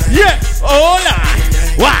 Oh,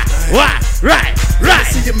 Lord. Why? Right.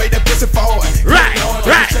 See you make that pussy forward. Right.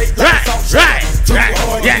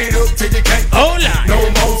 Yeah. Oh, Lord. No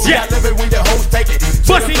more. See, I love it when your hoes take it.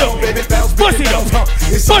 Bust it up.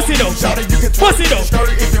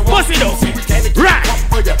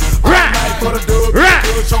 Right.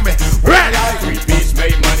 Bitch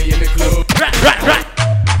made money in the club. Right.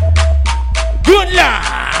 Good Lord.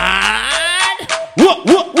 What?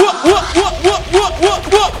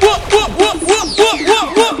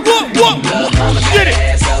 Get it.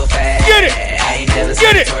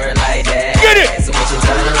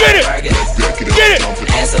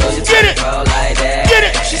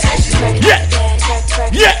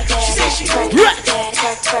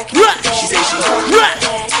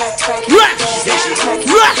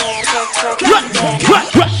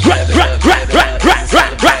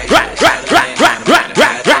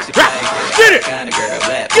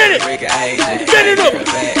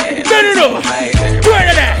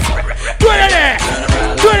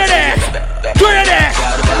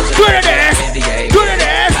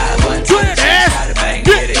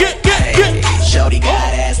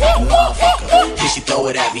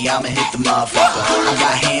 I'ma hit the motherfucker. I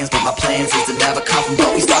got hands, but my plans is to never come from.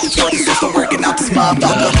 But we start to twerking, so start working out this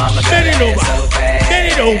motherfucker. Bend it over.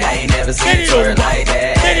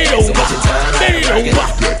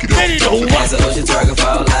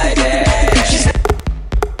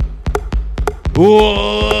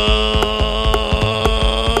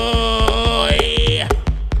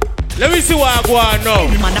 Let me see what I go on now.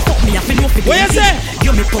 What you say?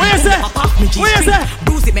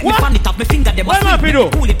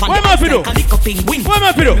 What am I to do?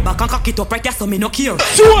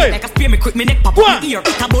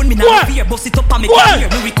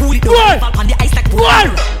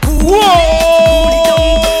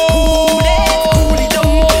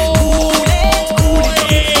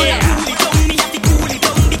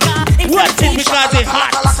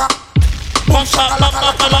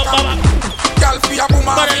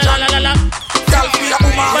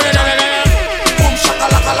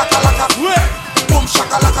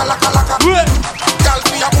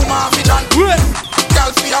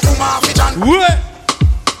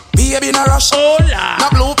 Baby, no rush. No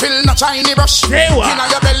blue pill, no shiny brush. Inna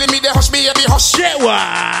your belly, me the hush, baby, hush.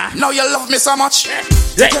 Now you love me so much.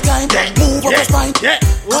 Take your time, move up your spine.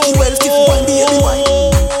 Cocky well stiff, one baby wine.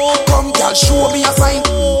 Come, girl, show me a sign.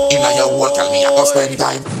 Inna your world, tell me I go spend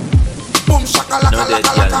time. Boom, shaka laka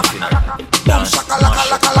laka laka. dance.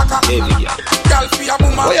 Heavy girl.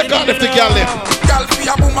 Where you got the girl left? Girl, fi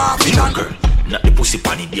a boom off the girl. Not the pussy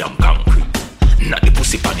pan the damn concrete. Not the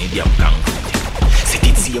pussy pan the damn concrete. Set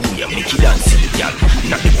it same way, make it dance, girl.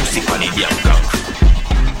 Not the pussy pan the damn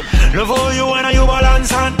concrete. Love how you wanna you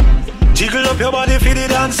balance and jiggle up your body for the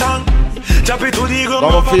dance song. Chop it to the ground.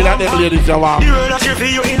 Don't feel like them ladies you want.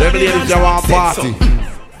 Them ladies you want party.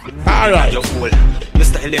 Alright. You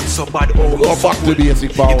style them so bad, oh. Go back to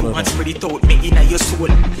basic power. You put and spread it out, me inna your soul.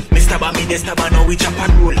 Me stab a me, they stab a now we chop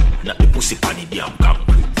and roll. Not the pussy pan the damn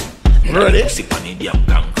concrete. Ready? The pussy pan the damn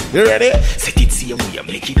concrete. You ready? Set it same way,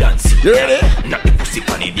 make it dance. You ready? Not the pussy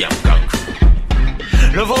pan the damn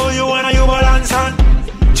concrete. Love how you wanna you balance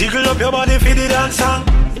and jiggle up your body for the dance song.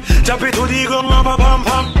 Chop it to the ground, pam pam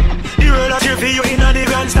pam. The world a cheer for you inna the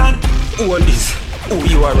grandstand. Who is? Who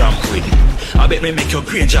you are ramp with? I bet me make your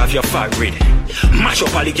cringe off your forehead. Mash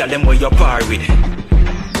up all the girl them where you par with.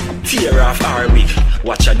 Tear off our wig.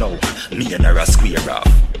 Watch her now, me and her a square off.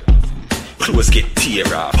 Clothes get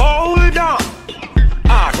tear off. Hold on.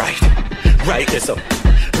 Alright, right this up,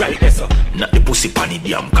 right this up. Not the pussy pan the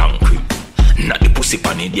damn concrete. Not the pussy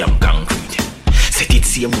pan the damn concrete. Set it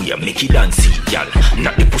same way, make it dance, girl.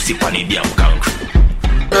 Not the pussy pan the damn concrete.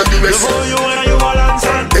 Love how you wanna you balance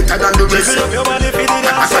and better than the rest. jiggle up your body for the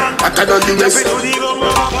dance song. Better than the rest. Chop it to the ground,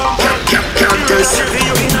 Can't test.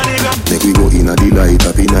 Make we go in a delight,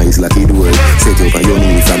 happy nice like it world. Set up on your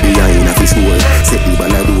knees and behind a fish hole. Set the ball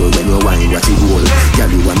a door when you wine, watch it roll. Girl,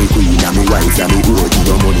 you are me queen, and me wife, and me whore. Give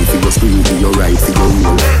your money for your spree, give your right for your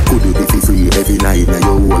whole. Could you be for free every night, now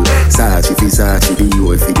your whole. Sachi for Sachi, the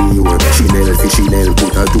your for the your. Chanel for Chanel,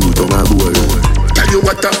 put a two tongue a goal. Tell you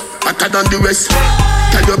what, better than the rest.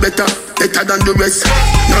 Tell you better than the rest.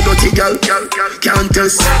 No dirty girl, can't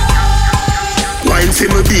test. Wine for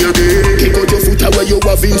me baby. Kick out your foot away, you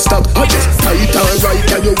have in stop. I just tight and right,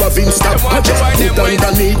 tell you have in stop. I just put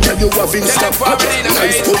underneath, tell you have in stop. I just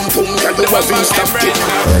nice pum pum, tell you have in stop.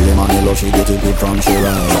 Early morning love, she get it good from she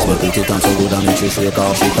rise. But it and so good and make she shake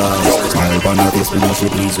off she ties. Smile upon her face, me know she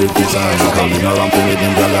pleased with this eyes. Coming around to with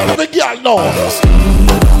them girl. The girl know.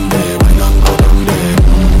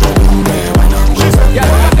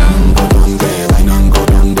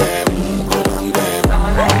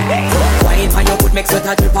 Make sweat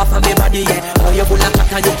a drip off of me body, yeah. How you full of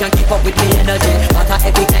chat and you can keep up with me energy. What a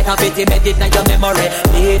epic night of it, embedded in your memory.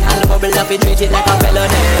 Need hand bubble up, it treat it like a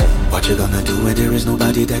felony. What you gonna do when there is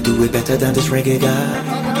nobody that do it better than this reggae guy?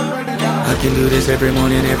 I can do this every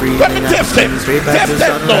morning, every evening. I can straight back to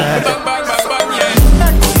sunrise.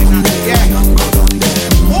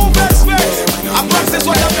 Who best best? I practice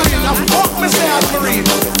what I'm doing. I fuck me say I'm marine.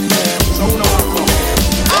 So now I come.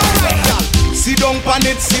 Alright, y'all. Sit down pan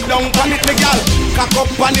it, me gal. Cock up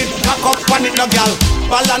pan it, no gal.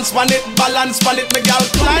 Balance pan it, me gal.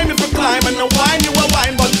 Climb if you climb and no wine, you a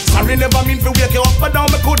wine. But sorry, never mean to wake you up, but down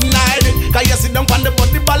me couldn't hide it. Cause you sit down pan the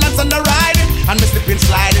body balance and the ride it. And me slip and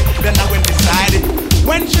slide it, then I went beside it.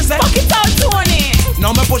 When she said, fuck it out, Tony.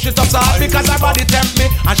 Now me push it up so hard because her body tempt me.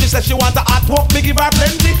 And she said she want a hot walk, me give her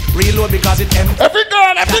plenty. Reload because it empty. Every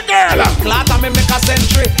girl. Clot and me make a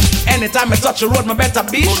century. Anytime I touch a road, me better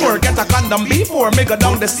be sure. Get a condom before me go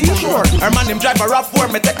down the seashore. Her man him drive a rough for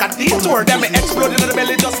me take a detour. Then me explode in the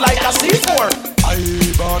belly just like a C4. I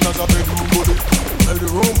born as a bedroom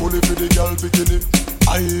bully for the girl bikini.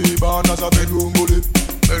 I born as a bedroom bully.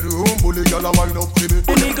 Bedroom bully, girl a wind up to me.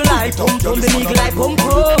 The nigga like pum pum, the nigga like pum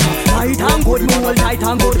pum. Tight and good, me hold tight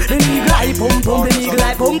and good. The nigga like pum pum, the nigga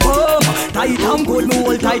like pum pum. Tight and good, me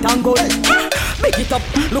hold tight and good. Make it up,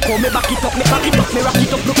 look how me back it up, me cock it up, me rock it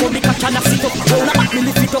up. Look how me catch and I sit up. Roll a back, me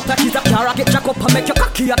lift it up like it's a car. I get jack up and make your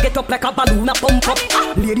cocky, I get up like a balloon, a pump up.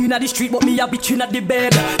 Lady inna the street, but me a bitch inna the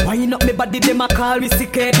bed. Wind up me body, them a call me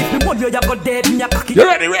sick head. If me body you go dead, me a cocky. You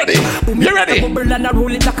ready? You ready? Bubble and I roll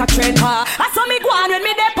it like a train car. I saw me go on when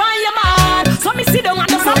me dey on your man. So me sit down and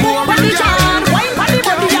just a boom on the jam. Wine on the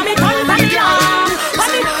body and me tongue on the arm.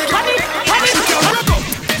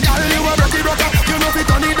 Girl, you a rocky rocker. You know fi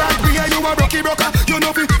turn it that way. You a rocky rocker. You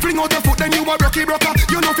know fi fling out your foot, then you a rocky rocker.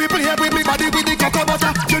 You know fi play with me body with the cocoa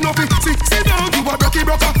butter. You know fi sit down. You a rocky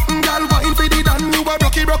rocker. Girl, wine fi the dan. You a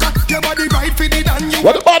rocky rocker. Your body right fi the dan.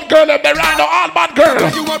 What the bad girl up there right now? All bad girl.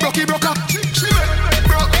 You a rocky rocker.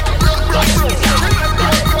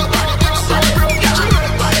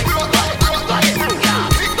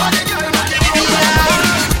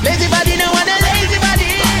 Lazy body no want a lazy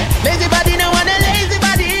body. Lazy body no want a lazy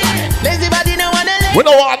body. Lazy body no want a lazy. We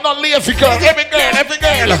don't want no lazy girl. Every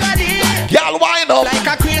girl. Girl, wind up. Like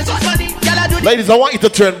a crazy body. Girl, I do Ladies, I want you to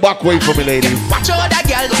turn back way for me, ladies.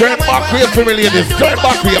 Turn back way for me, ladies. Turn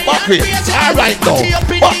back way, back way. All right now.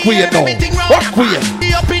 Back way now. Back way.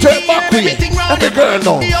 Turn back way. Every girl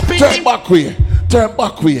now. Turn back way. Turn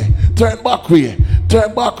back way. Turn back way.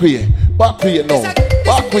 Turn back way. Back way now.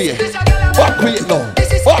 Back way. Back way now.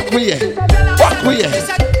 Back way. Back way.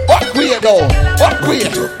 Back way now. Back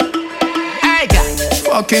way.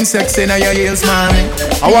 Fucking sexy now your heels, mommy.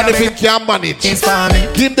 I want to think you can manage. Give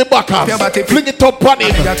him the back up. Fling it up on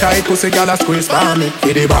him. Your tight pussy girl a squeeze for me.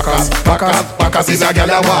 Give the backers. Backers is a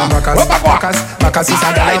girl a want. Backers is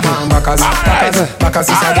a girl a want.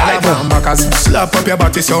 Backers is a girl a want. Backers. Slap up your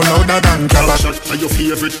body so louder than clappers. Shot your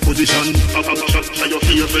favorite position. Shot your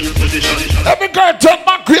favorite position. Every girl turn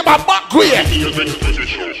back way, my back way.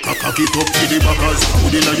 Cock it up to the backers.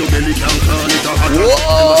 Put in your belly, can't call it a hot.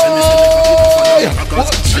 Whoa!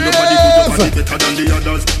 Nobody do your body better than the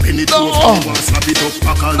others. Pin it over, you want slap it up,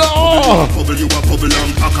 packers. Bubble, you a bubble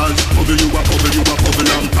and packers. Bubble, you a bubble, you a bubble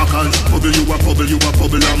and packers. Bubble, you a bubble, you a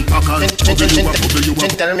bubble and packers. Bubble, you a bubble, you a. She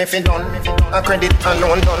tell me if it done, a credit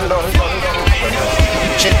alone, done.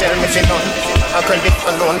 She tell me if it done, a credit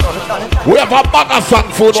alone, done. We have a bag of song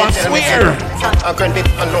food, I swear. A credit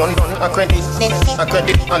alone, done. A credit alone, done. A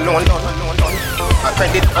credit alone, done. A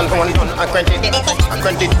credit alone,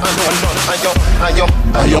 done.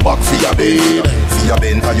 Ayo back for your bed. For your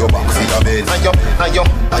bed, ayo back for your bed. Ayo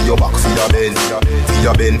back for your bed. For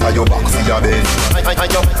your bed, ayo back for your bed.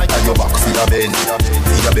 Ayo back for your bed.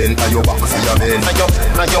 For your bed, ayo back for your bed.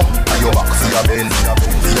 Ayo back for your bed.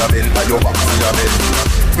 For your bed, ayo back for your bed.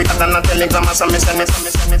 We got a telegram as a me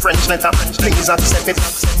French letter. Please accept it.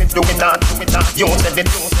 Do it hard. You said it.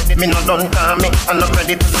 Me no done call me and no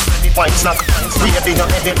credit. White snack. Ready your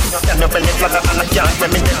edit. Can you belly flatter and I can't when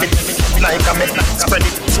me debit. Like a bed. Spread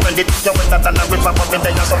it. You wet that and a river up in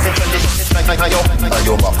there. You're something trendy. Ayo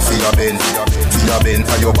back for your bed. For your bed.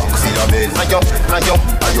 Ayo back for your bed. Ayo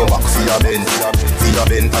back for your bed. For your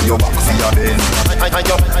bed. Ayo back for your bed.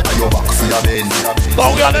 Ayo back for your bed.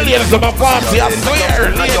 Oh, we are the ladies of my party, I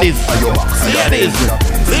swear. Ladies.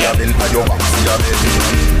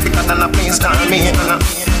 Because I'm a please call me and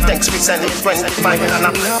text me send it 25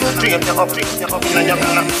 and treat you up in your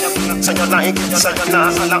color. So you like, so you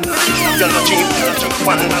not allow. You're not cheap, $1.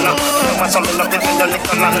 What's all of it in your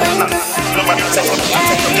little land? Nobody say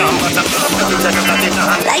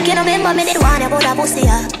like you remember me did one about a pussy.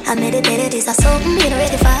 I meditated this a something you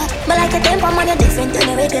ready for. But like a temper man you're different than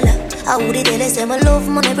a regular. I would tell you say my love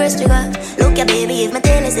money breast trigger. Look ya baby, if me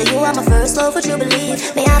tell you say you are my first love, would you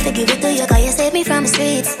believe? Me have to give it to you cause you saved me from the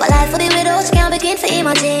streets. But life for the without you can't begin to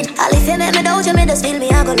imagine. All if you make me doubt you, me just feel me,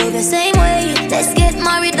 I go love you same way. Let's get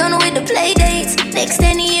married, done with the play dates. Next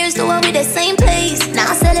 10 years, do it with the same place.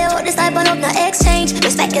 Now sell you out this type of no exchange.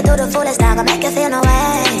 Respect you to the fullest, now gonna make you feel no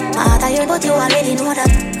way. My heart tired, but you already know that.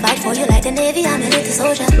 Fight for you like the Navy, I'm a little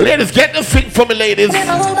soldier. Ladies, get the thing for me, ladies.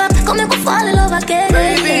 Never hold back, come and go fall in love again.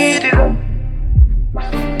 Baby,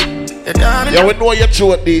 yeah, we know you're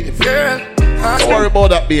true at the girl. Don't worry about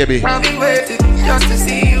that, baby. I've been waiting just to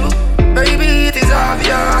see you. Baby, it is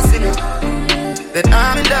obvious in you that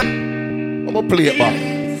I'm in love. I'm gonna play it back.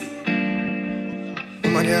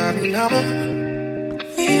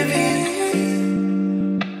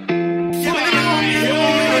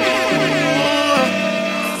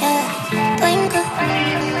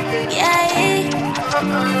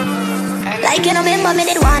 Like you remember me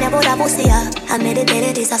did one about a pussy. I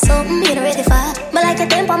meditated this a something you ready for. But like a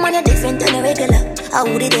temper man you're different than a regular. I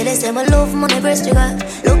would tell you say my love money breast trigger.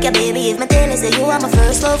 Look ya baby, if me tell you say you are my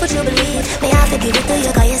first love, would you believe? Me have to give it to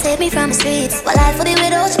you cause you saved me from the streets. But life for the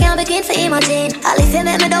without you can't begin to imagine. All if you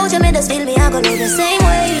make me doubt you, me just feel me, I go love the same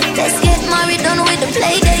way. Let's get married, done with the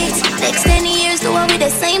play dates. Next 10 years, do it with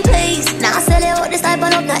the same place. Now sell you out this type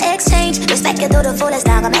of no exchange. Respect you to the fullest,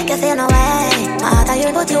 now gonna make you feel no way. My heart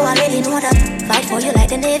tired, but you already know that. Fight for you like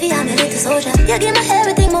the Navy, I'm a little soldier. You give me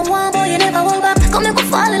everything I want, boy, you never hold back. Come and go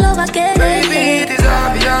fall in love again. Baby, it is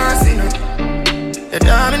obvious, you know that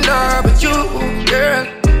I'm in love with you, girl.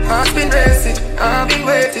 I've been racing, I've been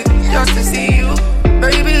waiting just to see you.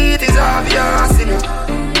 Baby, it is obvious, you know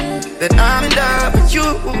that I'm in love with you,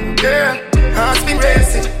 girl. I've been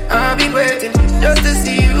racing, I've been waiting just to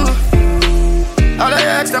see you. All I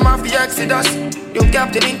ask them off the Exodus. You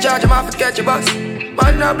captain in charge, I'm off to catch your bus.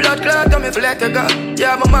 Man, no blood clot, tell me for let you go.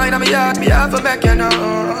 Yeah, my mind, I'm a yard, me have to make you know.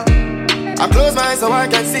 I close my eyes so I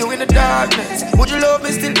can see you in the darkness. Would you love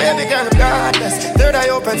me still, baby, girl, regardless? Third eye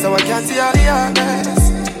open so I can see all the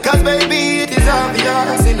darkness. Cause baby, it is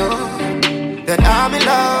obvious, you know that I'm in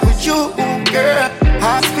love with you, girl.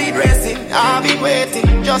 Heart speed racing, I've been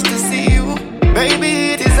waiting just to see you.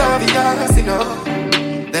 Baby, it is obvious, you know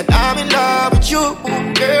that I'm in love with you. you,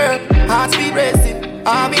 girl. Heart's been racing,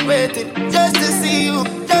 I've been waiting just to see you,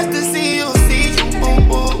 see you.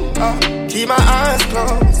 Keep my eyes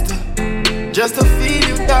closed, just to feel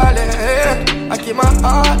you, darling. I keep my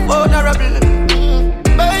heart vulnerable.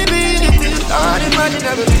 Baby, it is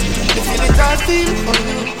unimaginable. The feelings I feel for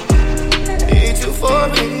you, need you for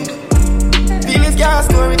me. Feelings can't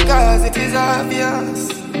store it 'cause it is obvious.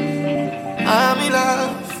 I'm in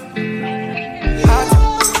love.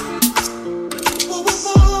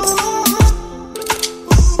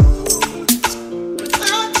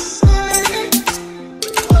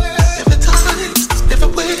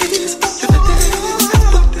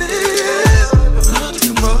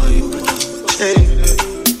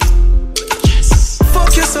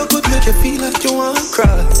 You feel like you want to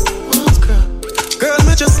cry. Girl,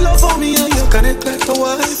 me just love on me and you connect like the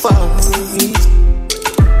Wi-Fi.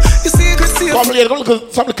 You see, good see. Come ladies,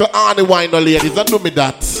 some little honey wine, no ladies, don't do me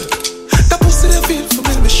that. That pussy they feel for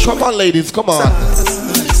me, come on, ladies, come on.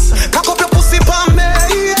 Cock up your pussy pa me,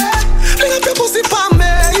 yeah. Bring up your pussy pa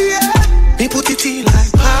me, yeah. Me put it in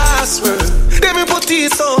like password. Then me put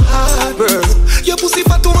it so hard, bro. Your pussy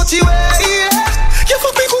for too much, yeah. You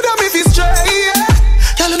fuck me good and me feel straight, yeah.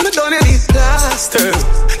 Tell me done any plaster.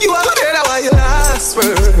 You are better while you last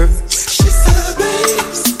word. She said,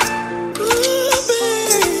 babes,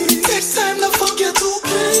 babe, next time the fuck you too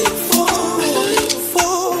painful.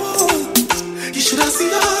 You should have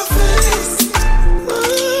seen her face.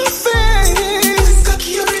 Face.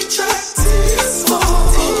 Cocky you retracted.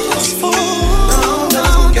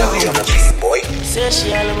 No, boy. Say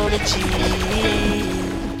she all about the G.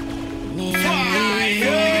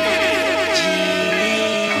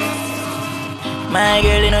 My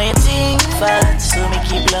girl, you know you think fast, so me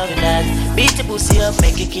keep loving that. Beat your pussy up,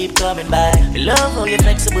 make you keep coming back. Me love how you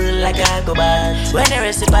flexible like a go bad. When you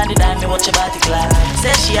rest upon the dime, me watch your body clap.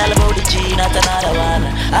 Say she all about the G, not another one.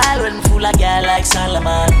 I'll run full of girl like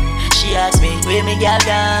Solomon. She asked me, where me girl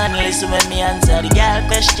gone? Listen when me answer the girl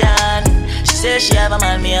question. She says she have a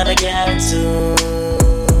man, me have a girl too.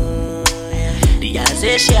 The girl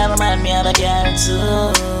says she have a man, me have a girl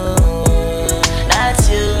too. That's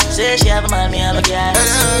you. Say she have a man, me have a girl.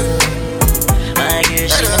 My girl,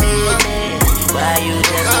 she don't need me. Why you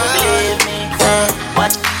just don't believe me?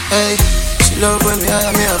 What? Hey, she love when me I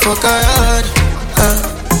fuck her hard.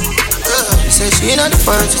 She say she not the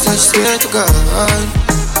first, she said she swear to God.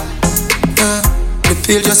 The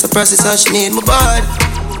pill just a process, how she need my body.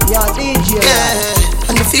 Yeah,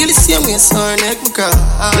 and the feel the same way, so her neck me cry.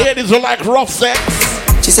 Ladies who like rough sex.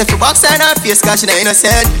 She said for box her in her face, 'cause she not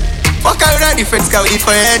innocent. Fuck her with a different scout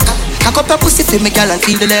different. Cock up her pussy for me, girl, and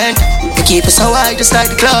feel the length. We keep it so high, just like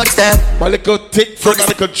the cloud step. My little tick from a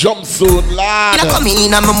little jumpsuit, lad. You know come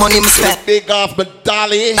in and my money me spend. Big off my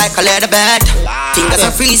dolly. Like a leather bag. Fingers are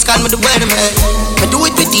freeze, call me the weatherman. I do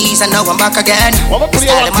it with these and now I'm back again. I'ma play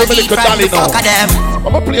one for me little dolly now.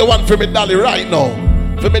 I'ma play one for me dolly right now.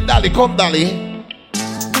 For me dolly, come dolly.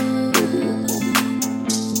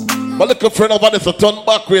 My little friend over there, so turn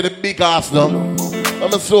back with the big ass now.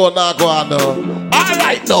 I'm so now go on now.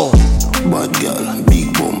 Alright now. Bad girl,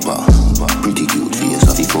 big bumper, pretty cute face,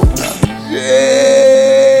 happy fuck that.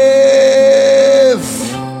 Yes.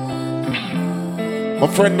 My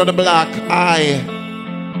friend on the black eye.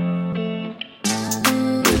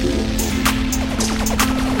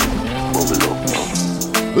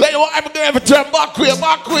 Lady, what I'm gonna turn back way.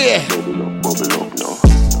 Bubble up now.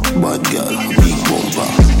 Bad girl, big bumper,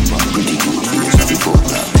 pretty cute face, happy fuck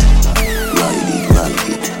that. Ride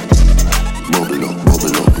it. Bubble up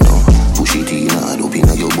now. Push it in hard up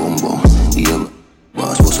inna your bum bum. Yeah,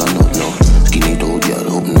 boss what's a nut now. Skin it out, girl,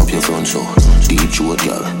 open up your front so. Deep throat,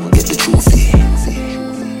 girl, get the trophy.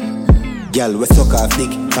 Girl, we suck her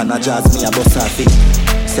dick. Can I jazz me a bust her feet?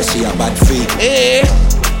 Say she a bad freak. Hey.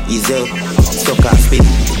 Easy, suck her spit.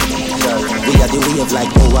 We are the wave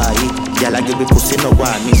like Hawaii. Girl, I give me pussy no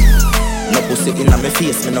warning. No pussy inna me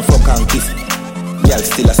face, me no fuck and kiss. Girl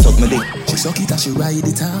still a suck me dick. She suck it as she ride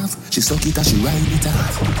it off. She suck it as she ride it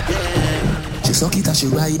off. She suck it as she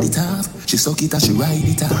ride it off. She suck it as she ride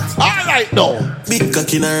it off. Alright now. Big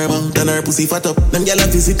cock in her mouth and her pussy fat up. Them gyal a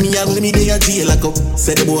visit me and me they a jail lock up.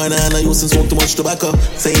 Say the boy and I used to smoke too much tobacco.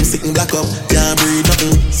 Say him sick and black up. Can't breathe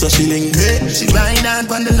nothing. So she link. Hey, she ride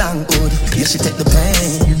on the long board. Yeah, she take the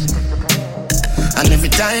pain. And every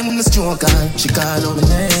time when the stroke on, she call out my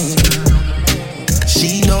name.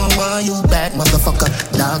 She don't want you back, motherfucker.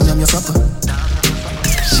 Dog, them your supper.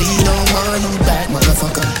 She don't want you back,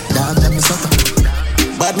 motherfucker. Dog, them your supper.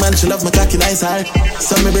 Bad man, she love my cocky nice hard.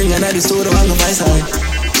 So me bring her to the store and go vice hard.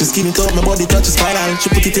 She skin it up, my body touches spiral. She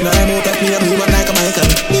put it in her mouth at me and me like a Michael.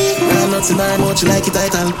 I'm not in her mouth, she like it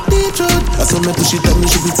title. Deep throat. I saw me push it on me,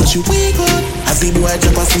 she beat so she weak out. I see boy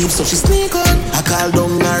jump asleep, so she sneak out. I call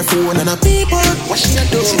down her phone and I peep out. What she a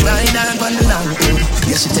do? She ride down on the long road.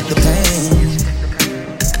 Yeah, she take the pain.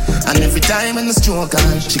 And every time in the stroke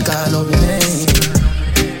on, she call out her name.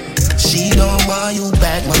 She don't want you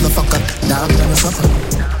back, motherfucker. Dog, let me suffer.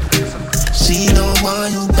 She don't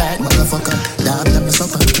want you back, motherfucker. Dog, let me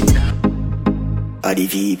suffer. Adi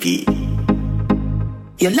VP.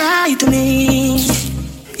 You lie to me.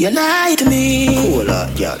 You lie to me. Cool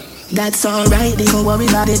out, girl. That's alright, don't worry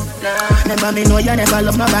about it. Never me know you never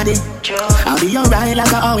love nobody. I'll be alright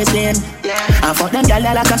like I always been. I fuck them gyal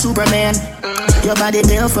like a Superman. Your body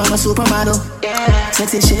built from a supermodel.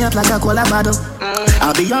 Sexy shape like a cola bottle.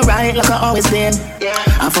 I'll be alright like I always been.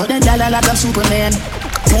 I fuck them gyal like a Superman.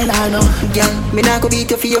 Tell her no. Girl, me not go beat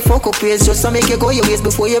you for your fuck up ways. Just to make you go your ways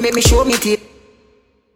before you make me show me teeth.